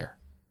underneath there.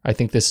 I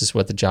think this is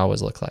what the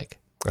Jawas look like.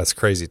 That's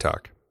crazy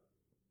talk.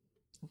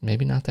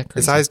 Maybe not that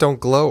crazy. His eyes don't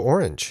glow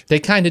orange. They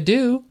kind of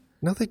do.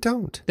 No, they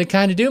don't. They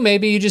kind of do.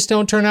 Maybe you just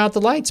don't turn out the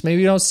lights.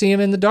 Maybe you don't see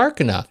them in the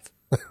dark enough.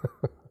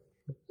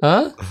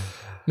 Huh?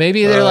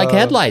 Maybe they're like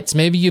headlights.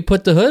 Maybe you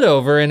put the hood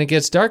over and it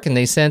gets dark and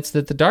they sense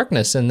that the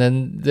darkness and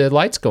then the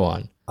lights go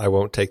on. I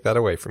won't take that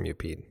away from you,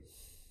 Pete.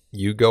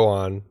 You go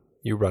on.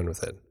 You run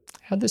with it.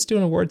 How'd this do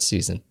in awards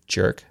season,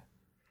 jerk?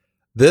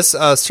 This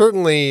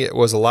certainly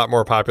was a lot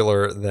more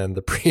popular than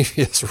the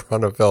previous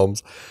run of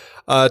films.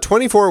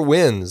 24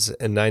 wins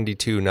and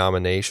 92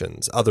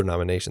 other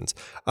nominations.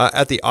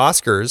 At the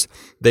Oscars,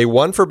 they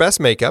won for Best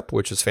Makeup,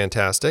 which was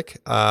fantastic.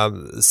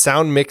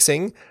 Sound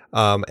mixing,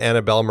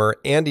 Anna Belmer,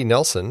 Andy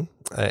Nelson.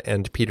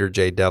 and Peter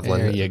J.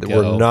 Devlin There you go.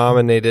 were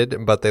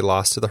nominated, but they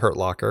lost to The Hurt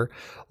Locker.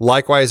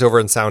 Likewise, over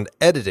in sound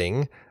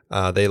editing,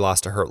 they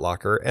lost to Hurt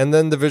Locker. And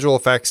then the visual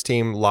effects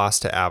team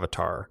lost to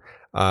Avatar.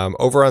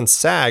 Over on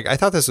SAG, I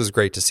thought this was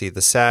great to see.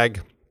 The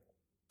SAG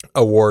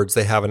Awards,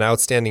 they have an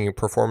outstanding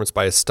performance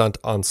by a stunt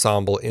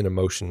ensemble in a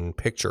motion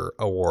picture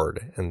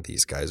award. And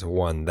these guys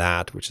won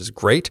that, which is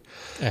great.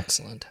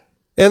 Excellent.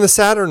 And the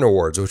Saturn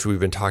Awards, which we've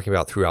been talking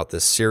about throughout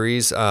this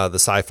series, the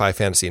Sci-Fi,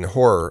 Fantasy, and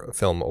Horror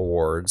Film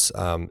Awards,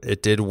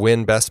 it did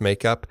win Best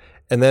Makeup.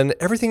 And then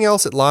everything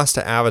else, it lost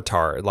to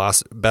Avatar. It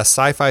lost Best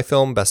Sci-Fi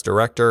Film, Best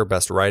Director,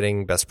 Best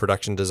Writing, Best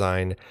Production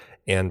Design,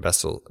 and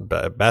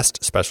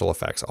Best Special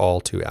Effects, all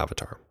to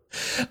Avatar.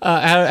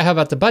 How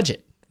about the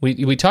budget?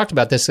 We talked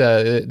about this.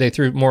 They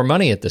threw more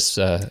money at this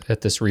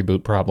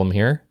reboot problem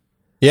here.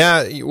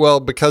 Yeah, well,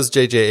 because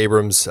J.J.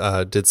 Abrams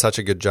did such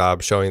a good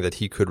job showing that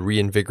he could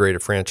reinvigorate a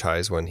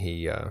franchise when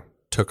he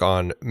took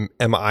on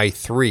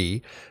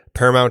MI3,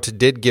 Paramount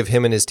did give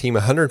him and his team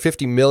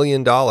 $150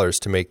 million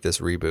to make this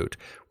reboot,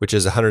 which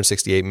is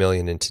 $168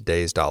 million in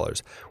today's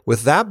dollars.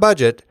 With that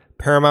budget,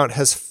 Paramount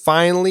has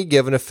finally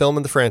given a film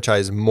in the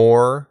franchise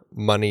more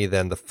money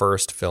than the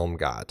first film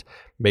got,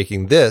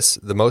 making this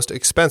the most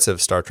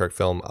expensive Star Trek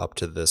film up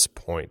to this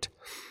point.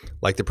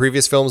 Like the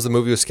previous films, the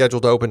movie was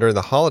scheduled to open during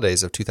the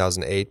holidays of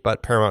 2008,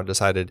 but Paramount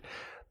decided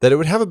that it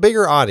would have a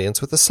bigger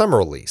audience with a summer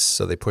release,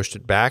 so they pushed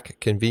it back,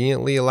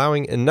 conveniently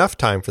allowing enough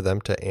time for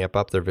them to amp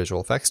up their visual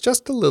effects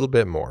just a little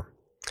bit more.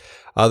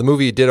 The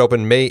movie did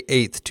open May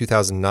 8th,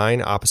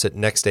 2009, opposite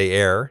Next Day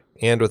Air,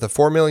 and with a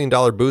 $4 million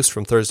boost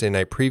from Thursday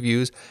night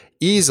previews,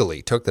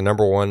 easily took the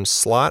number one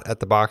slot at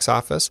the box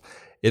office.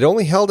 It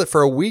only held it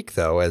for a week,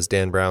 though, as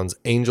Dan Brown's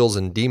Angels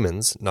and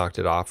Demons knocked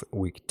it off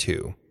week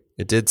 2.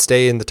 It did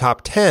stay in the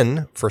top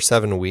 10 for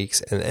 7 weeks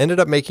and ended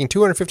up making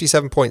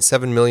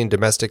 $257.7 million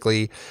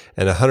domestically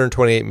and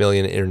 $128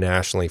 million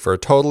internationally for a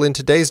total in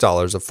today's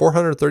dollars of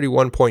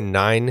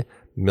 $431.9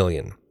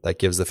 million. That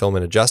gives the film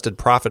an adjusted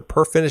profit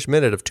per finished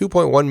minute of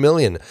 $2.1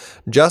 million,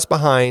 just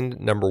behind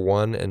number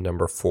 1 and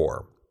number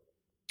 4.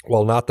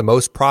 While not the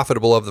most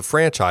profitable of the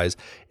franchise,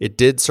 it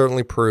did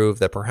certainly prove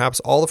that perhaps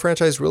all the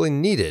franchise really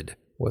needed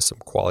was some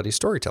quality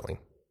storytelling.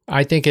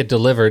 I think it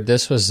delivered.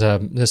 This was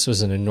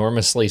an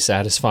enormously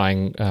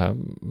satisfying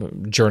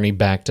journey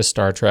back to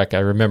Star Trek. I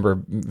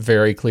remember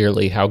very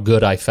clearly how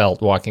good I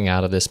felt walking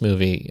out of this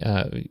movie,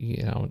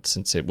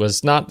 since it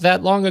was not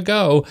that long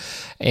ago.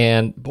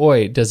 And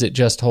boy, does it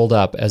just hold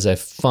up as a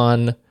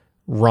fun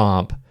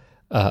romp,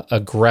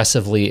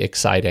 aggressively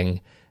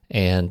exciting.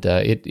 And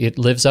it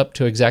lives up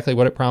to exactly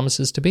what it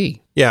promises to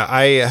be. Yeah,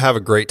 I have a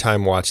great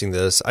time watching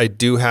this. I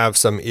do have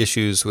some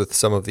issues with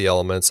some of the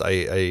elements.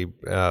 The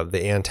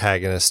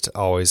antagonist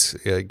always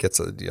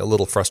gets a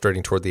little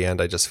frustrating toward the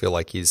end. I just feel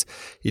like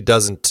he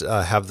doesn't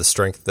have the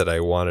strength that I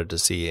wanted to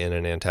see in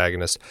an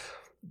antagonist.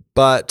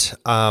 But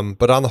on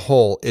the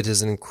whole, it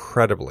is an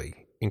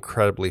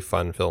incredibly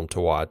fun film to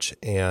watch,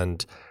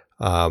 and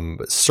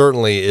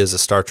certainly is a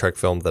Star Trek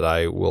film that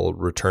I will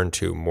return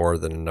to more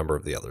than a number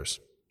of the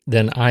others.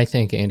 Then I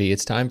think, Andy,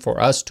 it's time for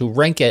us to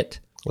rank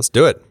it. Let's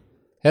do it.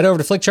 Head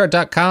over to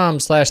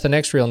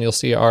flickchart.com/thenextreel and you'll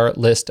see our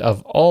list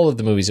of all of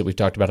the movies that we've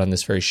talked about on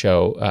this very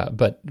show.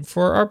 But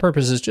for our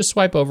purposes, just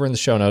swipe over in the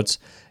show notes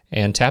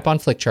and tap on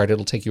Flickchart.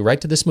 It'll take you right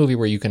to this movie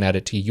where you can add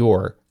it to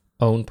your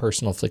own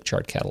personal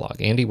Flickchart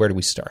catalog. Andy, where do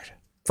we start?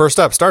 First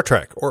up, Star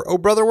Trek, or Oh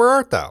Brother, Where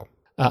Art Thou?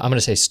 I'm going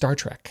to say Star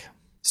Trek.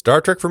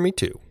 Star Trek for me,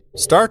 too.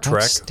 Star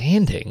Trek.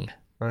 Outstanding.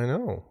 I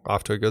know.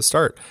 Off to a good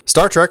start.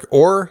 Star Trek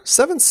or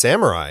Seven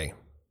Samurai?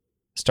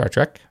 Star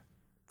Trek.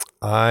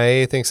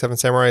 I think Seven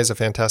Samurai is a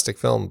fantastic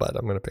film, but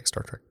I'm going to pick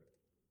Star Trek.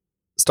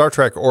 Star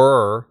Trek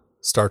or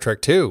Star Trek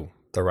 2,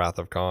 The Wrath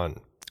of Khan.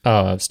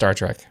 Star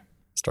Trek.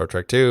 Star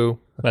Trek 2.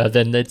 Well,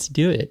 then let's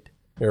do it.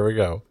 Here we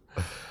go.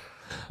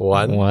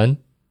 One,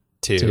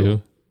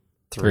 two,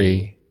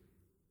 three.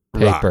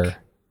 Paper. Rock.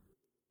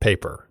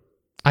 Paper.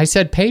 I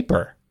said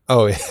paper.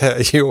 Oh,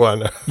 yeah, you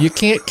won. You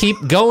can't keep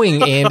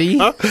going, Andy.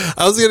 I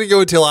was going to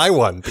go until I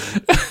won.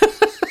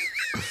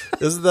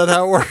 Isn't that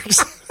how it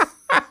works?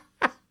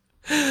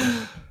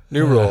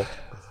 New rule.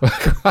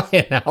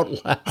 Crying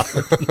out loud.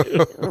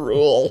 New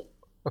rule.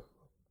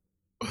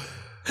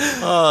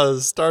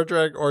 Star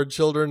Trek or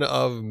Children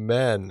of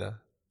Men?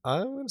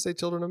 I'm going to say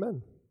Children of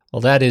Men.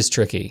 Well, that is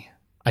tricky.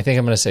 I think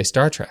I'm going to say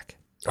Star Trek.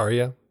 Are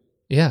you?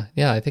 Yeah,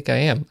 I think I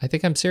am. I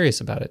think I'm serious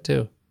about it,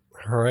 too.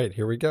 All right,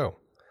 here we go.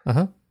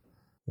 Uh-huh.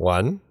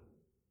 1,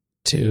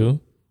 2,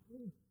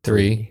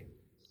 3.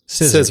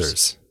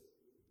 Scissors.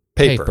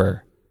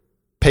 Paper.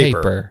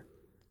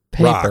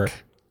 Rock.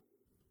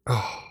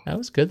 Oh, that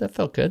was good. That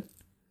felt good.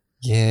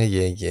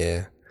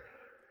 Yeah.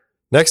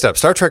 Next up,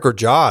 Star Trek or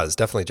Jaws?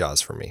 Definitely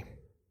Jaws for me.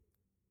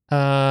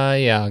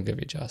 Yeah, I'll give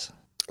you Jaws.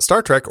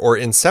 Star Trek or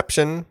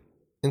Inception?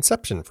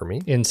 Inception for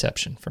me.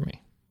 Inception for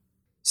me.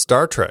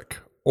 Star Trek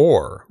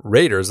or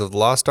Raiders of the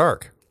Lost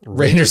Ark?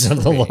 Raiders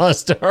of the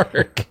Lost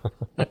Ark.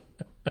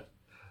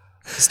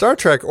 Star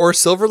Trek or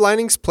Silver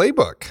Linings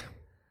Playbook?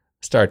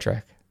 Star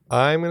Trek.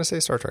 I'm going to say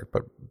Star Trek,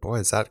 but boy,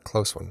 is that a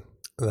close one.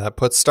 That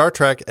puts Star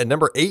Trek at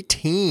number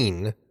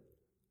 18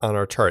 on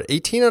our chart.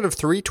 18 out of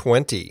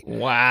 320.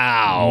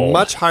 Wow.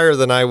 Much higher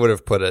than I would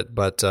have put it,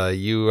 but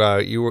you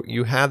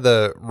had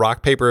the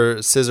rock,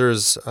 paper,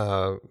 scissors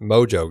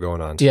mojo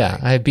going on today. Yeah,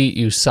 I beat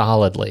you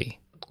solidly.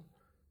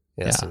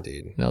 Yes,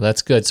 indeed. No,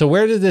 that's good. So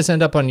where did this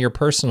end up on your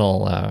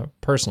personal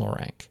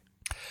rank?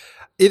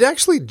 It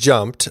actually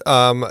jumped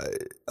a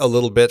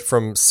little bit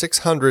from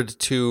 600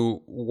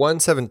 to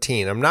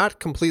 117. I'm not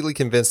completely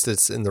convinced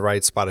it's in the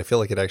right spot. I feel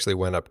like it actually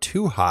went up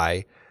too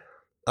high.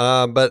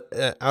 But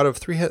out of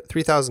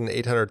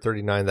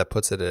 3,839, that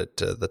puts it at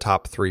the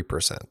top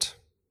 3%.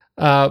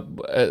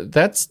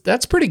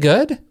 That's pretty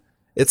good.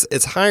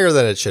 It's higher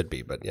than it should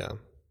be, but yeah,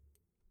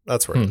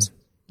 that's where it is.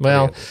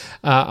 Well,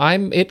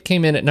 it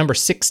came in at number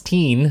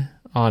 16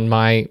 on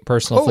my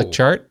personal flick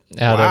chart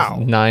out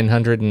of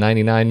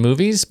 999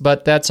 movies,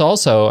 but that's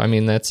also, I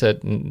mean, that's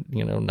at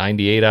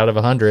 98 out of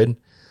 100.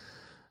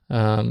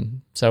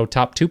 So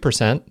top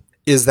 2%.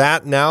 Is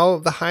that now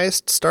the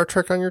highest Star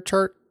Trek on your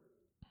chart?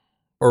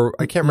 Or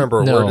I can't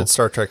remember. No. Where did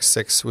Star Trek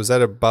 6? Was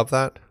that above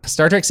that?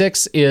 Star Trek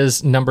 6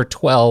 is number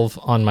 12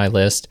 on my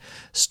list.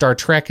 Star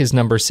Trek is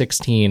number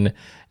 16,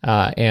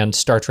 and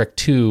Star Trek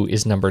 2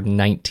 is number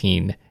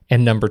 19.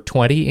 And number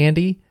 20,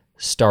 Andy,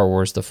 Star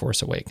Wars The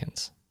Force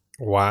Awakens.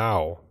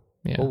 Wow.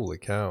 Yeah. Holy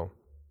cow.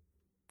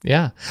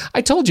 Yeah.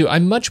 I told you,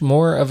 I'm much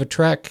more of a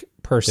Trek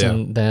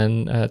person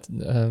than,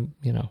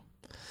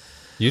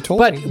 You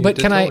told me. But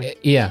can I?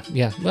 Yeah.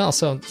 Well,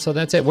 so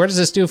that's it. Where does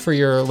this do for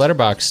your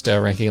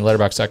Letterboxd ranking?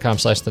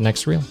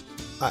 Letterboxd.com/thenextreel.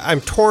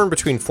 I'm torn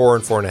between 4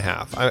 and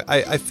 4.5.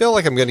 I feel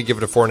like I'm going to give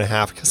it a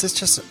 4.5 because it's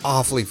just an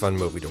awfully fun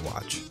movie to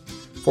watch.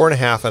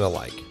 4.5 and a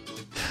like.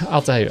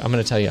 I'll tell you. I'm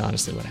going to tell you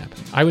honestly what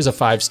happened. I was a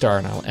 5-star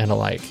and a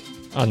like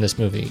on this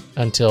movie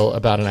until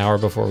about an hour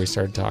before we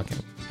started talking.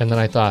 And then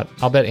I thought,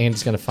 I'll bet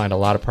Andy's going to find a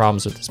lot of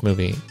problems with this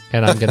movie,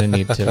 and I'm going to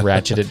need to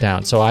ratchet it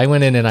down. So I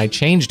went in and I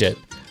changed it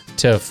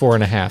to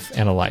 4.5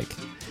 and a like.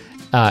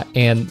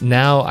 And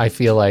now I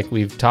feel like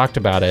we've talked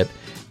about it,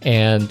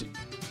 and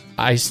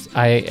I'm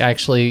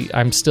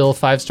still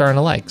 5-star and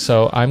a like.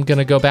 So I'm going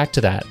to go back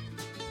to that,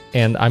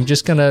 and I'm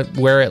just going to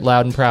wear it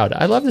loud and proud.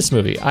 I love this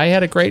movie. I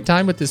had a great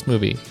time with this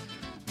movie,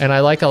 and I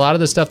like a lot of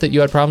the stuff that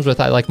you had problems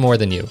with. I like more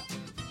than you.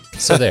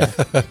 So there.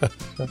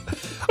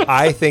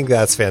 I think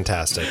that's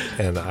fantastic,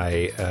 and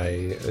I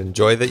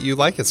enjoy that you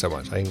like it so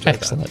much. I enjoy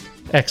that.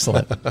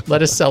 Excellent.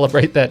 Let us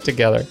celebrate that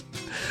together.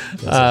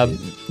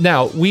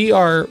 Now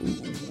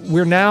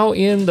we're now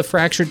in the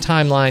fractured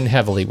timeline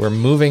heavily.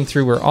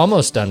 We're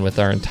almost done with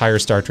our entire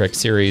Star Trek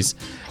series.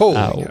 Holy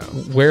cow.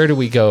 Where do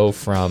we go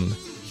from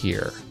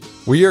here?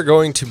 We are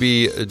going to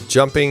be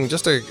jumping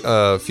just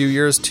a few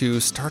years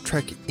to Star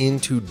Trek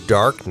Into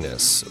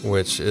Darkness,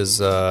 which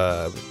is,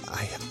 I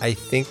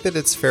think that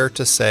it's fair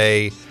to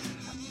say,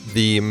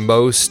 the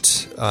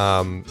most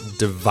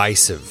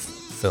divisive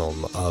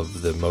film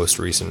of the most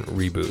recent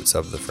reboots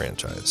of the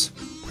franchise.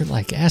 We're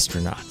like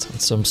astronauts on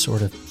some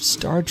sort of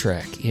Star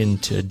Trek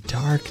Into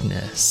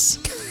Darkness.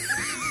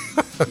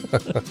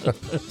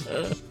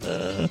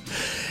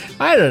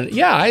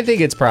 I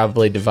think it's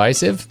probably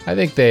divisive. I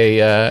think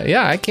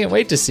I can't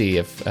wait to see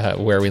if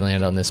where we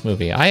land on this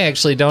movie. I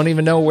actually don't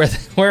even know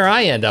where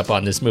I end up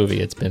on this movie.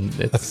 It's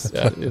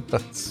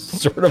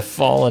sort of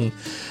fallen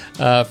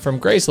from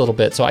grace a little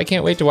bit. So I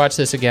can't wait to watch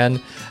this again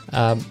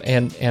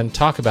and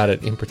talk about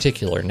it in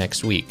particular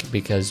next week,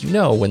 because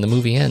when the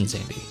movie ends,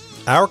 Andy.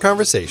 Our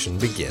conversation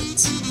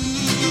begins.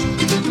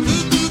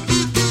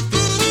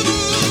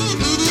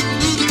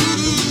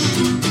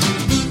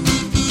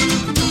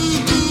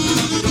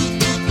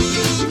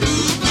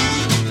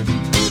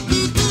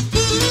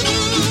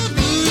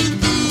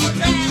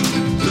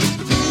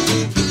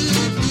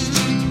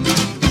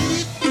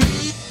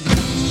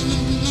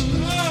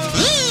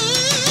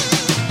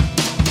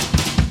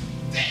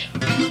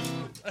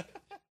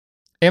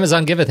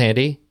 Amazon giveth,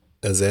 Andy.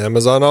 As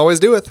Amazon always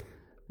doeth.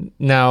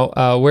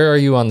 Now, where are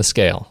you on the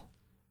scale?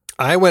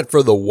 I went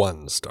for the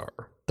 1 star.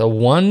 The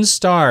 1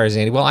 stars,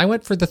 Andy. Well, I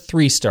went for the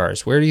 3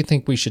 stars. Where do you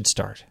think we should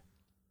start?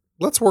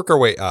 Let's work our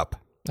way up.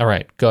 All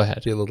right, go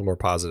ahead. Be a little more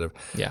positive.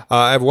 Yeah.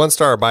 I have 1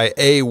 star by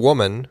A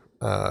Woman.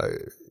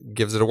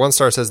 Gives it a 1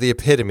 star, says the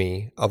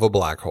epitome of a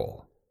black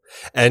hole.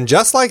 And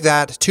just like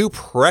that, 2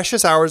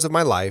 precious hours of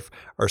my life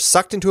are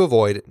sucked into a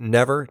void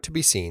never to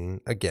be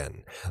seen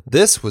again.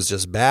 This was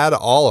just bad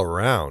all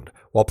around.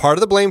 While part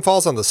of the blame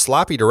falls on the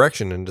sloppy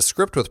direction and a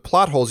script with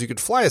plot holes you could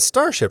fly a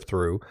starship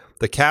through,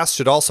 the cast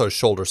should also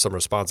shoulder some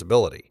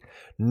responsibility.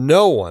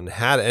 No one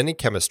had any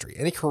chemistry,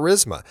 any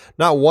charisma.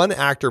 Not one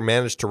actor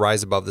managed to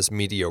rise above this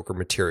mediocre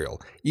material.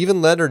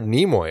 Even Leonard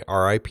Nimoy,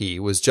 R.I.P.,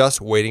 was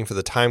just waiting for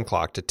the time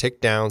clock to tick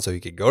down so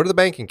he could go to the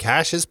bank and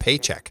cash his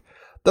paycheck.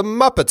 The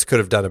Muppets could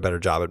have done a better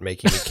job at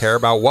making me care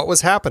about what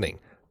was happening.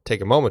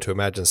 Take a moment to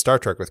imagine Star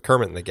Trek with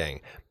Kermit and the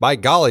gang. By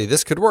golly,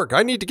 this could work.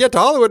 I need to get to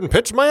Hollywood and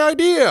pitch my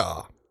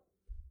idea.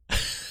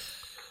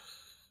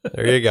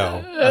 There you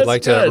go. I'd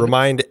like to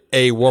remind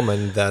A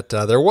Woman that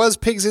there was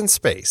Pigs in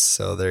Space.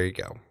 So there you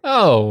go.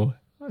 Oh,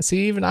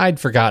 see, even I'd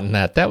forgotten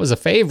that. That was a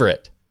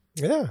favorite.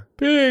 Yeah.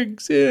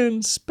 Pigs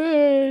in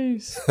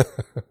space.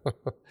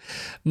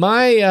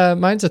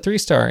 Mine's a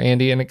 3-star,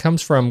 Andy, and it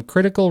comes from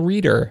Critical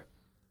Reader,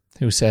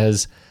 who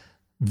says,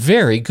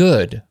 very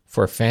good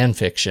for fan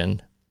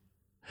fiction.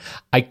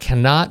 I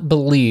cannot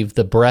believe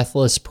the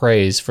breathless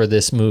praise for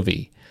this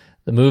movie.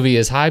 The movie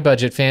is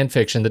high-budget fan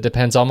fiction that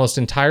depends almost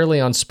entirely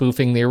on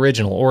spoofing the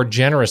original, or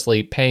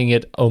generously paying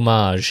it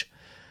homage.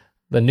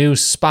 The new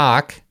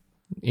Spock,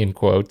 in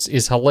quotes,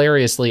 is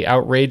hilariously,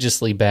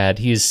 outrageously bad.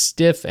 He is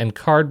stiff and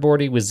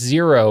cardboardy with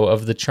zero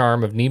of the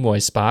charm of Nimoy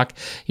Spock.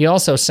 He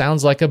also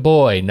sounds like a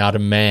boy, not a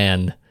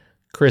man.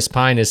 Chris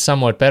Pine is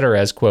somewhat better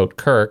as, quote,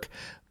 Kirk,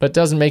 but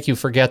doesn't make you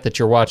forget that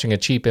you're watching a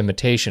cheap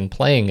imitation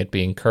playing at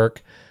being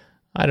Kirk.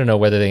 I don't know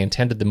whether they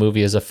intended the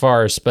movie as a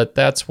farce, but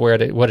that's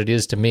what it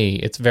is to me.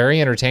 It's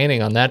very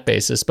entertaining on that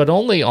basis, but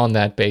only on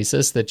that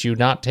basis that you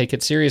not take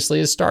it seriously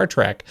as Star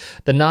Trek.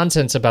 The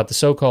nonsense about the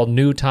so-called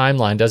new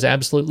timeline does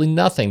absolutely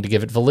nothing to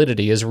give it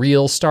validity as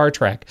real Star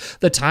Trek.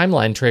 The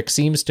timeline trick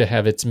seems to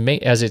have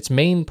as its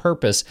main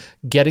purpose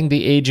getting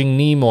the aging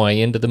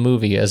Nimoy into the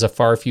movie as a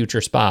far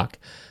future Spock.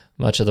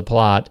 Much of the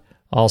plot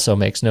also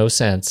makes no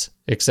sense,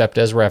 except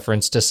as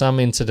reference to some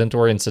incident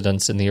or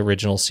incidents in the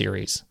original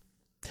series.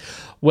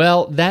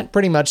 Well, that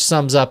pretty much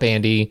sums up,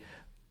 Andy,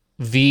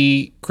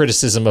 the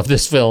criticism of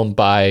this film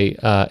by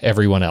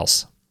everyone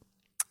else.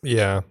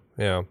 Yeah.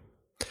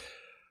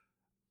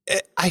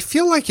 I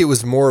feel like it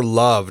was more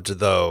loved,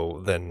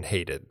 though, than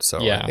hated. So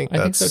yeah, I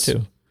think so,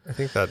 too. I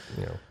think that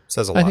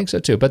says a lot. I think so,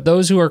 too. But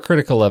those who are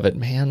critical of it,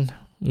 man,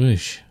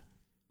 oosh.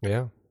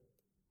 Yeah.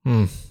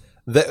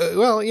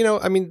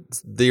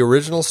 The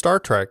original Star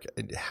Trek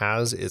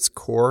has its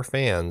core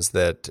fans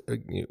that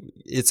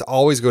it's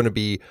always going to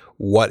be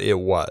what it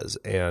was,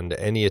 and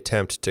any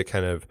attempt to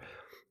kind of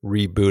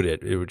reboot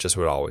it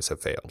would always have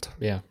failed.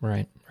 Yeah,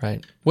 right.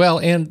 Well,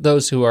 and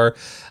those who are,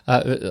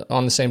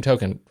 on the same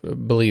token,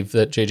 believe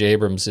that J.J.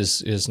 Abrams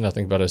is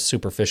nothing but a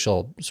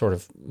superficial sort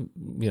of,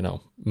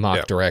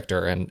 mock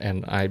director,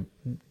 and I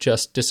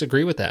just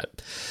disagree with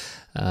that.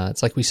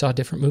 It's like we saw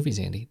different movies,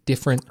 Andy.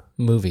 Different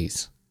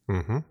movies.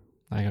 Mm-hmm.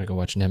 I gotta go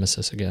watch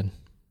Nemesis again.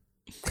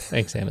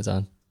 Thanks,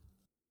 Amazon.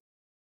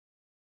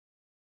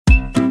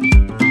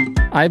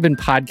 I've been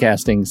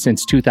podcasting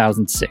since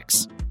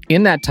 2006.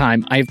 In that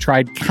time, I've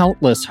tried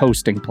countless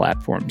hosting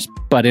platforms,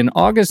 but in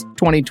August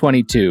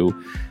 2022,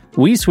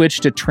 we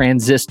switched to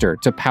Transistor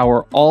to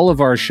power all of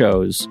our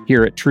shows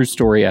here at True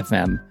Story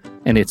FM,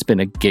 and it's been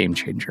a game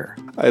changer.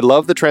 I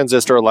love that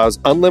Transistor allows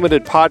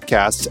unlimited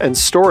podcasts and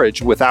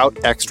storage without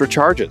extra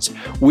charges.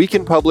 We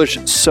can publish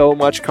so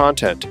much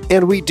content,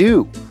 and we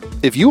do.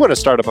 If you want to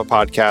start up a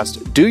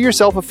podcast, do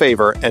yourself a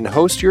favor and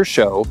host your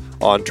show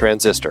on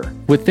Transistor.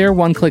 With their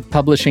one-click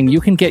publishing, you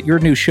can get your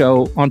new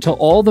show onto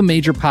all the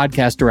major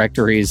podcast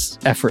directories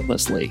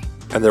effortlessly.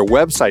 And their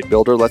website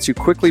builder lets you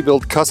quickly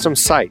build custom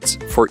sites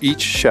for each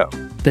show.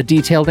 The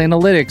detailed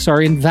analytics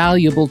are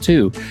invaluable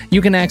too.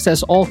 You can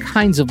access all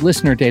kinds of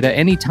listener data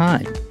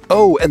anytime.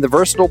 Oh, and the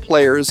versatile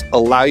players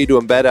allow you to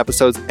embed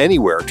episodes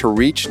anywhere to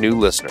reach new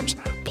listeners.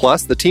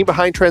 Plus, the team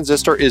behind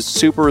Transistor is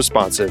super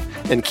responsive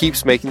and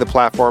keeps making the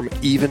platform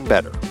even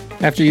better.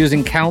 After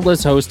using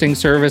countless hosting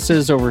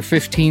services over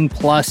 15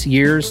 plus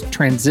years,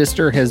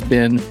 Transistor has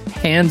been,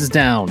 hands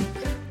down,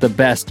 the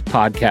best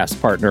podcast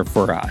partner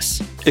for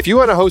us. If you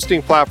want a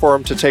hosting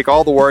platform to take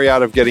all the worry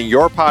out of getting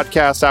your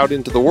podcast out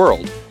into the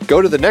world,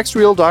 go to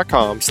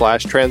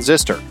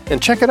thenextreel.com/transistor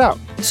and check it out.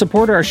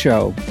 Support our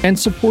show and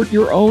support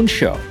your own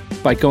show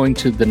by going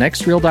to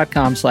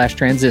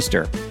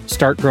thenextreel.com/transistor.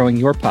 Start growing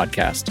your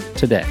podcast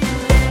today.